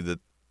and tell you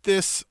that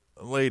this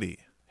lady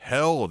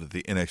held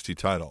the NXT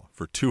title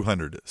for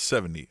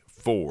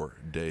 274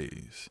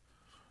 days.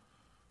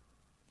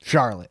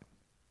 Charlotte.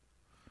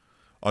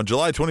 On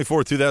July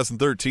 24,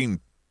 2013,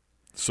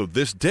 so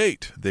this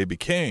date, they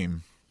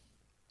became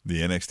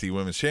the NXT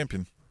Women's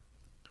Champion.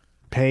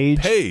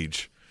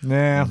 Paige.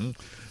 Yeah. Mm-hmm.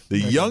 The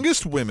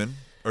youngest woman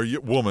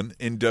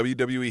in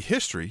WWE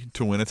history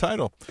to win a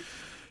title.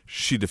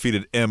 She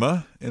defeated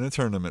Emma in a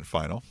tournament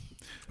final.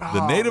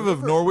 The native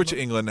of Norwich,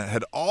 England,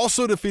 had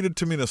also defeated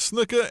Tamina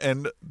Snuka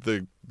and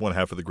the one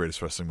half of the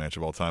greatest wrestling match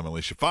of all time,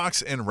 Alicia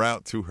Fox, en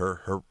route to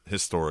her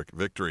historic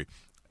victory.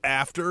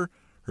 After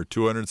her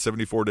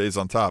 274 days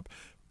on top,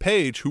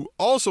 Paige, who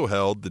also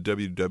held the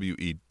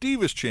WWE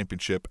Divas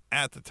Championship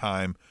at the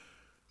time,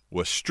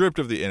 was stripped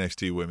of the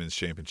NXT Women's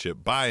Championship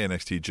by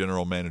NXT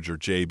General Manager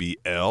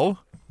JBL.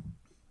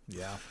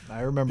 Yeah, I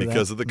remember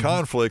because that. of the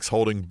conflicts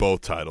holding both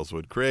titles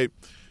would create.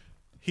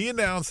 He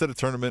announced that a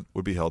tournament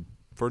would be held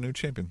for a new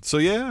champion. So,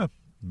 yeah,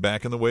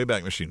 back in the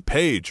Wayback Machine.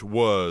 Paige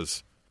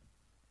was,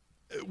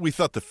 we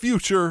thought, the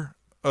future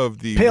of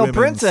the Pale Women's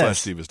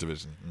Princess Divas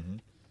division. Mm-hmm.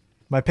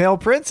 My Pale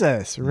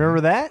Princess. Remember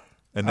that?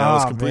 And now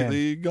it's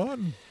completely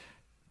gone.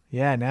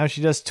 Yeah, now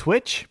she does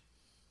Twitch.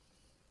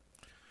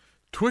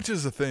 Twitch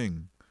is a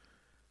thing.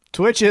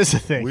 Twitch is a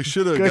thing. We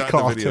should have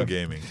gotten to video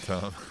gaming,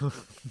 Tom.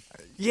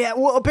 Yeah,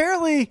 well,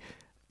 apparently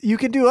you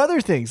can do other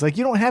things. Like,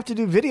 you don't have to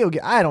do video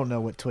games. I don't know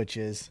what Twitch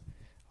is.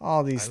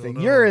 All these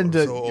things. You're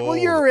into.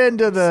 You're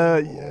into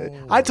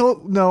the. I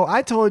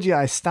told you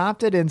I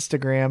stopped at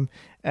Instagram,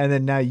 and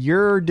then now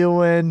you're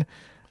doing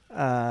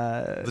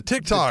the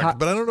TikTok,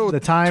 but I don't know what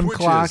the time Twitch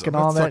clock is. and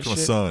all that shit. I'm talking to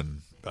my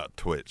son about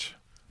Twitch.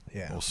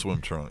 Yeah, we'll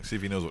swim trunk. See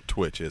if he knows what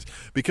Twitch is.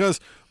 Because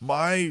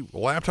my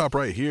laptop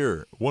right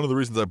here, one of the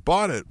reasons I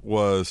bought it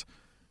was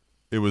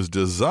it was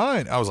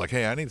designed. I was like,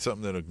 hey, I need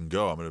something that can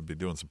go. I'm going to be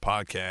doing some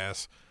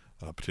podcasts,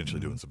 potentially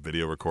doing some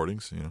video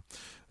recordings,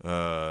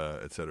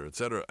 et cetera, et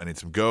cetera. I need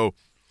some go.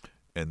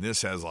 And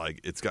this has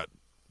it's got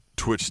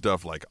Twitch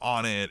stuff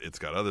on it. It's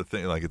got other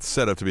things. It's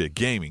set up to be a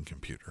gaming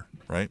computer,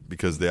 right?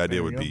 Because the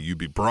idea would be you'd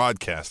be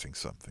broadcasting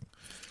something.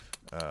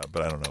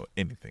 But I don't know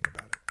anything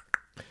about it.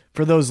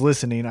 For those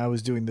listening, I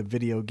was doing the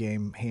video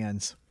game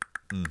hands.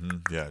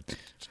 Mm-hmm. Yeah.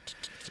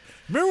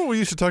 Remember when we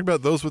used to talk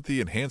about those with the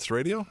enhanced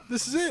radio?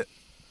 This is it.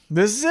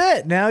 This is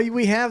it. Now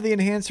we have the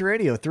enhanced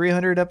radio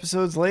 300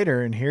 episodes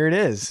later, and here it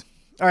is.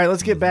 All right,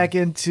 let's get back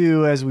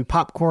into, as we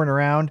popcorn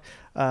around,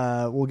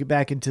 we'll get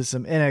back into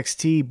some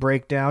NXT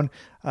breakdown.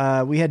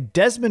 We had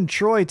Desmond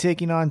Troy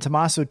taking on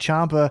Tommaso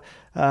Ciampa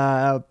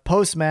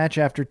post-match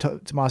after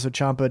Tommaso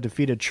Ciampa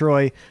defeated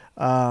Troy.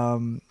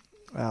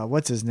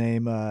 What's his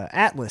name?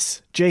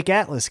 Atlas. Jake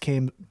Atlas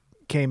came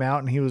out,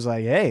 and he was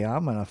like, hey,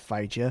 I'm going to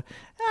fight you.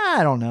 I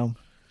don't know.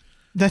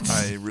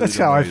 That's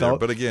how I felt.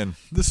 But again,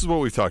 this is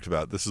what we've talked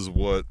about. This is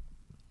what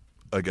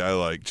a guy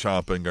like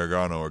Ciampa and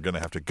Gargano are going to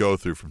have to go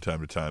through from time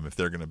to time if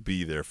they're going to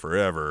be there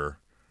forever.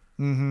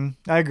 Mm-hmm.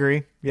 I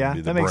agree. Yeah,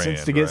 that makes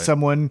sense to get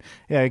someone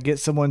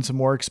some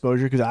more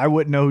exposure, because I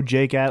wouldn't know who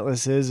Jake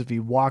Atlas is if he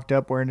walked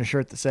up wearing a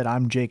shirt that said,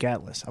 I'm Jake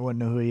Atlas. I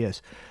wouldn't know who he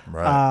is.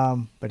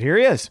 Right. But here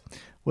he is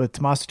with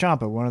Tommaso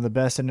Ciampa, one of the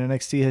best in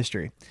NXT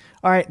history.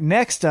 All right,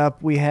 next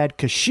up, we had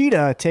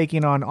Kushida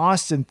taking on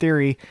Austin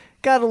Theory.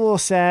 Got a little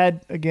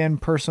sad. Again,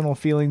 personal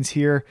feelings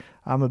here.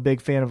 I'm a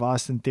big fan of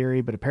Austin Theory,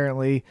 but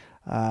apparently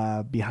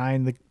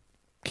behind the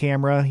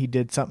camera, he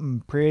did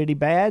something pretty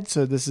bad.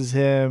 So this is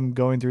him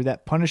going through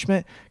that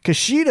punishment.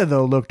 Kushida,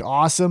 though, looked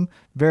awesome.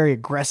 Very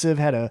aggressive.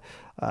 Had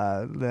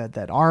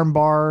that arm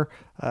bar,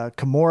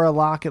 Kimura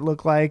lock, it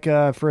looked like,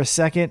 for a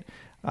second.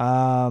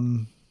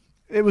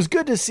 It was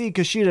good to see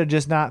Kushida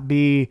just not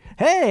be,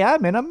 hey,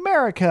 I'm in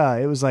America.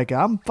 It was like,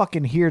 I'm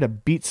fucking here to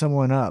beat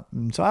someone up.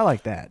 And so I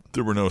like that.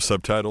 There were no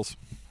subtitles.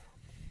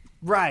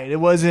 Right. It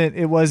wasn't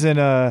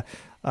a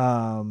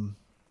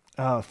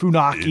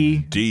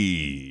Funaki.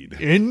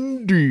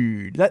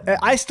 Indeed.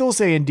 I still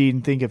say indeed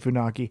and think of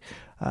Funaki.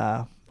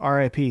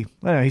 R.I.P.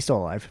 Well, no, he's still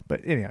alive,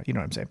 but anyhow, you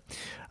know what I'm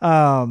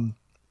saying.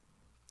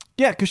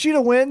 Yeah,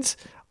 Kushida wins.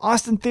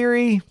 Austin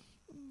Theory,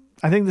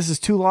 I think this is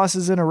 2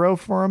 losses in a row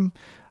for him.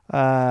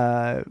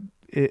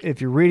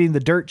 If you're reading the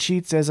dirt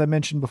sheets, as I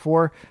mentioned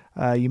before,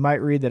 you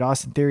might read that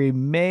Austin Theory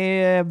may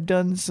have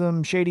done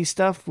some shady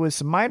stuff with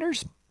some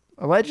minors,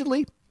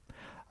 allegedly.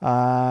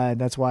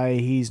 That's why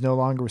he's no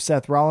longer with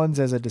Seth Rollins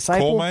as a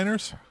disciple. Coal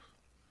miners?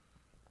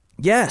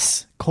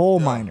 Yes, coal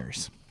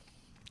miners.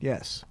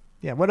 Yes.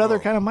 Yeah, what other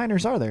kind of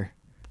miners are there?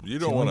 You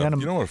don't want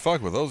to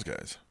fuck with those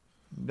guys.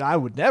 I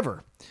would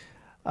never.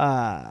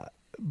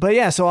 But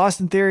yeah, so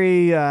Austin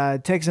Theory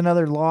takes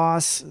another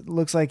loss.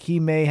 Looks like he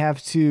may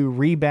have to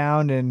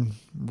rebound and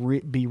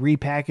be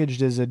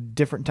repackaged as a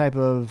different type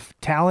of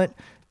talent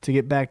to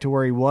get back to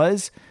where he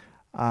was.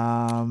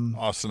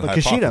 Austin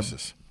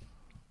Hypothesis.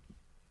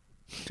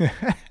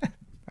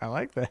 I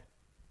like that.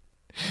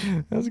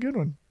 That was a good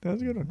one.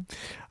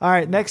 All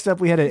right, next up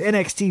we had an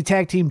NXT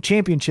Tag Team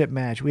Championship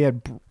match. We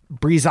had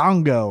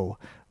Breezango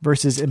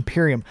versus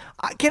Imperium.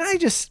 Can I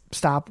just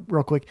stop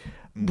real quick?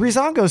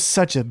 Breezango's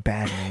such a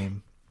bad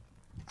name.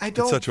 I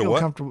don't feel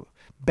comfortable.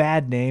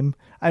 Bad name.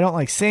 I don't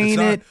like saying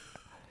it.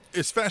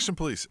 It's Fashion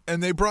Police,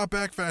 and they brought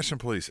back Fashion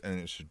Police, and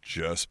it should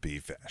just be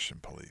Fashion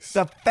Police.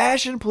 The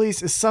Fashion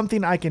Police is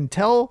something I can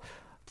tell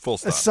Full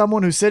stop.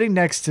 Someone who's sitting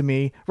next to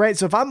me, right?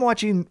 So if I'm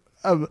watching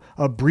a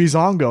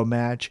Breezango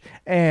match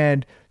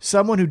and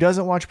someone who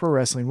doesn't watch pro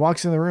wrestling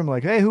walks in the room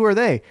like, hey, who are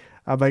they?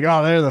 I'm like,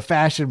 oh, they're the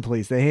Fashion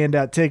Police. They hand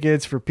out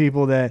tickets for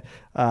people that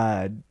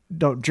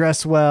don't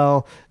dress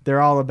well.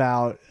 They're all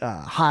about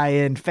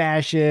high-end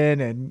fashion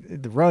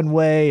and the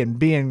runway and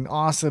being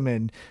awesome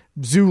and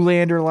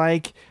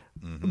Zoolander-like.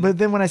 Mm-hmm. But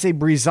then when I say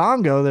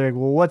Breezango, they're like,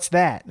 well, what's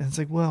that? And it's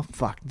like, well,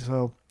 fuck.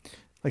 So,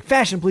 like,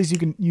 Fashion Police,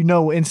 you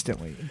know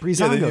instantly.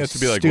 Breezango's then you have to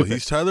be like, stupid. well,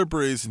 he's Tyler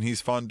Breeze and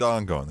he's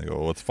Fandango. And they go,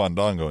 well, what's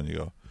Fandango? And you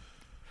go,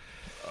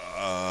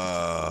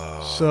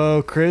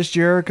 So Chris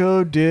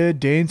Jericho did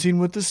Dancing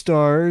with the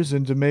Stars,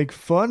 and to make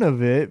fun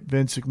of it,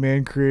 Vince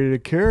McMahon created a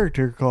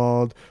character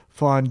called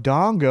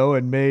Fandango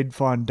and made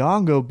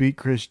Fandango beat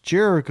Chris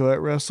Jericho at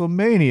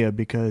WrestleMania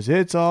because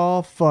it's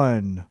all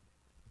fun.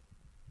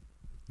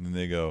 And then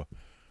they go,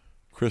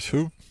 Chris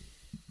who?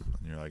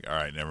 And you're like, all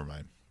right, never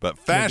mind. But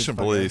Fashion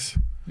Police.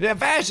 Yeah,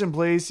 Fashion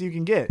Police you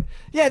can get.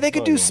 Yeah, they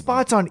could do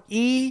spots on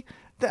E.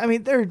 I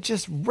mean, they're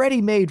just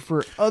ready-made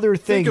for other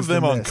things. Think of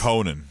them on this.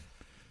 Conan.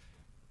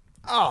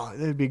 Oh,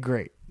 that'd be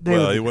great. He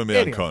wouldn't be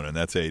on Conan.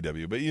 That's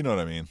AEW. But you know what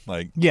I mean?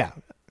 Like, yeah,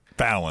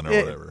 Fallon or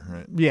whatever,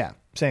 right? Yeah,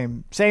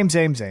 same.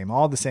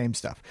 All the same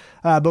stuff.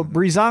 But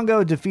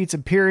Breezango defeats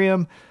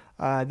Imperium.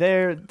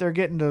 They're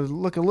getting to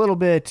look a little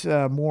bit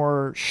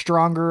more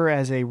stronger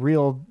as a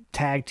real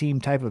tag team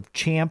type of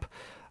champ.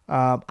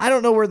 I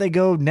don't know where they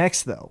go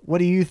next, though. What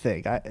do you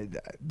think?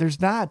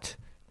 There's not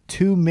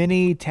too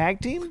many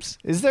tag teams,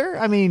 is there?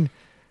 I mean,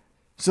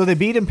 so they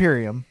beat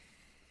Imperium.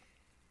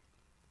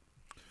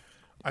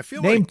 I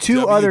feel Name like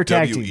two other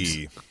tag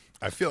teams.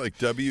 I feel like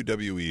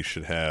WWE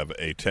should have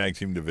a tag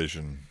team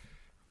division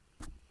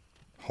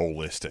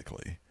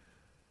holistically,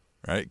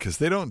 right? Because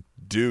they don't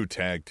do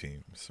tag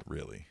teams,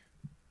 really.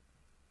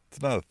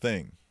 It's not a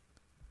thing.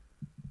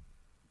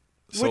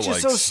 Which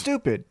is so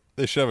stupid.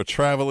 They should have a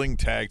traveling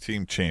tag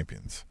team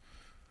champions.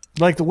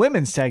 Like the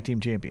women's tag team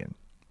champion.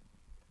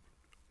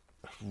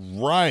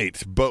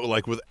 Right, but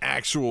like with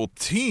actual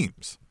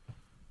teams.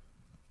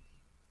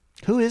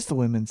 Who is the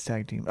women's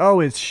tag team?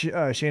 Oh, it's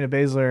Shayna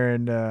Baszler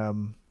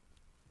and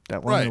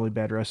that one really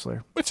bad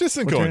wrestler. Which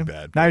isn't going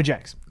bad. Nia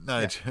Jax.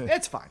 Yeah,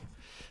 it's fine.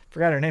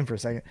 Forgot her name for a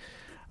second.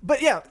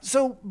 But yeah,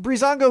 so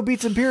Breezango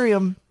beats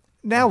Imperium.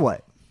 Now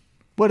what?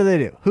 What do they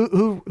do?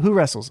 Who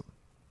wrestles them?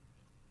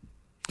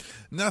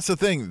 And that's the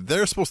thing.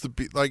 They're supposed to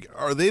be like,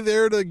 are they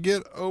there to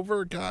get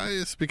over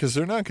guys? Because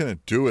they're not going to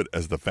do it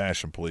as the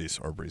Fashion Police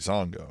or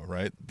Breezango,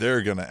 right?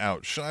 They're going to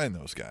outshine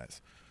those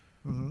guys,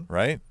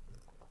 right?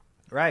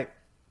 Right.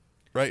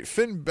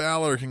 Finn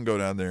Balor can go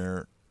down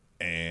there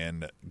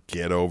and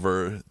get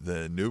over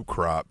the new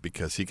crop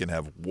because he can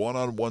have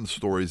one-on-one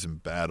stories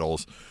and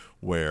battles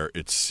where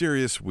it's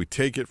serious. We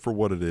take it for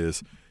what it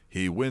is.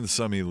 He wins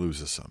some, he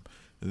loses some.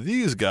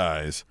 These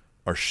guys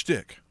are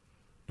shtick,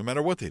 no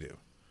matter what they do.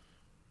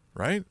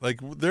 Right?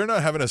 Like, they're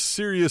not having a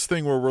serious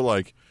thing where we're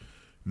like,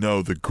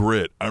 no, the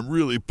grit. I'm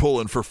really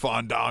pulling for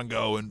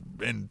Fandango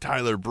and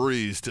Tyler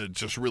Breeze to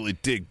just really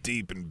dig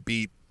deep and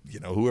beat,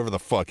 whoever the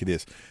fuck it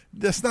is.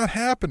 That's not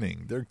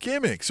happening. They're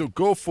gimmick. So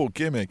go full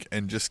gimmick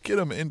and just get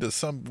them into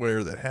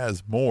somewhere that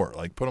has more.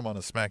 Like, put them on a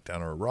SmackDown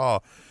or a Raw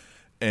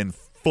and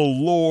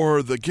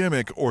floor the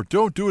gimmick, or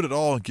don't do it at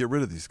all and get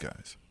rid of these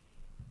guys.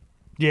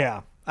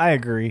 Yeah, I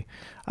agree.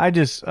 I'm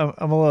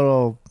a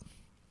little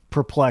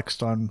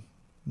perplexed on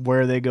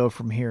where they go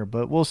from here,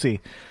 but we'll see.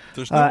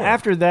 There's nowhere.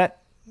 After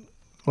that,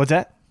 what's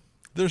that?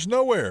 There's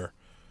nowhere.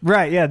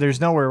 Right, yeah,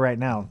 there's nowhere right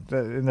now.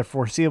 In the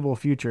foreseeable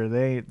future,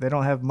 they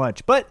don't have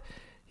much. But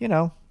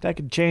that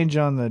could change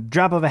on the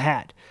drop of a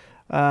hat.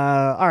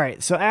 All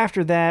right, so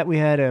after that, we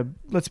had a,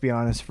 let's be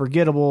honest,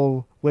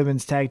 forgettable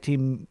women's tag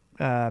team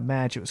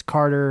match. It was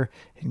Carter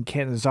and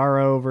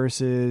Canizaro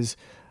versus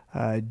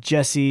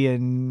Jesse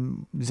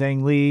and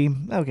Zhang Li.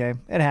 Okay,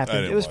 it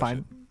happened. It was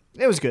fine.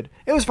 It was good.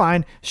 It was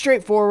fine.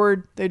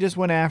 Straightforward. They just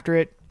went after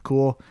it.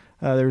 Cool.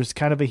 There was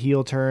kind of a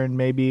heel turn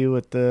maybe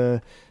with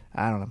the,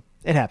 I don't know.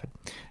 It happened.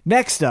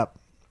 Next up,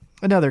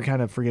 another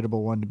kind of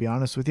forgettable one, to be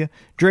honest with you.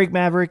 Drake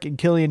Maverick and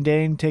Killian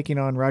Dane taking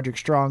on Roderick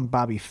Strong,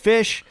 Bobby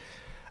Fish.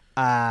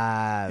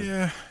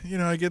 Yeah,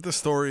 I get the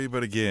story,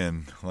 but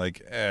again,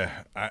 like,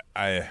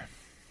 I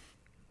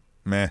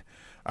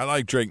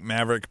like Drake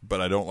Maverick, but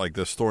I don't like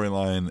this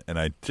storyline, and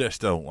I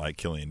just don't like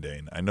Killian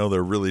Dane. I know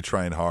they're really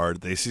trying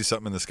hard. They see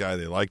something in this guy.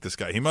 They like this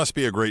guy. He must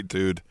be a great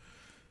dude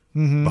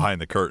behind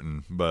the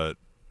curtain, but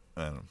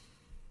I don't know.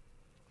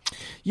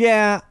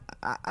 Yeah,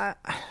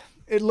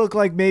 it looked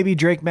like maybe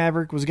Drake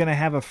Maverick was going to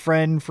have a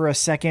friend for a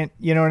second.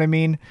 You know what I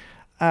mean?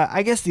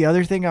 I guess the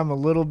other thing I'm a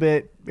little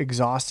bit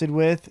exhausted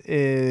with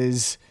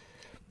is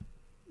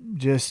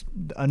just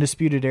the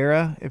Undisputed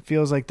Era. It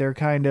feels like they're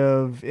kind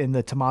of in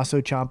the Tommaso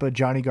Ciampa,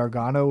 Johnny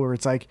Gargano, where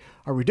it's like,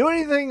 are we doing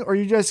anything, or are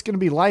you just going to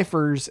be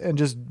lifers and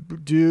just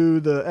do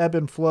the ebb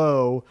and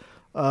flow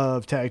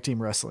of tag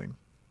team wrestling?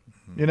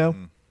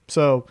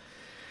 So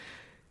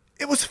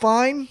it was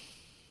fine.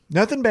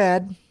 Nothing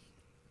bad.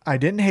 I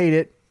didn't hate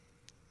it.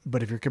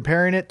 But if you're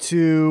comparing it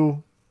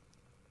to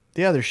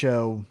the other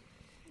show,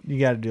 you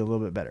got to do a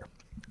little bit better.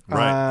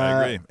 Right,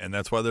 I agree. And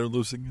that's why they're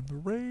losing in the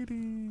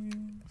ratings.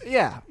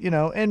 Yeah,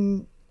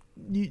 and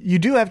you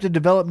do have to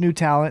develop new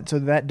talent, so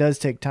that does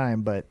take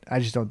time, but I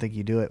just don't think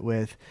you do it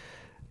with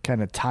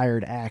kind of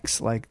tired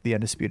acts like the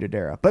Undisputed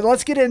Era. But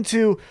let's get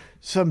into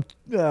some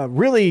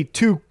really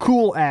two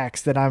cool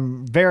acts that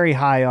I'm very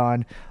high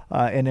on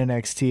in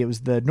NXT. It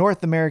was the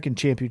North American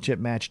Championship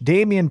match,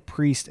 Damian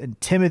Priest and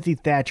Timothy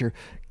Thatcher.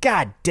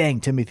 God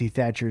dang, Timothy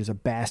Thatcher is a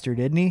bastard,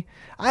 isn't he?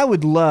 I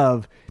would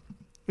love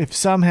if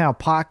somehow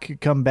Pac could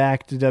come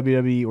back to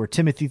WWE or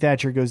Timothy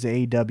Thatcher goes to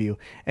AEW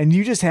and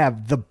you just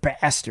have the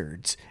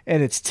bastards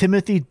and it's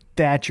Timothy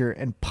Thatcher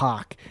and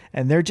Pac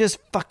and they're just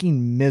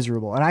fucking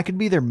miserable. And I could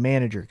be their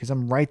manager because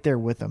I'm right there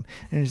with them.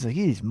 And it's like,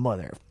 these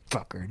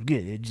motherfucker,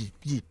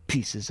 just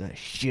pieces of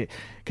shit.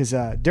 Because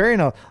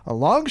during a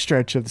long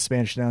stretch of the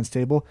Spanish Announce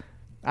Table,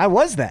 I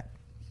was that.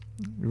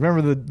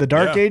 Remember the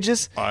Dark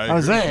Ages? I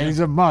was like, he's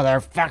a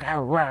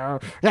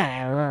motherfucker.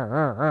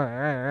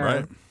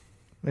 Right.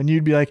 And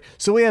you'd be like,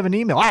 so we have an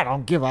email. I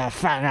don't give a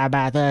fuck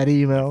about that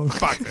email.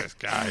 Fuck this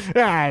guy.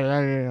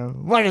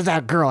 What does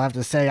that girl have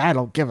to say? I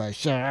don't give a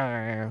shit.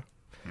 And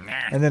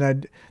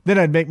then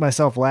I'd make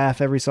myself laugh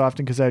every so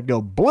often because I'd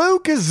go, Blue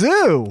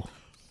Kazoo.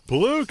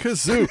 Blue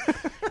Kazoo.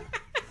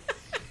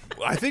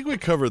 I think we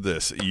covered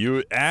this.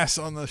 You asked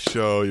on the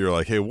show, you're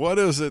like, hey, what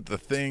is it, the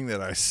thing that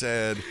I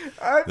said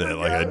that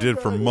like I did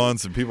for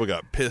months and people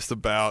got pissed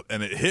about,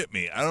 and it hit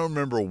me. I don't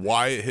remember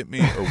why it hit me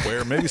or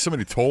where. Maybe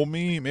somebody told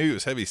me. Maybe it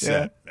was Heavy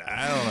Set. Yeah.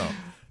 I don't know.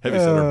 Heavy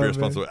Set or beer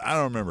sponsor. I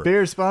don't remember.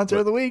 Beer sponsor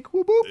of the week.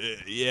 Whoop, whoop.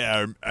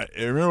 Yeah, I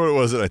remember what it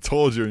was that I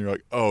told you, and you're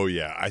like, oh,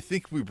 yeah, I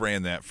think we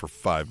ran that for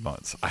 5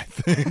 months, I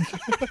think.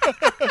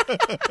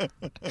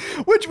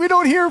 Which we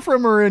don't hear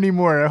from her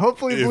anymore.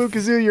 Hopefully, Blue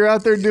Kazoo, you're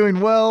out there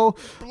doing well.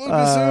 Blue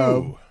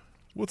Kazoo.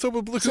 What's up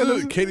with Blue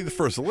Kazoo? Katie the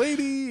First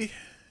Lady,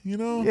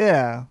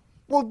 Yeah.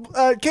 Well,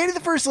 Katie the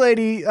First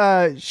Lady,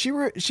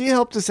 she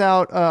helped us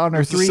out on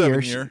our 3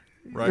 year.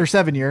 Right. Or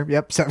 7 year.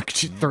 Yep.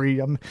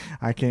 3.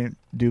 I can't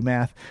do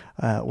math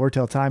or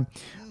tell time.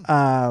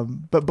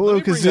 But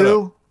Blue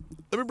Kazoo.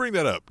 Let me bring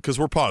that up because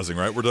we're pausing,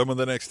 right? We're done with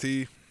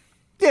NXT.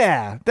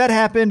 Yeah, that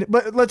happened.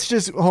 But let's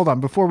just hold on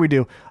before we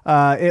do.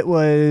 It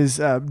was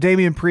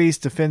Damian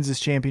Priest defends his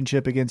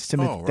championship against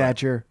Timothy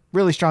Thatcher.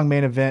 Really strong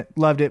main event.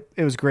 Loved it.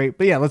 It was great.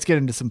 But yeah, let's get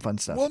into some fun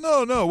stuff. Well,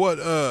 no. What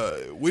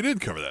we did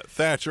cover that.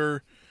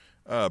 Thatcher,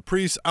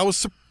 Priest. I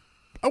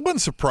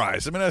wasn't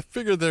surprised. I mean, I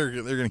figured they're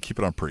going to keep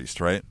it on Priest,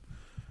 right?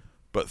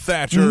 But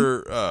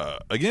Thatcher,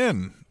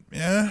 again,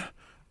 yeah,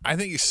 I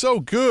think he's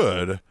so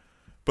good.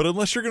 But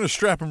unless you're going to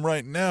strap him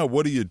right now,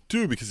 what do you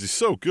do? Because he's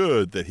so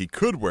good that he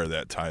could wear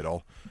that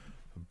title,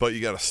 but you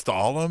got to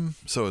stall him.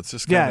 So it's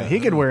just kinda, he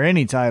could wear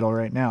any title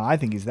right now. I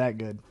think he's that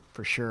good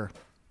for sure.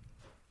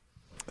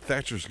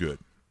 Thatcher's good.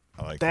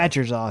 I like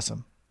Thatcher's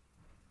awesome.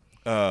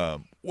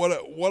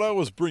 What I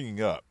was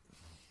bringing up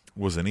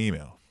was an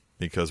email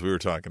because we were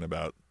talking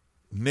about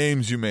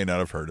names you may not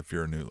have heard if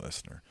you're a new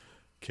listener.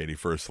 Katie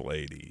First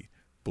Lady,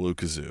 Blue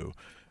Kazoo.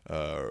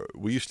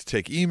 We used to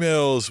take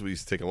emails. We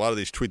used to take a lot of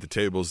these tweet the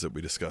tables that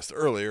we discussed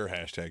earlier.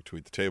 #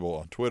 tweet the table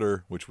on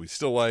Twitter, which we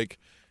still like.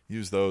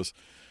 Use those.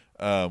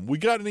 We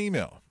got an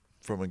email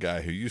from a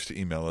guy who used to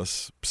email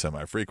us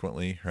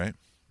semi-frequently, right?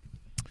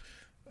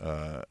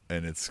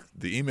 And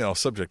the email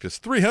subject is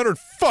 300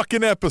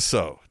 fucking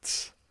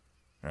episodes.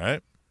 All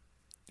right?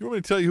 You want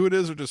me to tell you who it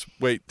is or just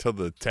wait till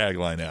the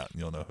tagline out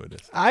and you'll know who it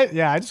is? I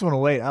just want to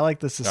wait. I like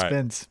the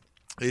suspense.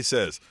 Right. He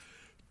says,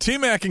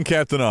 T-Mac and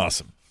Captain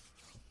Awesome.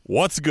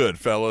 What's good,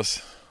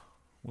 fellas?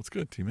 What's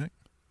good, T-Mac?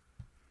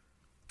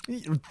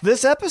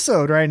 This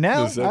episode right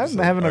now, This episode,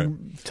 I'm having all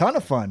a ton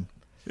of fun.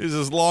 This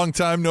is long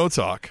time no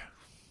talk.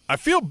 I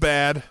feel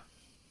bad.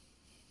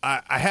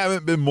 I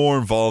haven't been more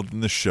involved in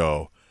the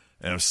show,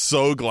 and I'm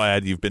so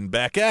glad you've been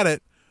back at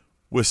it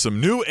with some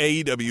new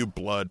AEW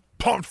blood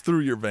pumped through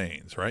your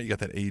veins, right? You got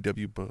that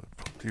AEW blood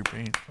pumped through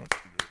your veins.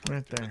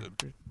 Right there.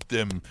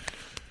 Them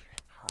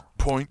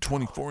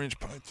 0.24-inch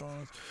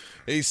pythons.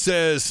 He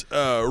says,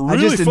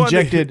 really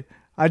fun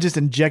I just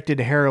injected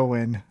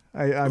heroin.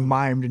 I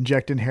mimed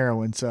injecting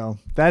heroin, so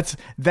that's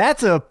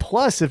a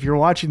plus if you're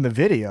watching the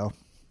video.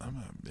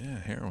 Yeah,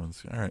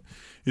 heroin's all right.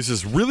 He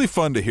says, really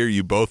fun to hear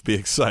you both be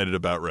excited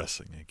about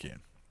wrestling again.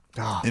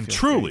 Oh, And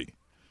truly,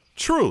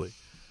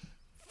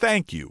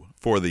 thank you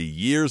for the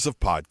years of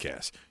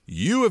podcasts.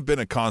 You have been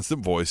a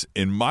constant voice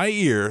in my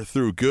ear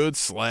through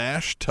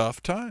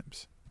good/tough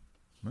times.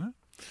 Huh?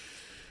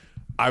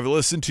 I've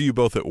listened to you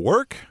both at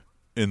work,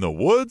 in the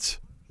woods,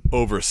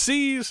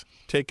 overseas,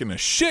 taking a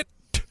shit,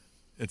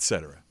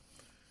 etc.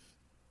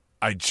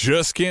 I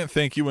just can't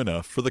thank you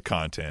enough for the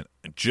content.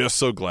 I'm just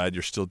so glad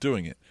you're still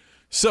doing it.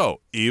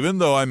 So, even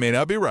though I may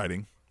not be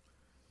writing,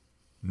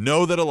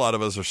 know that a lot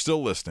of us are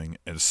still listening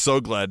and so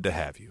glad to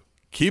have you.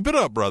 Keep it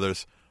up,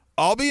 brothers.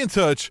 I'll be in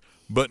touch,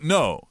 but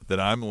know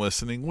that I'm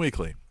listening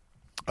weekly.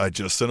 I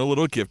just sent a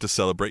little gift to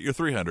celebrate your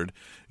 300.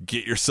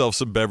 Get yourself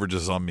some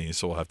beverages on me,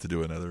 so we'll have to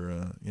do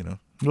another,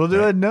 We'll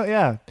do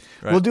Right.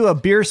 We'll do a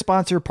beer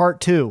sponsor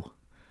part 2.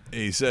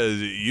 He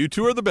says, you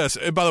two are the best.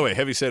 And by the way,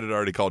 Heavyset had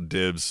already called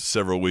dibs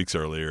several weeks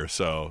earlier,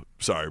 so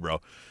sorry, bro.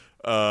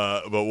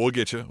 But we'll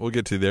get you. We'll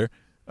get to you there.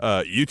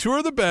 You two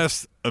are the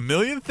best. A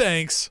million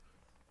thanks.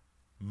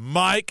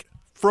 Mike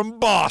from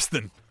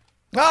Boston.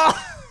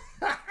 Oh,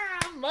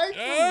 Mike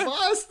from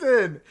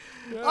Boston.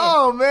 Yeah.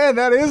 Oh, man,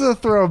 that is a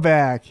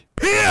throwback.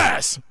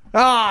 P.S.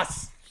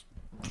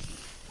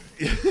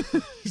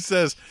 He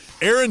says,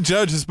 Aaron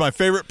Judge is my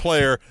favorite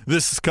player.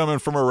 This is coming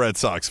from a Red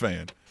Sox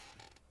fan.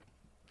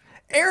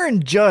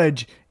 Aaron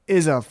Judge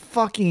is a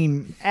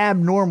fucking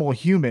abnormal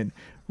human.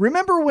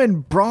 Remember when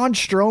Braun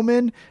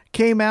Strowman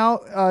came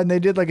out and they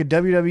did like a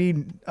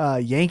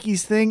WWE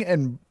Yankees thing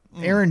and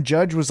Aaron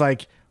Judge was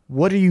like,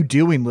 what are you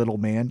doing, little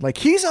man? Like,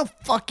 he's a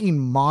fucking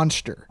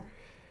monster.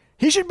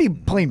 He should be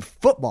playing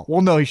football.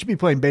 Well, no, he should be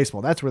playing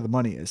baseball. That's where the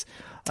money is,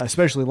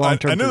 especially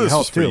long-term. I knew for this health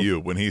was for too. you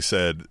when he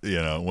said,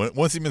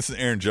 once he mentioned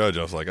Aaron Judge,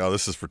 I was like, oh,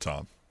 this is for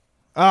Tom.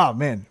 Oh,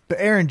 man. But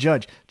Aaron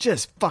Judge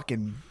just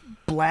fucking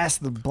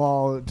blast the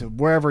ball to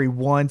wherever he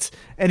wants,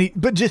 and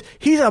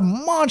he's a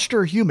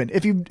monster human.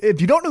 If you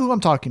don't know who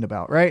I'm talking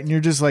about, right, and you're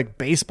just like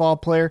baseball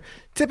player,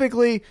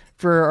 typically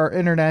for our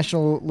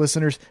international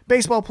listeners,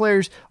 baseball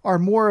players are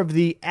more of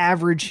the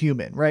average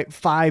human, right?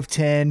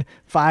 5'10",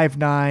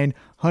 5'9",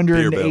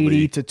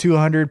 180 to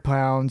 200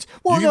 pounds.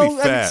 Well, you can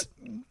be fat.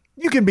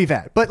 You can be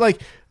fat, but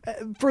like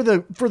for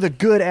the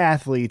good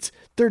athletes,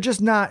 they're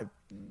just not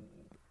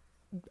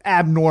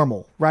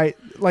abnormal, right?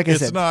 Like I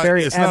said,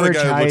 it's average not a guy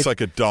height. that looks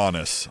like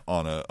Adonis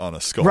on a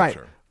sculpture. Right.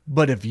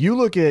 But if you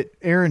look at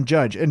Aaron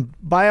Judge, and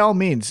by all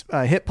means,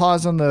 hit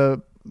pause on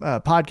the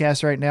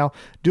podcast right now,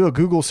 do a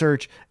Google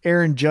search,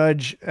 Aaron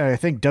Judge, I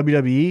think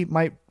WWE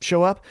might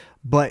show up,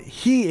 but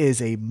he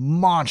is a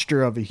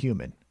monster of a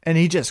human, and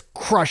he just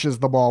crushes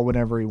the ball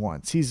whenever he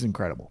wants. He's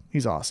incredible.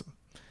 He's awesome.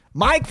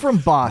 Mike from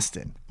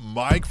Boston.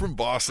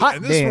 Hot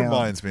and this damn.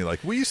 Reminds me,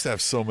 like, we used to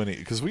have so many,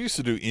 because we used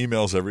to do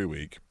emails every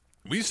week.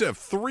 We used to have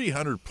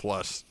 300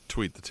 plus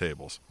tweet the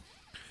tables.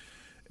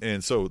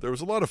 And so there was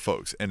a lot of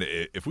folks. And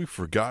if we've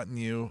forgotten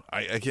you,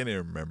 I can't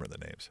even remember the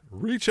names.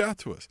 Reach out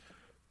to us.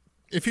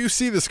 If you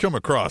see this come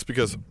across,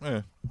 because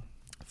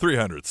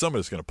 300,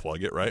 somebody's going to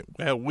plug it, right?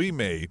 Well, we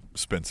may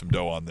spend some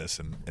dough on this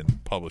and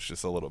publish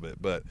this a little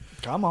bit. But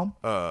come on.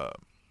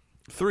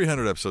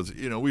 300 episodes,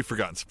 we've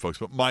forgotten some folks.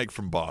 But Mike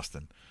from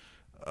Boston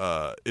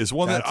is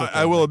one that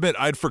I will admit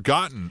I'd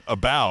forgotten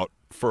about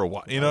for a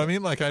while. You know what I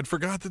mean? Like, I'd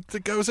forgot that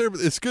the guy was there. But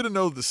it's good to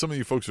know that some of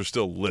you folks are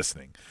still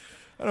listening.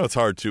 I know it's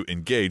hard to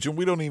engage, and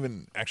we don't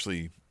even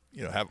actually,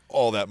 have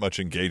all that much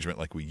engagement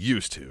like we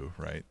used to,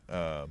 right?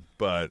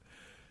 But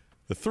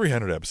the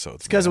 300 episodes.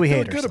 It's because we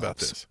hate good ourselves. about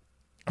this.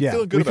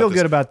 We feel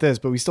good about this,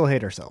 but we still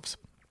hate ourselves.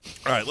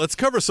 All right, let's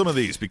cover some of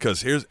these,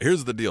 because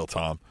here's the deal,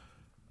 Tom.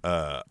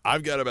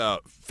 I've got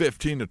about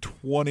 15 to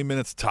 20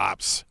 minutes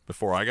tops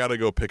before I got to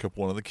go pick up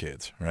one of the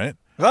kids, right?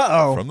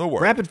 From the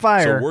work. Rapid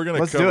fire. So we're gonna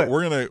Let's cover, do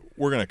it.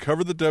 We're gonna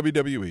cover the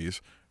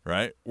WWEs,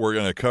 right? We're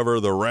gonna cover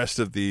the rest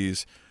of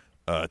these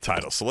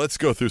titles. So let's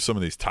go through some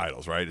of these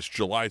titles, right? It's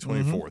July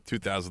 24th,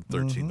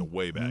 2013, the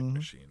Wayback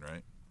Machine,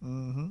 right?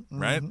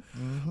 Right?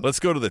 Let's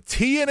go to the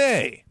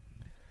TNA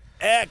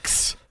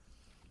X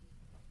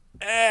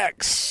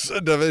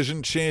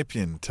Division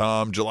Champion,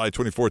 Tom. July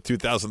 24th,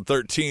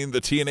 2013, the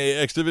TNA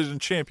X Division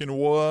Champion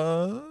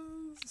was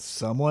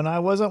someone I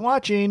wasn't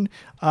watching.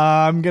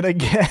 I'm gonna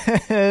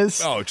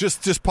guess. Oh,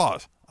 just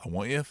pause. I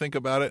want you to think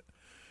about it.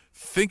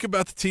 Think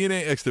about the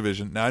TNA X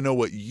Division. Now, I know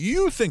what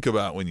you think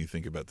about when you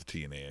think about the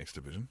TNA X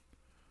Division,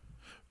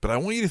 but I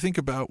want you to think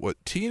about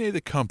what TNA,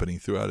 the company,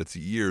 throughout its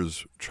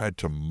years, tried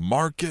to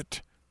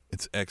market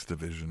its X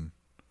Division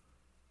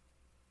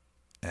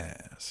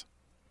as?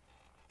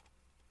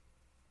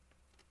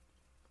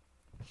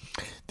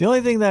 The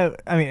only thing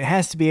that, it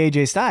has to be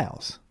AJ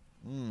Styles.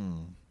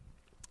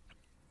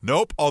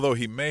 Nope, although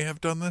he may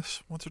have done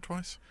this once or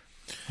twice.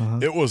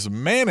 It was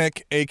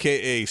Manic,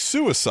 a.k.a.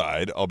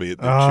 Suicide, albeit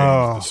they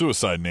changed the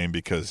Suicide name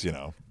because,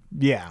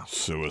 Yeah.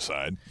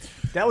 Suicide.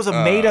 That was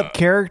a made-up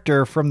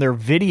character from their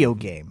video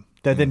game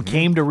that then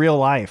came to real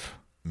life.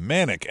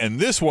 Manic, and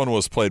this one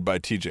was played by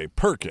T.J.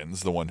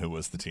 Perkins, the one who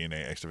was the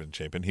TNA X Division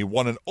champion. He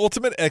won an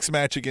Ultimate X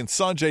match against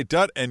Sanjay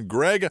Dutt and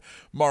Greg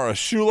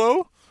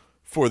Marashulo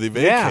for the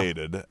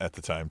vacated at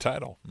the time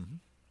title.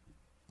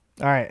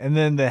 All right, and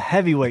then the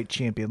heavyweight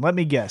champion. Let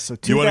me guess. So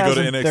you want to go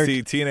to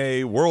NXT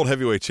TNA World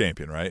Heavyweight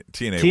Champion, right?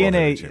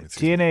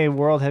 TNA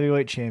World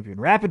Heavyweight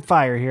Champion. Rapid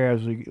fire here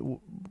as we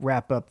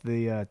wrap up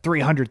the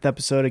 300th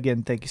episode.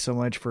 Again, thank you so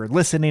much for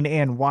listening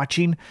and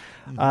watching.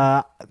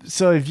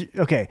 So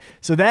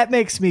that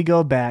makes me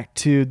go back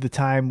to the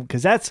time,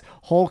 because that's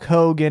Hulk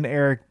Hogan,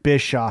 Eric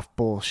Bischoff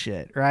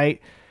bullshit, right?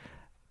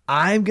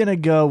 I'm gonna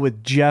go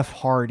with Jeff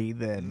Hardy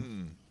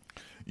then.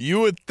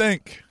 You would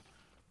think,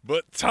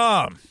 but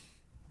Tom.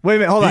 Wait a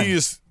minute, hold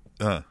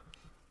on.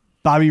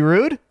 Bobby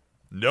Roode?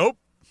 Nope.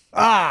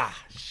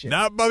 Shit.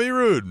 Not Bobby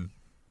Roode.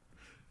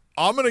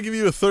 I'm going to give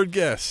you a third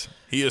guess.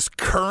 He is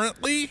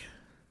currently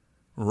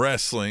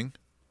wrestling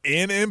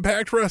in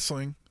Impact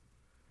Wrestling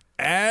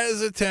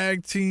as a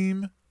tag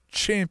team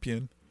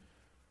champion.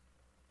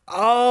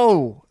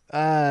 Oh.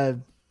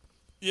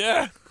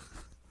 Yeah.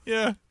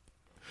 Yeah.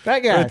 That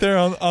guy. Right there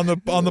on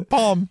the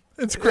palm.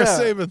 It's Chris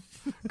Sabin.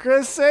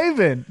 Chris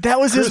Sabin. That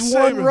was his Chris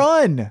one Sabin.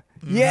 run.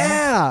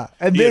 Yeah.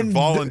 And He then had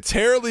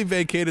voluntarily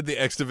vacated the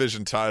X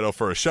Division title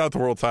for a shot at the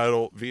world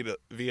title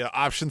via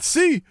option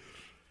C.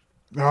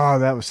 Oh,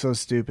 that was so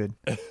stupid.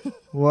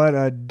 What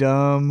a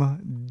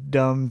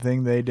dumb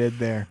thing they did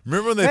there.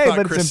 Remember when they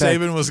thought Chris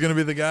Sabin was going to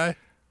be the guy?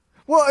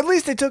 Well, at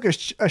least they took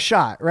a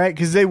shot, right?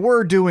 Because they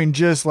were doing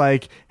just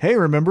like, hey,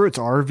 remember, it's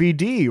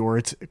RVD, or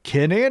it's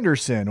Ken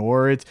Anderson,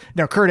 or it's...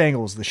 Now, Kurt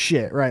Angle's the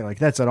shit, right? Like,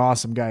 that's an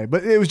awesome guy.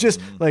 But it was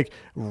just like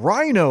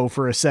Rhino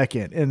for a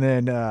second. And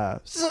then,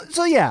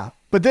 so yeah.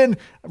 But then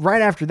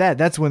right after that,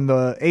 that's when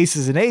the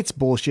Aces and Eights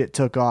bullshit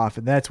took off.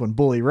 And that's when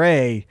Bully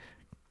Ray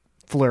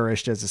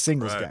flourished as a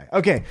singles guy.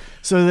 Okay,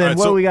 so then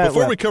what do we got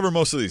before left? we cover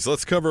most of these,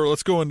 let's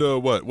go into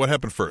what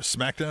happened first.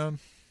 SmackDown.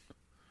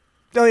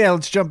 Oh yeah,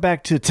 let's jump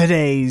back to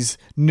today's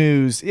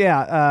news.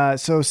 Yeah,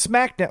 so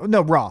SmackDown,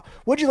 no, Raw.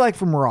 What'd you like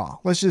from Raw?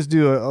 Let's just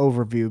do an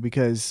overview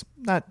because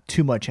not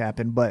too much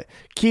happened, but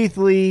Keith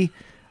Lee,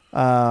 Drew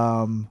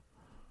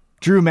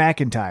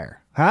McIntyre.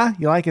 Huh?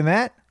 You liking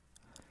that?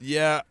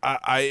 Yeah,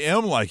 I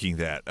am liking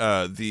that.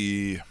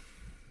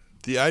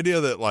 The idea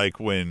that like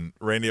when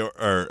Drew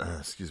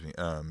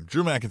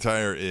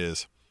McIntyre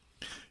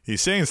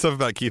he's saying stuff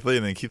about Keith Lee,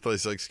 and then Keith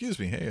Lee's like, excuse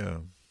me, hey,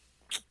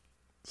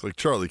 it's like,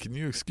 Charlie, can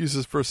you excuse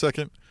us for a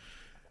second?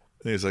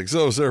 And he's like,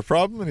 so is there a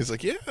problem? And he's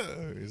like, yeah.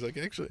 He's like,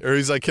 actually, or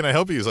he's like, can I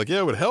help you? He's like, yeah,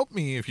 it would help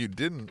me if you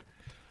didn't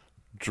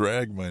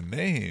drag my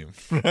name,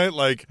 right?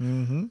 Like,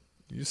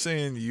 you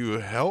saying you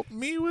help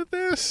me with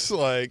this?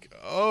 Like,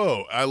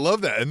 oh, I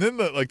love that. And then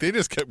they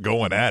just kept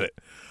going at it.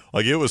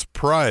 Like, it was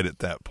pride at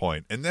that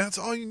point. And that's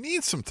all you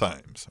need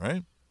sometimes,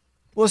 right?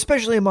 Well,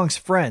 especially amongst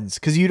friends,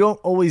 because you don't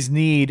always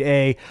need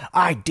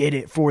I did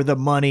it for the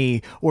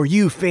money, or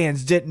you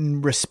fans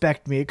didn't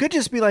respect me. It could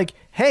just be like,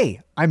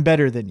 hey, I'm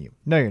better than you.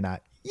 No, you're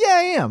not. Yeah,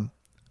 I am.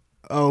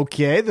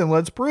 Okay, then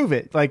let's prove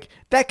it. Like,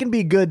 that can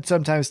be good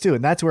sometimes too.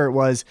 And that's where it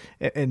was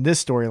in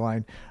this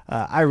storyline.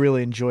 I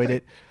really enjoyed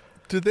it.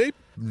 Did they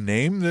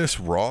name this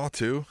Raw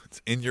too?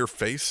 It's in your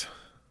face?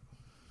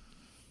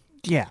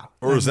 Yeah.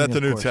 Or is that the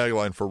new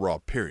tagline for Raw,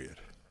 period?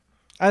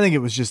 I think it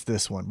was just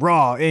this one.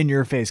 Raw in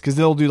your face, because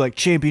they'll do like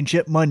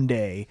Championship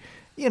Monday.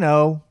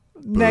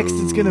 Next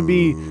it's going to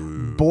be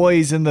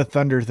Boys in the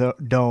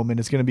Thunderdome, and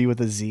it's going to be with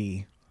a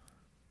Z.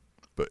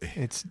 But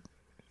it's,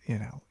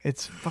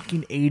 it's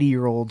fucking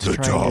 80-year-olds the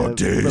trying dog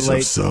to days relate.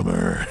 of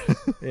summer.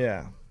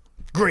 Yeah.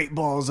 Great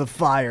Balls of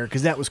Fire,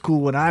 because that was cool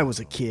when I was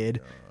a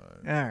kid.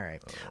 All right.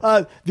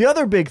 The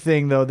other big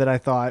thing, though, that I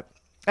thought,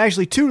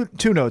 actually two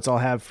notes I'll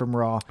have from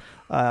Raw,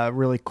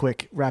 really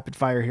quick, rapid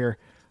fire here.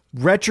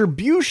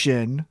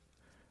 Retribution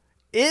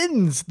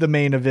ends the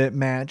main event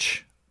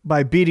match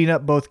by beating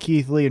up both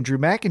Keith Lee and Drew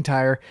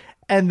McIntyre,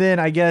 and then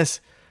I guess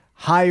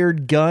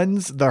Hired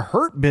Guns, the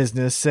Hurt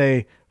Business,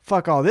 say,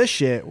 fuck all this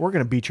shit, we're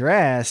going to beat your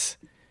ass,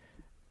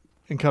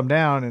 and come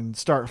down and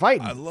start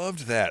fighting. I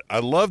loved that. I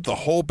loved the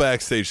whole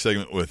backstage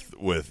segment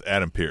with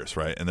Adam Pearce,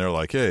 right? And they're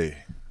like, hey,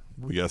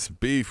 we got some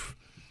beef.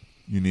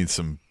 You need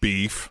some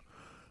beef.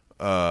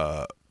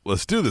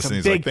 Let's do this. And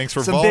he's like, thanks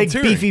for volunteering.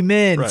 Some big beefy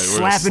men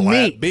slapping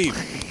meat.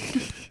 Beef.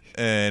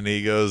 And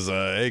he goes,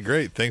 hey,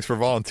 great. Thanks for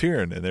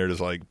volunteering. And they're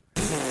just like,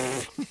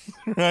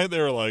 right? They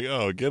were like,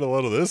 oh, get a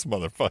load of this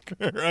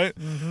motherfucker, right?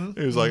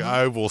 He was like,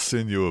 I will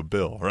send you a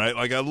bill, right?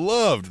 Like, I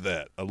loved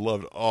that. I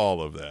loved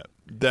all of that.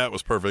 That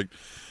was perfect.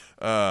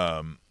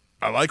 I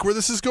like where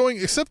this is going,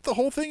 except the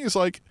whole thing is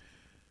like,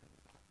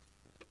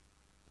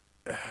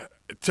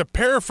 to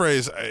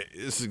paraphrase,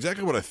 this is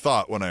exactly what I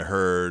thought when I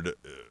heard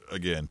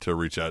again to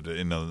reach out to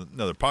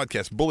another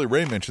podcast. Bully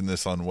Ray mentioned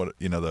this on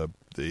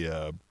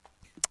the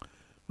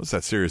what's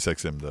that Sirius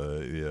XM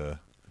the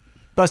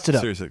Busted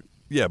Up.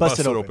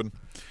 Busted Open.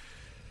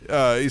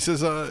 He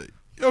says,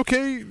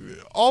 okay,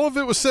 all of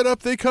it was set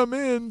up. They come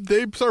in,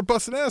 they start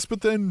busting ass,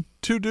 but then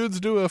two dudes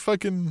do a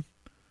fucking,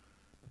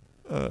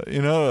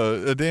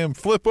 a damn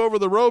flip over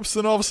the ropes,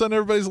 and all of a sudden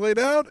everybody's laid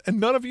out, and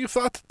none of you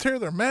thought to tear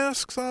their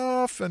masks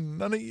off, and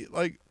none of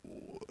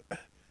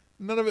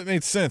it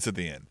made sense at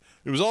the end.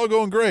 It was all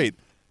going great,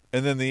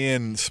 and then the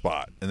end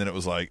spot, and then it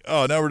was like,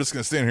 oh, now we're just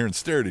going to stand here and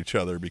stare at each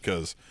other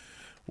because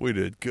we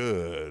did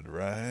good,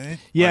 right?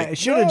 Yeah, it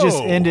should have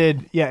just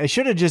ended. Yeah, it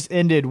should have just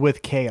ended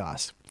with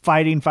chaos.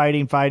 Fighting.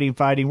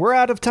 We're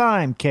out of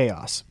time.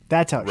 Chaos.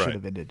 That's how it should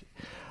have ended.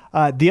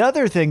 The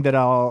other thing that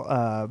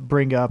I'll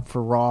bring up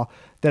for Raw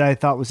that I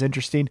thought was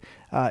interesting,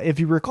 if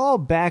you recall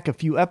back a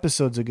few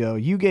episodes ago,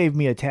 you gave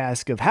me a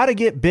task of how to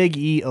get Big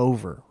E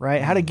over,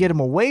 right? How to get him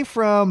away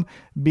from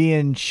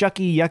being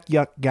shucky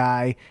yuck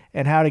guy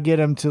and how to get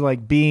him to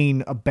like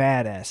being a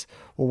badass.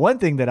 Well, one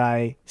thing that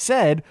I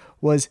said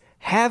was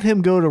have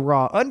him go to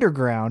Raw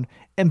Underground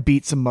and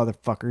beat some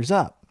motherfuckers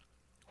up.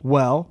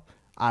 Well,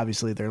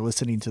 obviously they're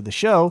listening to the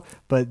show,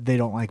 but they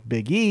don't like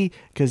Big E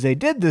because they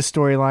did this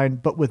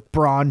storyline, but with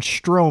Braun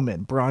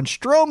Strowman. Braun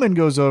Strowman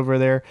goes over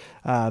there,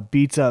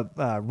 beats up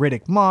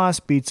Riddick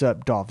Moss, beats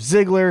up Dolph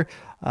Ziggler,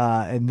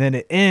 and then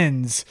it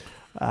ends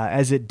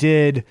as it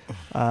did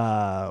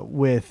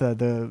with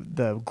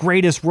the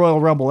greatest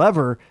Royal Rumble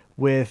ever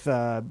with,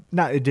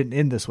 it didn't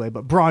end this way,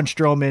 but Braun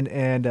Strowman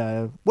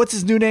and what's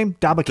his new name?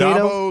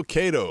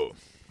 Dabba-Kato.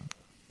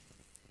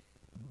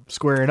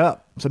 Squaring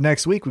up. So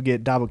next week we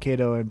get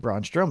Dabba-Kato and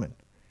Braun Strowman.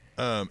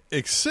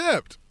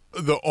 Except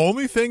the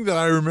only thing that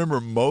I remember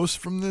most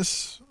from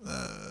this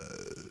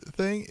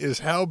thing is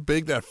how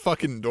big that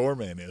fucking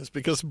doorman is,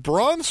 because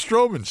Braun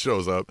Strowman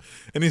shows up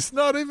and he's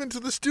not even to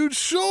this dude's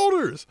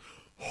shoulders.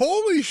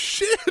 Holy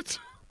shit.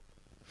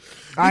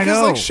 I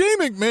know. Like Shane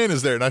McMahon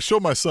is there, and I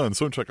showed my son,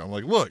 so I'm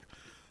like, look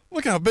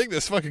how big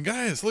this fucking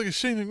guy is. Look at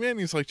Shane McMahon.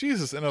 He's like,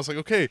 Jesus. And I was like,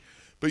 okay,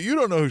 but you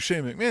don't know who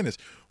Shane McMahon is.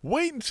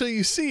 Wait until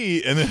you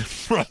see. And then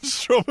Braun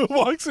Strowman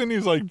walks in.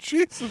 He's like,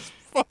 Jesus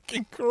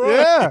fucking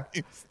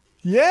Christ.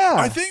 Yeah.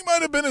 I think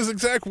might have been his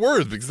exact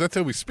words because that's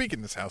how we speak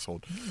in this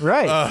household.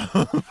 Right. I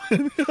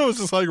was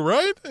just like,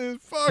 right?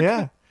 Fuck.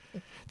 Yeah.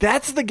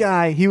 That's the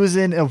guy. He was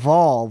in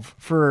Evolve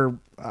for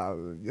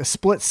a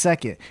split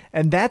second.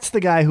 And that's the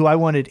guy who I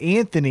wanted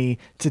Anthony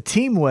to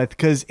team with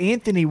because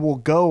Anthony will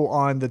go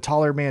on the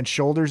taller man's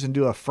shoulders and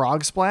do a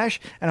frog splash.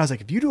 And I was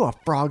like, if you do a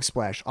frog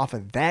splash off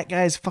of that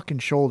guy's fucking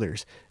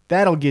shoulders,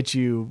 that'll get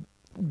you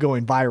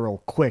going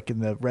viral quick in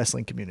the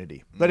wrestling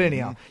community. But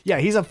anyhow, yeah,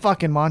 he's a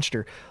fucking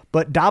monster.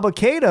 But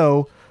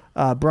Dabba-Kato,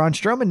 Braun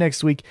Strowman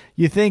next week,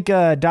 you think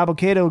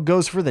Dabba-Kato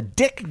goes for the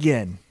dick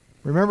again?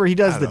 Remember, he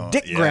does the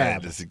dick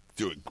grab. Does he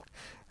do it?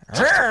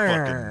 Just a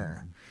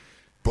fucking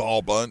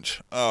ball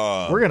bunch.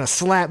 We're going to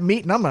slap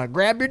meat and I'm going to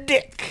grab your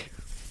dick.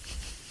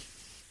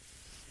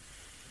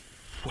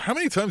 How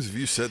many times have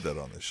you said that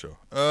on this show?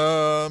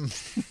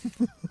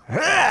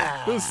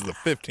 This is the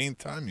 15th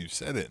time you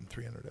said it in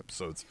 300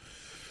 episodes.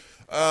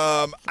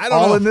 I don't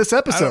All know. in this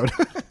episode.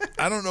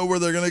 I don't know where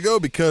they're going to go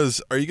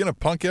because are you going to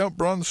punk out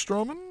Braun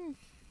Strowman?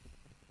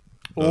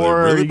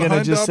 Or are you going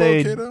to just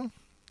say... Kato?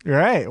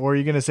 Right. Or are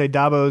you going to say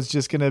Dabo's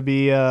just going to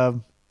be a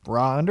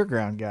Raw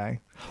Underground guy?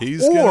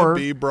 He's going to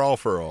be Brawl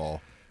for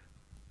All.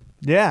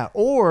 Yeah.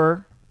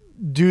 Or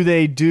do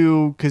they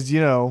do... Because,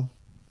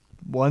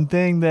 one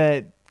thing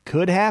that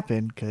could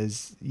happen,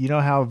 because you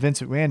know how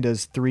Vince McMahon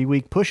does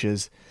 3-week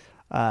pushes,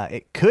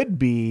 it could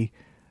be,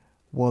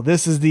 well,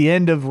 this is the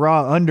end of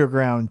Raw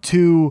Underground.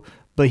 Two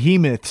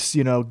behemoths,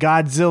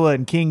 Godzilla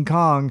and King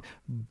Kong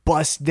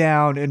bust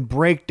down and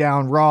break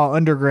down Raw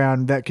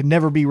Underground that can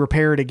never be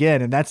repaired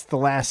again. And that's the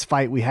last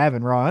fight we have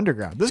in Raw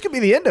Underground. This could be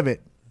the end of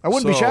it. I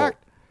wouldn't be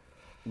shocked.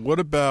 What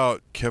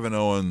about Kevin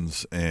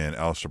Owens and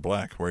Aleister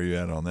Black? Where are you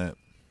at on that?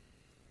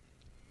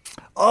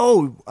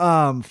 Oh,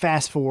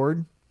 fast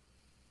forward.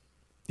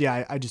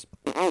 Yeah, I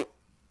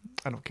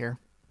don't care.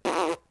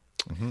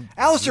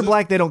 Aleister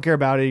Black, they don't care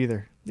about it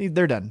either.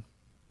 They're done.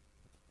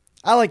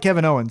 I like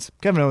Kevin Owens.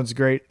 Kevin Owens is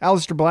great.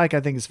 Aleister Black, I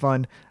think, is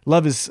fun.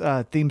 Love his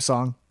theme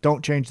song.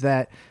 Don't change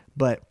that.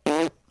 But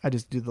I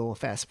just do the little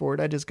fast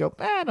forward. I just go,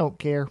 I don't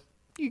care.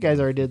 You guys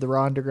already did the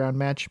Raw Underground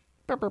match.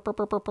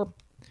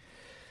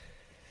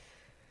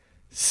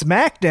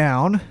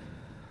 SmackDown.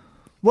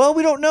 Well,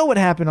 we don't know what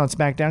happened on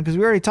SmackDown because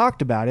we already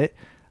talked about it.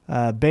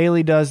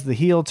 Bayley does the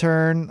heel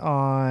turn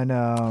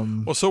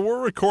on... so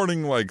we're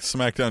recording like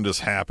SmackDown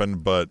just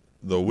happened, but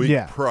the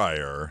week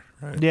prior.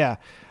 Right? Yeah.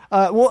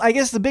 Well, I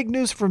guess the big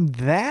news from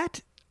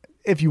that,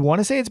 if you want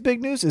to say it's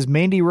big news, is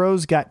Mandy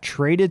Rose got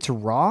traded to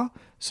Raw.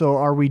 So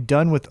are we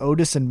done with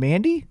Otis and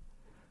Mandy?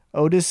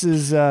 Otis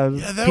is that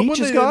Peach one is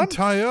they gone? didn't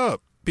tie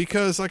up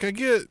because like I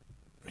get,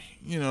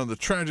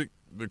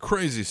 the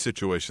crazy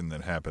situation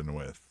that happened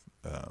with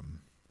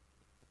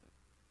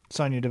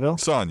Sonya Deville.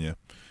 Sonya.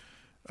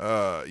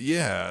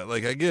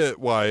 I get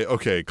why,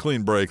 okay,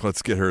 clean break,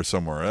 let's get her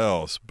somewhere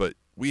else. But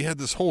we had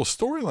this whole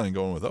storyline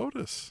going with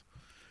Otis,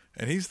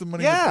 and he's the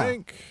Money in the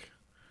Bank.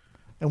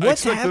 And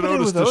what's happening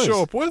Otis with to Otis?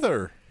 show up with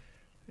her.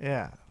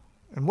 Yeah.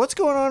 And what's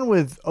going on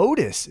with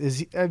Otis? Is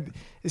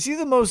he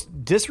the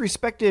most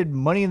disrespected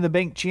Money in the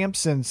Bank champ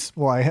since?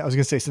 Well, I was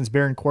gonna say since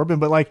Baron Corbin,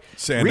 but like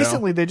Sandow.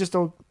 recently they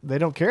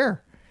don't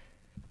care.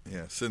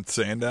 Yeah, since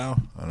Sandow,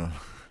 I don't know.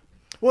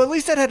 Well, at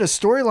least that had a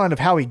storyline of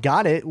how he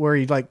got it, where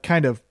he like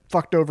kind of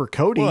fucked over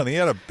Cody. Well, and he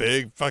had a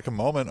big fucking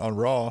moment on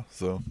Raw.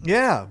 So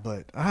yeah,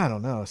 but I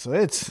don't know. So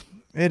it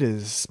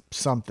is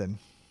something.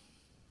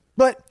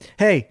 But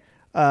hey,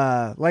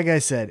 like I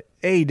said,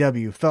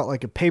 AEW felt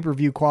like a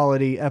pay-per-view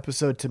quality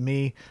episode to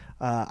me.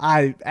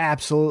 I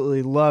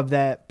absolutely love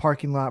that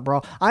parking lot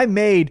brawl. I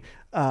made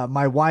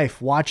my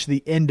wife watch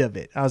the end of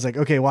it. I was like,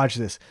 okay, watch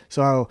this.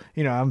 So,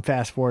 I'm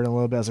fast forwarding a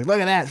little bit. I was like,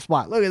 look at that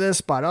spot. Look at this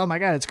spot. Oh my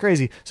God, it's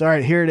crazy. So, all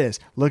right, here it is.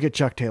 Look at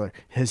Chuck Taylor.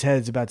 His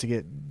head's about to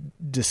get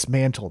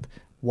dismantled.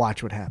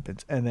 Watch what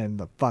happens. And then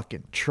the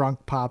fucking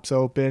trunk pops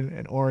open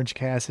and Orange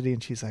Cassidy.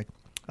 And she's like,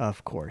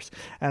 of course.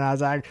 And I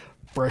was like,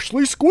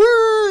 freshly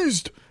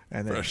squeezed.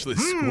 And then, freshly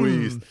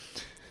squeezed.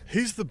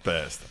 He's the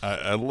best.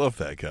 I love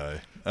that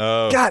guy.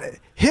 God,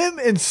 him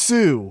and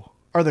Sue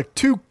are the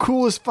two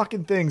coolest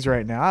fucking things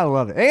right now. I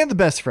love it. And the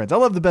best friends. I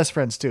love the best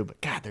friends too,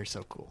 but God, they're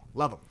so cool.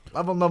 Love them.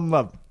 Love them, love them,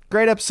 love them.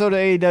 Great episode of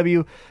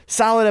AEW.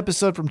 Solid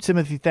episode from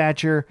Timothy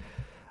Thatcher.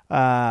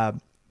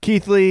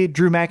 Keith Lee,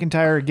 Drew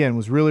McIntyre, again,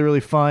 was really,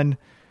 really fun.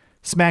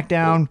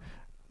 SmackDown,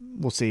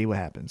 we'll see what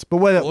happens. But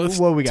what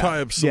we got?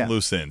 Tie up some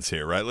loose ends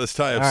here, right? Let's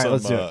tie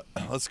up some.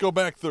 Let's go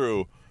back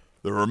through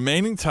the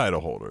remaining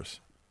title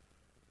holders.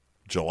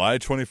 July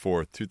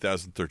 24th,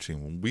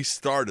 2013, when we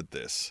started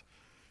this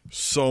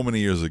so many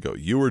years ago,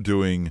 you were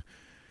doing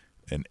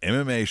an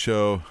MMA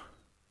show.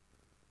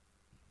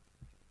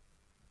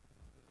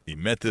 You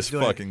met this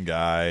fucking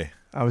guy.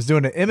 I was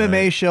doing an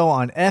MMA show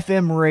on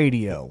FM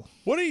radio.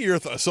 What are your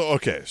thoughts? So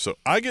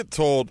I get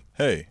told,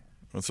 hey,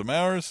 want some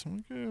hours?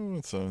 Okay,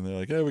 want some? And they're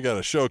like, hey, we got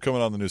a show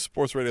coming on the new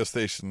sports radio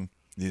station.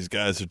 These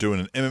guys are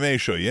doing an MMA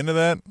show. You into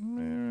that?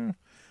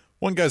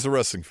 One guy's a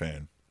wrestling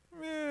fan.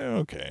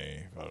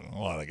 Okay. A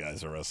lot of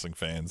guys are wrestling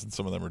fans, and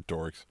some of them are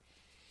dorks.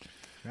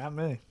 Not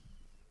me.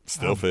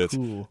 Still fits.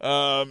 Cool.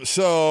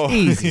 So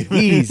easy. Here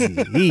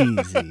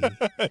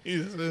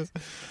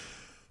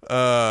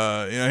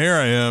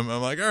I am.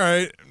 I'm like, all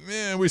right,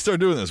 man. We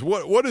start doing this.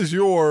 What is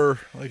your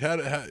like? How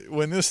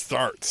when this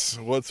starts?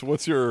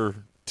 What's your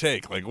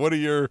take? Like, when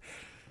you're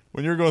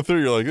going through?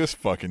 You're like, this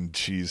fucking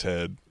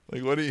cheesehead.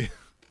 Like, what do you?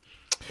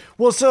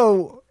 Well,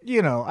 so,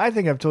 I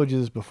think I've told you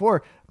this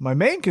before. My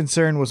main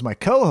concern was my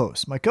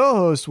co-host. My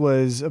co-host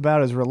was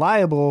about as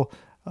reliable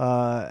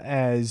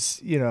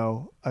as,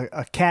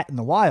 a cat in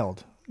the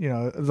wild.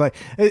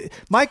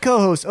 My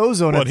co-host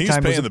Ozone at the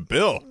time. He's paying the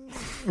bill.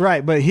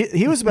 Right, but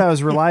he was about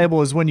as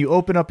reliable as when you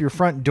open up your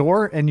front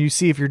door and you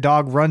see if your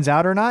dog runs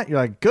out or not. You're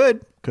like,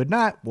 good, could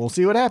not. We'll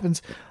see what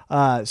happens.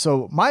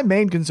 So my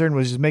main concern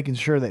was just making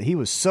sure that he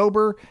was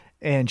sober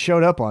and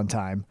showed up on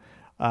time.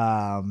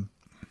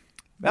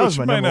 That was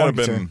my number one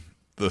concern. Been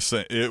the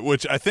same,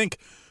 which I think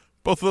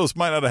both of those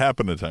might not have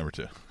happened in a time or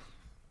two.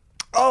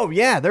 Oh,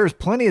 yeah, there was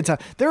plenty of time.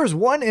 There was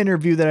one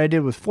interview that I did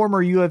with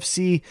former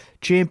UFC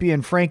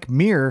champion Frank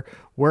Mir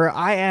where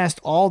I asked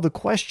all the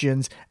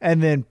questions,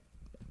 and then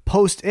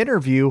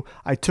post-interview,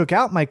 I took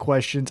out my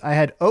questions. I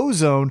had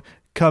Ozone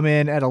come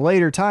in at a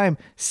later time,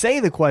 say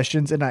the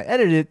questions, and I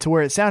edited it to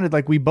where it sounded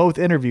like we both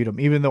interviewed him,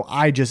 even though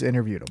I just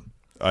interviewed him.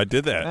 I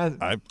did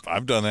that.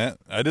 I've done that.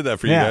 I did that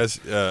for you guys.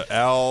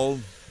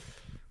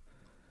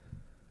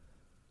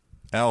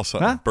 Al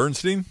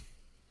Bernstein?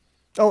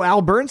 Oh,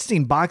 Al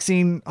Bernstein,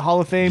 Boxing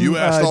Hall of Fame. You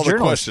asked all journalist.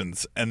 the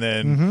questions, and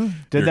then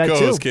your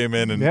co-host came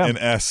in and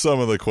asked some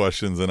of the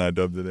questions, and I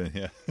dubbed it in.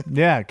 Yeah,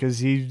 yeah, because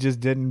he just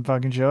didn't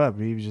fucking show up.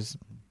 He was just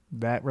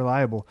that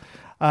reliable.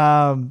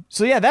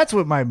 So yeah, that's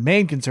what my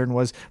main concern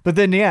was. But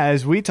then,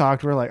 as we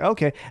talked, we're like,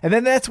 okay. And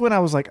then that's when I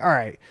was like, all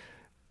right,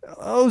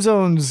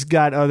 Ozone's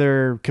got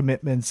other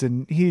commitments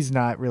and he's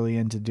not really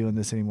into doing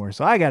this anymore.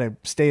 So I got to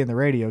stay in the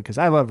radio because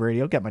I love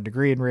radio. Got my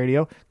degree in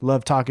radio.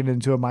 Love talking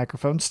into a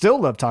microphone. Still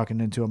love talking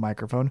into a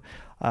microphone.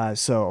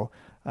 So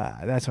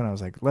that's when I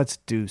was like, let's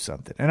do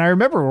something. And I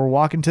remember we're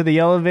walking to the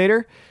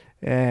elevator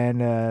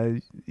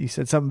and you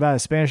said something about a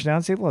Spanish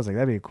announce table. I was like,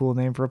 that'd be a cool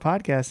name for a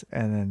podcast.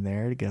 And then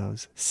there it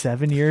goes.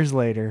 7 years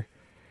later.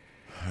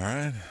 All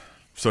right.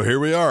 So here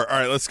we are. All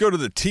right, let's go to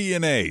the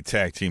TNA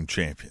Tag Team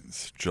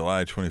Champions,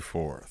 July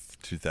 24th,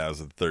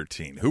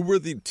 2013. Who were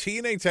the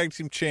TNA Tag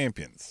Team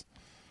Champions?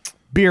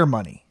 Beer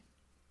Money.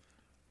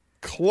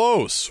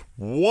 Close.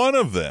 One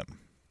of them.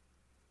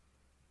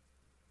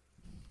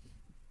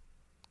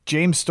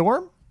 James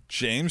Storm?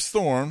 James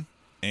Storm.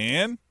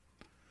 And?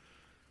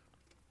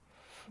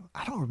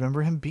 I don't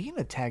remember him being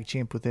a tag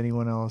champ with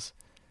anyone else.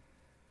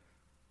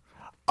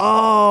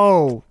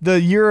 Oh,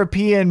 the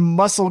European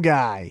muscle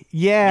guy.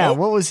 Yeah. Nope.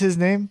 What was his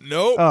name?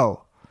 Nope.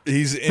 Oh.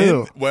 He's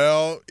in.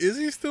 Well, is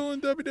he still in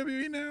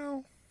WWE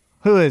now?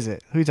 Who is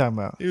it? Who are you talking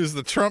about? He was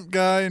the Trump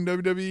guy in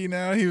WWE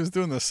now. He was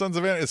doing the Sons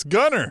of Anarchy. It's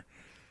Gunner.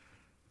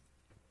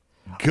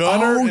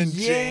 Gunner and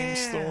James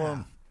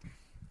Storm.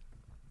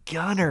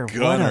 Gunner.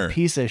 What a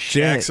piece of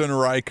shit. Jackson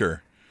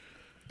Riker.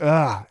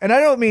 And I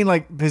don't mean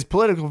like his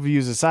political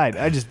views aside.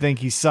 I just think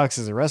he sucks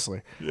as a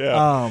wrestler.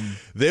 Yeah.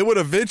 They would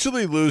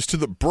eventually lose to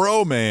the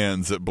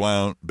Bromans at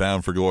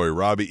Bound for Glory,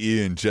 Robbie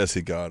E. and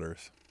Jesse Goddard.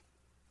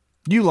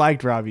 You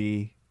liked Robbie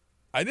E.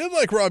 I did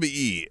like Robbie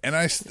E. And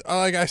I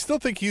still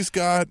think he's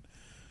got,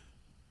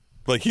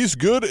 like, he's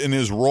good in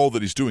his role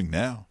that he's doing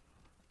now.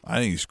 I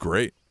think he's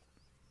great.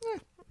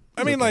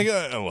 I mean,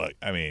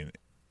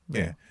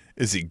 yeah.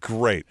 Is he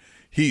great?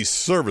 He's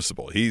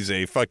serviceable. He's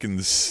a fucking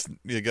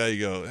guy. You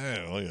go,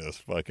 look at this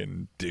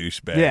fucking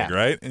douchebag,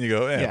 right? And you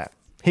go, yeah.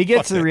 He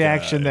gets the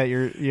reaction guy. that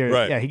you're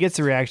right. Yeah, he gets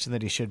the reaction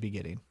that he should be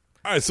getting.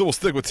 All right, so we'll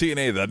stick with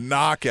TNA, the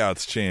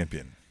Knockouts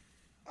champion.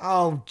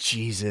 Oh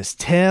Jesus,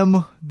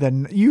 Tim!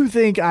 Then you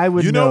think I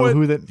would know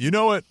who that? You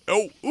know what?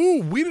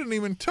 We didn't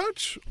even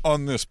touch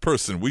on this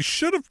person. We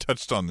should have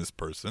touched on this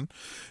person.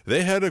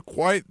 They had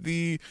quite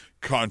the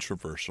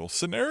controversial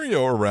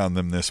scenario around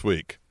them this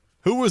week.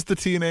 Who was the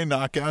TNA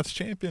Knockouts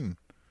champion?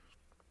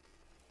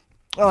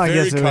 Oh, I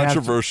guess it would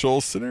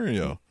controversial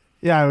scenario.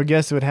 Yeah, I would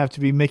guess it would have to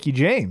be Mickie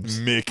James.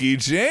 Mickie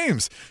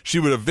James. She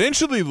would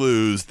eventually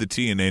lose the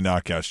TNA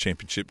Knockouts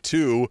Championship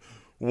to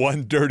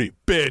one dirty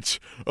bitch,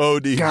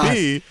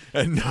 ODB,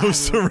 and No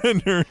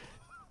Surrender.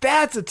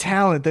 That's a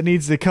talent that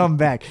needs to come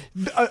back.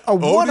 A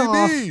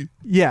one-off,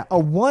 a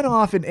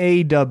one-off in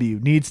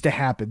AEW needs to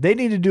happen. They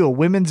need to do a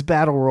women's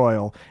battle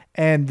royal,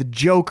 and the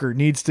Joker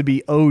needs to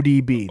be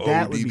ODB.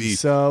 That would be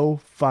so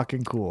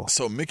fucking cool.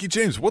 So Mickie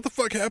James, what the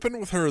fuck happened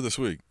with her this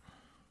week?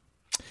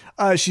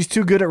 She's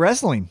too good at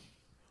wrestling.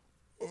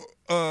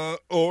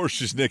 Or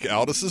she's Nick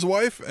Aldis's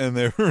wife, and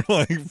they were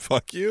like,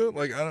 "Fuck you!"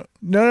 Like, I don't.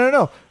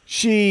 No.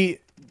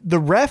 The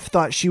ref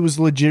thought she was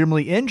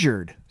legitimately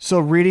injured. So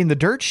reading the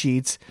dirt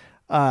sheets,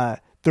 the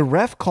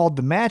ref called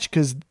the match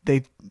because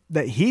the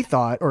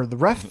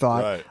ref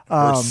thought right.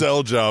 Her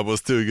sell job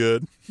was too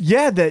good.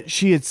 Yeah, that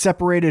she had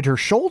separated her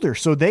shoulder.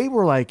 So they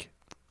were like,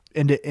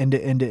 end it.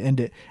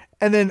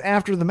 And then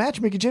after the match,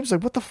 Mickie James was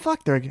like, "What the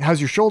fuck?" They're like, "How's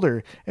your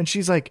shoulder?" And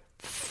she's like,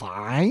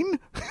 "Fine."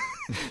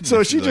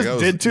 So she just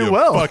did too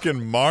well.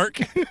 Fucking Mark.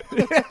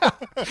 Yeah,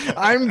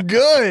 I'm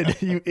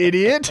good, you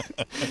idiot.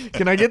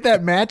 Can I get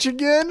that match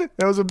again?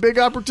 That was a big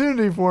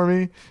opportunity for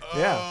me.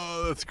 Yeah.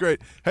 Oh, that's great.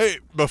 Hey,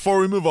 before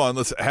we move on,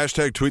 let's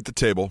hashtag tweet the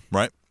table,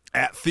 right?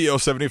 At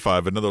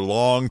Theo75, another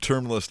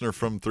long-term listener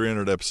from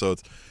 300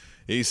 episodes.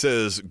 He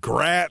says,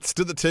 "Grats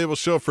to the Table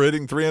Show for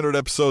hitting 300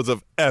 episodes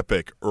of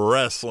epic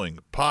wrestling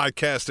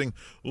podcasting.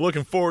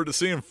 Looking forward to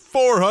seeing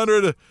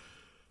 400.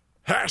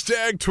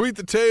 Hashtag tweet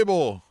the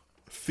table."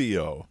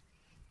 Theo.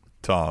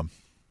 Tom,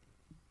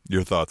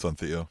 your thoughts on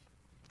Theo?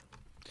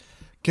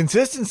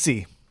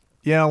 Consistency.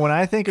 You know, when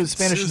I think of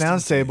Spanish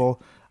Announce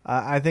Table,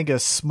 I think a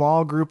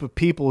small group of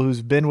people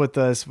who's been with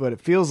us, what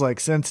it feels like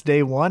since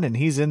day one, and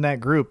he's in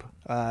that group.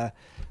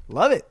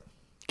 Love it.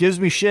 Gives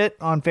me shit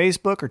on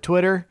Facebook or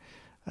Twitter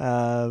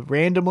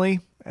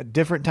randomly at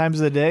different times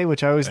of the day,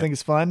 which I always think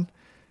is fun.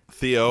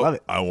 Theo,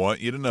 I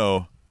want you to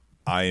know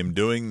I am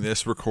doing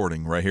this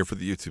recording right here for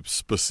the YouTube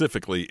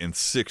specifically in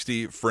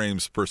 60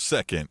 frames per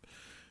second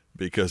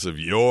because of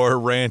your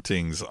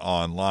rantings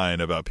online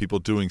about people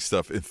doing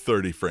stuff in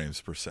 30 frames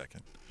per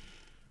second.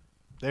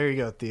 There you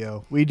go,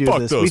 Theo. We do Fuck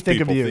this. Those we think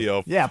people, of you.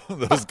 Theo. Yeah,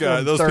 those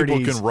guys. Those 30s.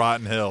 People can rot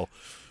in hell.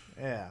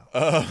 Yeah.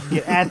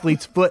 Get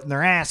athlete's foot in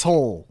their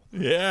asshole.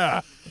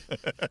 Yeah.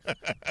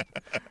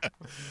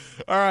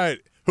 All right.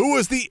 Who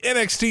was the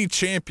NXT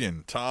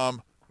champion,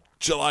 Tom?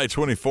 July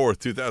 24th,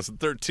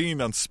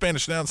 2013 on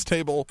Spanish Announce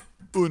Table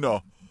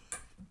Uno.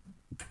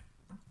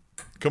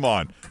 Come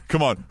on.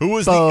 Who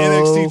was the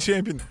NXT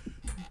champion?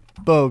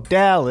 Bo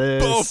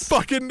Dallas. Bo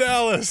fucking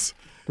Dallas.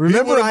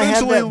 Remember, he would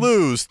eventually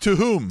lose to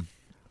whom?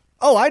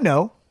 Oh, I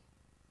know.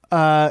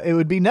 It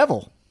would be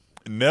Neville.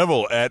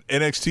 Neville at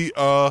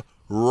NXT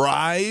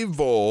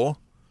Rival.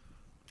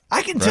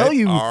 I can tell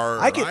you,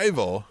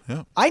 rival.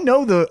 Yeah. I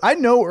know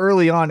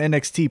early on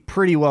NXT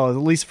pretty well, at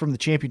least from the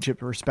championship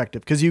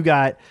perspective, because you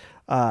got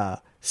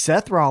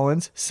Seth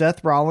Rollins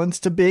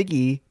to Big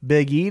E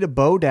to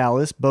Bo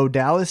Dallas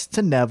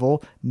to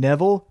Neville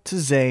to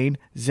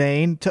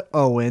Zayn to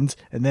Owens,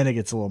 and then it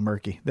gets a little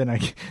murky. Then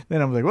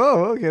I'm like,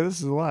 whoa, okay,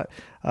 this is a lot.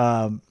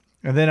 And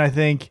then I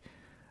think,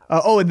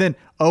 and then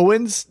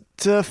Owens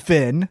to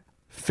Finn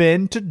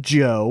to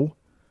Joe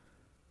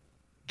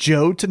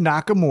to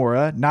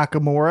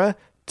Nakamura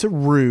to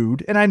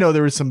Rude, and I know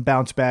there was some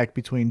bounce back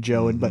between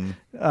Joe and but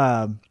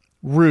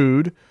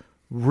Rude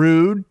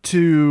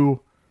to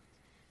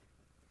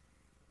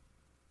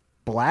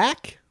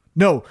Black?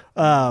 No,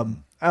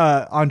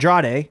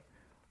 Andrade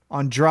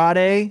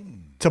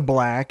to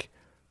Black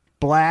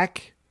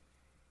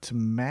to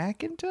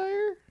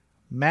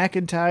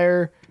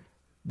McIntyre.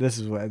 This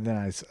is what then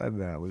I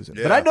lose it.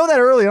 Yeah. But I know that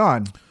early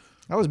on.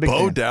 I was a big Bo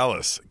fan.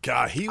 Dallas.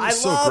 God, he was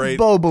so great.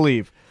 Bo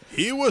Believe.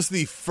 He was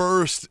the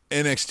first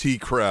NXT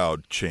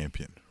crowd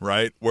champion,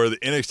 right? Where the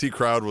NXT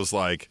crowd was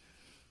like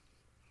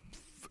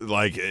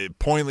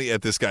pointedly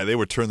at this guy. They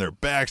would turn their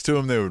backs to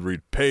him. They would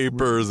read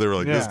papers. They were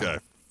like, this guy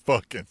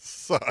fucking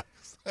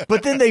sucks.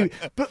 But then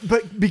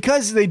but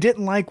because they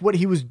didn't like what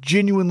he was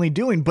genuinely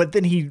doing, but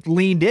then he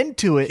leaned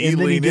into it, and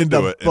then he did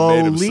the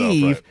Bo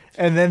leave, right.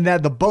 And then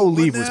the Bo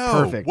leave was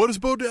perfect. What is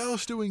Bo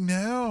Dallas doing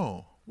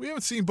now? We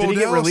haven't seen Bo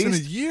Dallas in a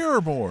year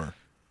or more.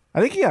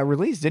 I think he got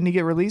released. Didn't he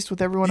get released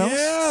with everyone else?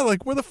 Yeah,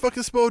 like where the fuck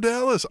is Bo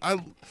Dallas? I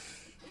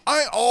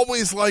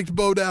always liked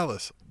Bo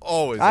Dallas.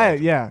 Always.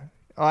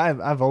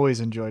 I've always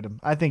enjoyed him.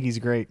 I think he's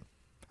great.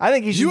 I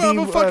think he should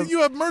you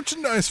have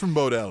merchandise from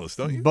Bo Dallas,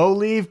 don't you? Bo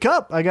Leave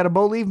cup. I got a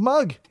Bo Leave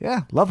mug.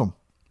 Yeah, love him.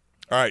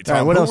 All right,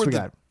 Tom, what else we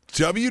got?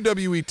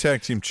 WWE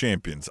Tag Team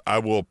Champions. I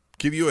will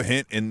give you a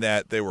hint in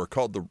that they were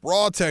called the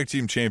Raw Tag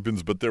Team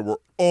Champions, but there were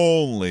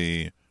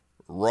only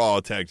Raw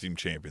Tag Team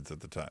Champions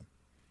at the time.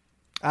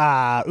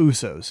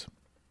 Usos.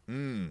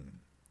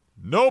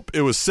 Nope,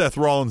 it was Seth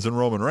Rollins and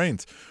Roman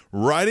Reigns.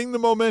 Riding the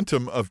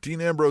momentum of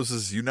Dean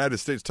Ambrose's United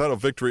States title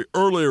victory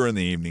earlier in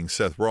the evening,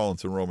 Seth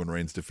Rollins and Roman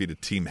Reigns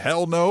defeated Team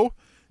Hell No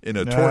in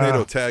a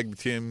tornado tag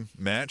team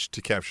match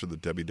to capture the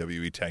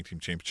WWE Tag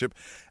Team Championship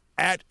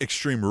at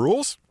Extreme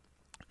Rules.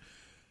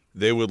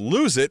 They would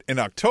lose it in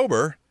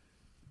October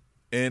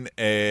in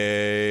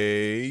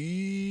a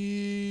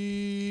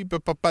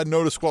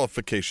no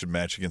disqualification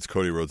match against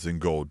Cody Rhodes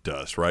and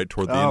Goldust, right?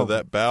 Toward the end of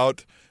that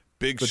bout,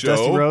 Big Show,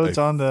 Dusty Rhodes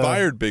on the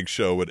fired Big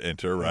Show would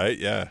enter, right?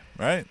 Yeah,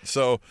 right.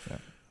 So,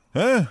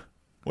 what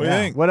do you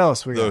think? What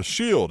else we got? The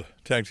Shield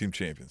Tag Team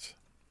Champions.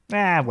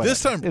 Whatever.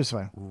 This time it was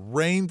fine.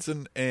 Reigns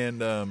and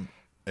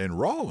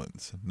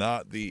Rollins,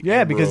 not the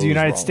because the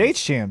United Rollins.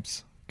 States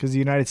champs. Because the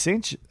United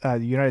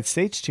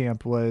States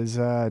champ was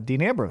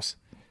Dean Ambrose,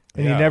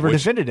 and he never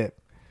defended it.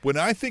 When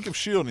I think of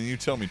Shield and you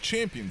tell me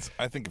champions,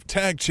 I think of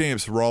tag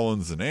champs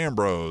Rollins and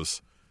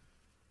Ambrose.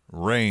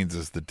 Reigns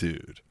is the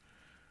dude,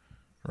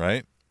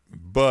 right?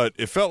 But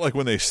it felt like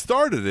when they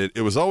started it,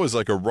 it was always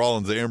like a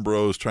Rollins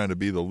Ambrose trying to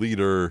be the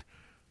leader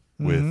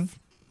with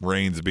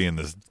Reigns being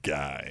this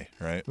guy,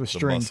 right? With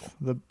strength,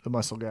 the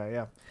muscle guy,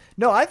 yeah.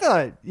 No, I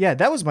thought,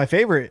 that was my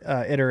favorite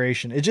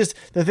iteration. It's just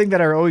the thing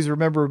that I always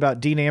remember about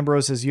Dean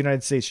Ambrose as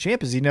United States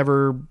champ is he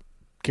never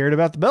cared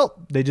about the belt.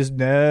 They just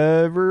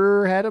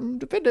never had him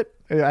defend it.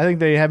 I think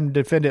they had him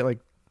defend it like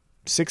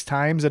 6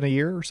 times in a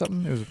year or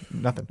something. It was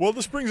nothing. Well,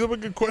 this brings up a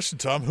good question,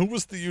 Tom. Who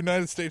was the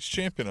United States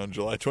champion on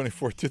July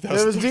 24th, 2000?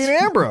 It was Dean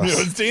Ambrose. It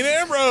was Dean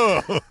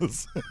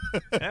Ambrose.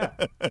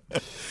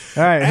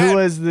 All right, who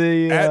was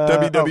the... At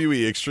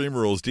WWE Extreme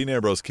Rules, Dean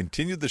Ambrose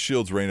continued the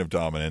Shield's reign of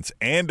dominance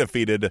and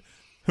defeated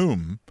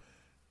whom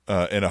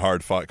in a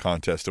hard-fought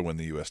contest to win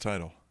the U.S.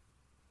 title?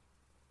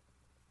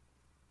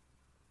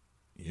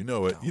 You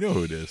know it. You know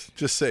who it is.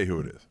 Just say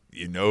who it is.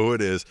 You know who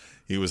it is.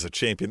 He was a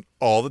champion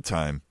all the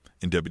time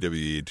in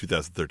WWE in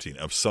 2013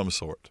 of some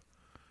sort.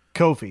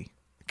 Kofi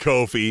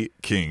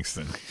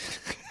Kingston.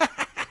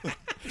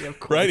 Yeah,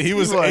 right? He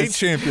was a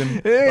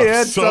champion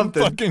of some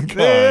fucking kind.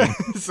 Yeah,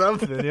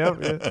 something, yep.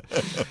 Yeah.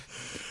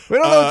 We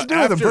don't know what to do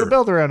with him. Put a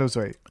belt around his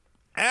waist.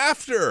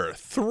 After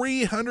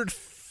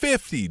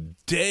 350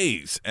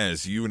 days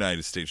as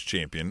United States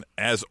champion,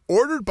 as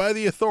ordered by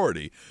the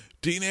Authority,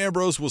 Dean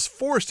Ambrose was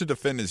forced to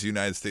defend his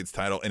United States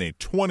title in a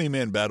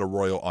 20-man battle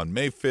royal on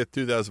May 5th,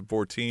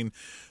 2014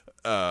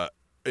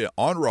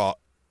 on Raw.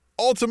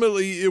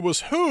 Ultimately, it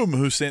was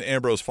who sent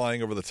Ambrose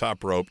flying over the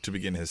top rope to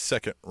begin his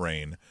second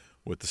reign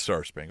with the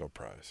Star-Spangled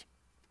Prize?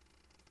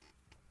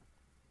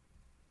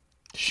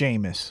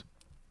 Sheamus.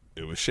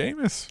 It was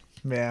Sheamus.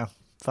 Yeah.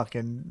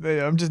 Fucking,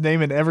 I'm just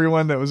naming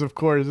everyone that was, of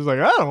course. It's like,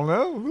 I don't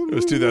know. It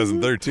was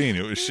 2013.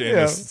 It was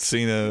Sheamus,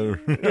 Cena.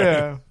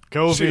 Yeah.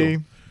 Kofi.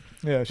 Shield.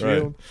 Yeah,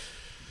 Shield.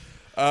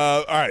 Right.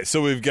 All right,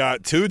 so we've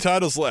got 2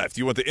 titles left.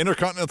 You want the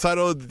Intercontinental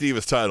title or the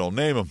Divas title?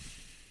 Name them.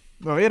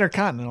 Well,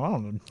 Intercontinental. I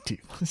don't know.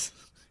 Divas.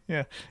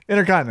 Yeah.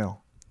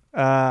 Intercontinental.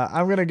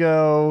 I'm going to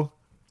go.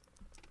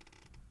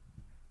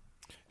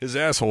 His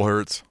asshole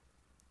hurts.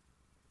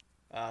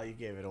 Oh, you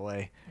gave it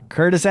away.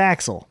 Curtis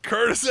Axel.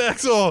 Curtis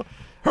Axel.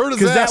 Hurt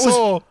his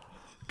asshole.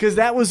 Because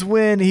that was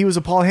when he was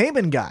a Paul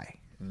Heyman guy.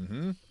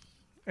 Mm-hmm.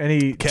 And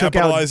he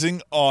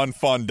capitalizing on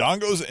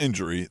Fandango's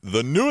injury,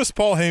 the newest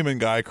Paul Heyman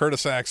guy,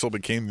 Curtis Axel,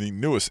 became the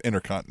newest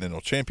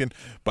Intercontinental Champion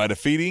by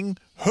defeating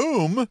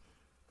whom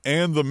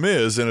and The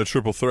Miz in a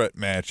triple threat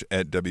match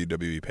at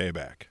WWE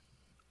Payback?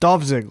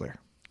 Dolph Ziggler.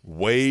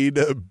 Wade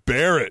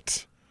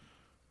Barrett.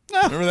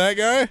 Remember that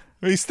guy?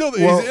 He's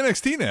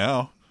NXT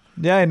now.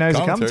 Yeah, now he's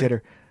a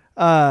commentator.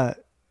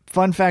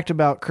 Fun fact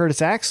about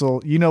Curtis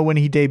Axel, you know when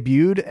he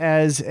debuted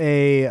as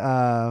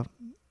a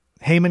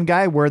Heyman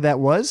guy, where that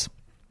was?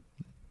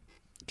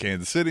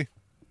 Kansas City.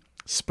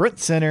 Sprint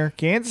Center,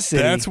 Kansas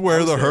City. That's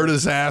where the hurt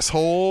his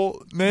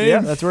asshole name.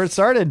 Yeah, that's where it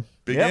started.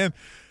 Began.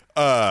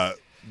 Yep.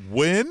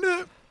 When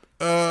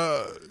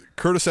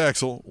Curtis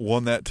Axel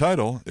won that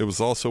title, it was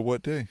also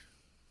what day?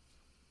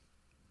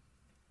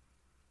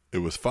 It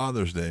was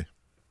Father's Day.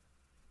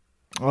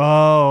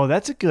 Oh,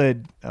 that's a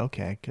good.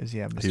 Okay, because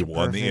Mr. He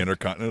won Perfect. the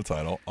Intercontinental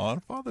title on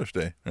Father's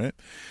Day, right?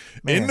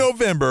 Man. In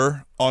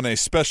November, on a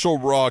special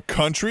Raw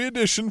Country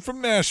Edition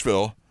from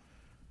Nashville,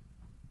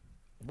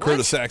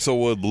 Curtis Axel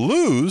would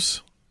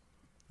lose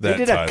that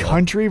title. They did a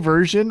country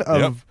version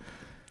of.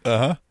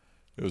 Yep.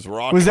 It was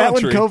Raw Was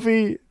Country. that when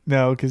Kofi?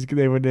 No, because they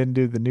didn't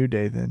do the New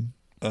Day then.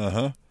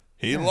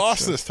 He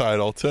lost this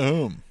title to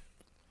whom?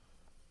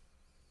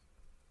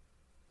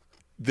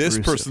 This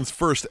Rusev. person's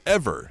first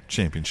ever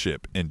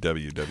championship in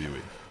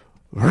WWE.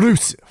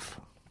 Rusev.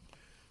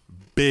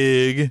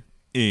 Big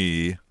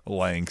E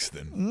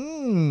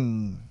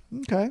Langston.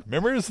 Okay.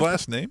 Remember his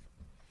last name?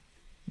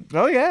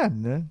 Oh yeah.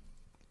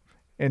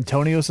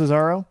 Antonio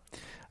Cesaro.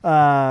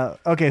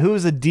 Okay, who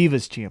was the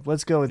Divas champ?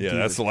 Let's go with Yeah, Divas.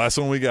 that's the last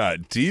one we got.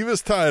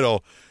 Divas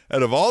title.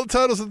 Out of all the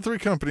titles in the three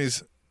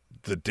companies,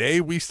 the day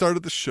we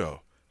started the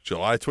show,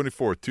 July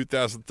 24th,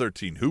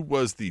 2013, who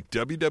was the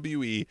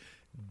WWE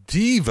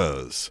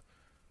Divas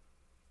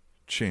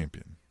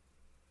champion?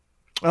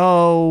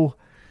 Oh,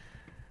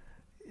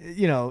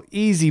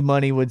 easy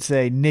money would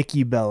say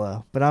Nikki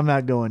Bella, but I'm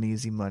not going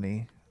easy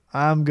money.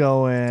 I'm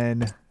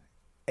going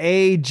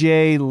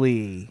AJ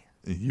Lee.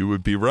 You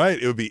would be right.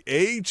 It would be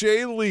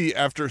AJ Lee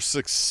after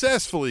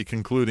successfully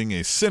concluding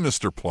a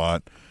sinister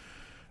plot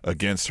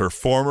against her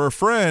former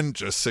friend.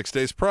 Just 6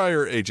 days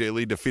prior, AJ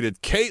Lee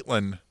defeated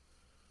Caitlyn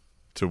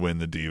to win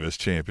the Divas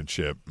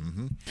Championship.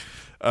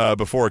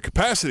 Before a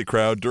capacity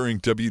crowd during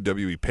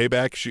WWE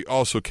Payback, she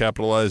also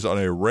capitalized on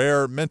a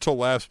rare mental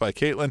lapse by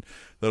Caitlyn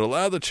that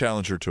allowed the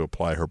challenger to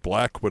apply her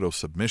Black Widow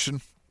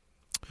submission.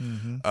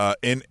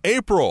 In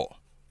April,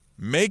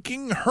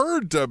 making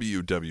her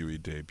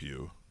WWE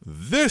debut,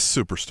 this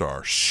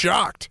superstar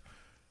shocked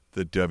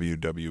the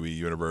WWE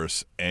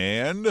Universe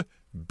and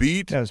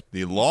beat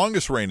the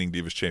longest reigning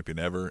Divas champion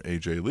ever,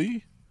 AJ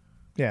Lee.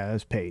 Yeah, it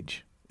was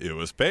Paige. It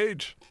was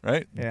Paige,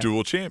 right? Yeah.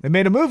 Dual champ. They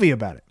made a movie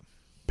about it.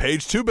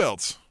 Paige 2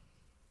 belts.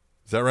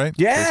 Is that right?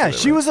 Yeah,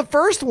 she was the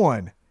first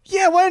one.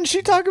 Yeah, why didn't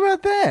she talk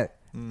about that?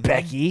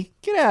 Becky,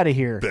 get out of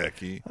here.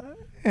 Becky,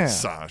 Yeah.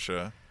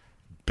 Sasha,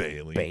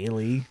 Bailey.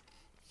 Bailey.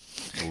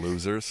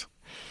 Losers.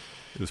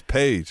 It was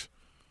Paige.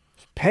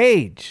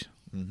 Paige.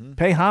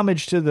 Pay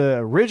homage to the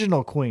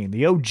original queen,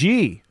 the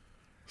OG.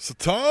 So,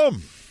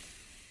 Tom,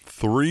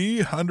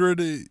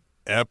 300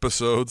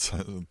 episodes,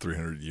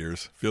 300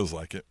 years. Feels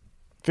like it.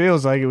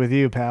 Feels like it with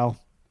you, pal.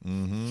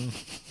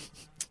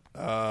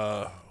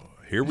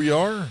 Here we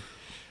are.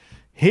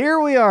 Here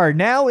we are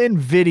now in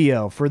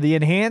video. For the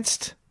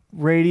enhanced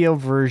radio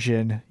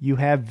version, you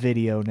have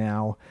video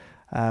now.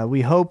 We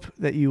hope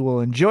that you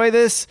will enjoy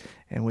this,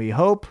 and we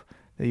hope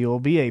that you will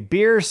be a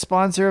beer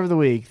sponsor of the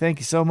week. Thank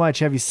you so much,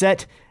 Heavy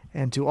Set,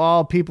 and to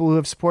all people who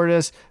have supported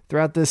us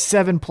throughout this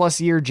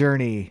 7+ year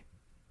journey.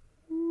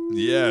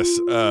 Yes.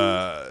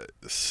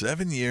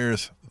 7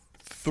 years,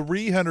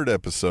 300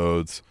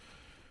 episodes.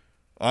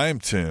 I am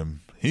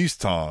Tim. He's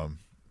Tom.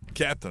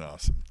 Captain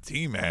Awesome.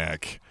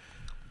 T-Mac.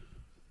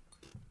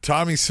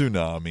 Tommy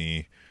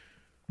Tsunami.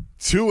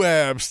 2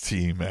 Abs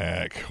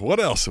T-Mac. What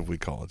else have we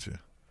called you?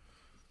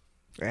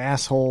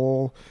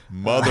 Asshole.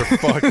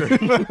 Motherfucker.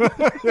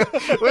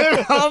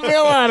 We've called me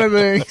a lot of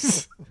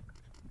things.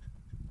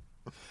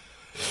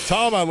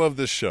 Tom, I love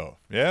this show.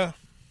 Yeah?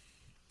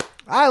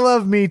 I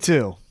love me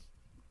too.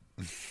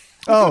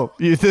 Oh,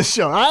 this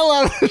show. I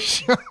love this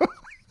show.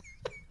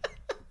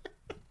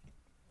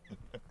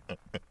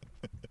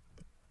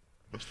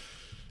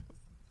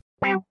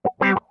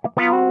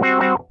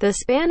 The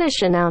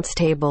Spanish announce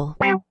table.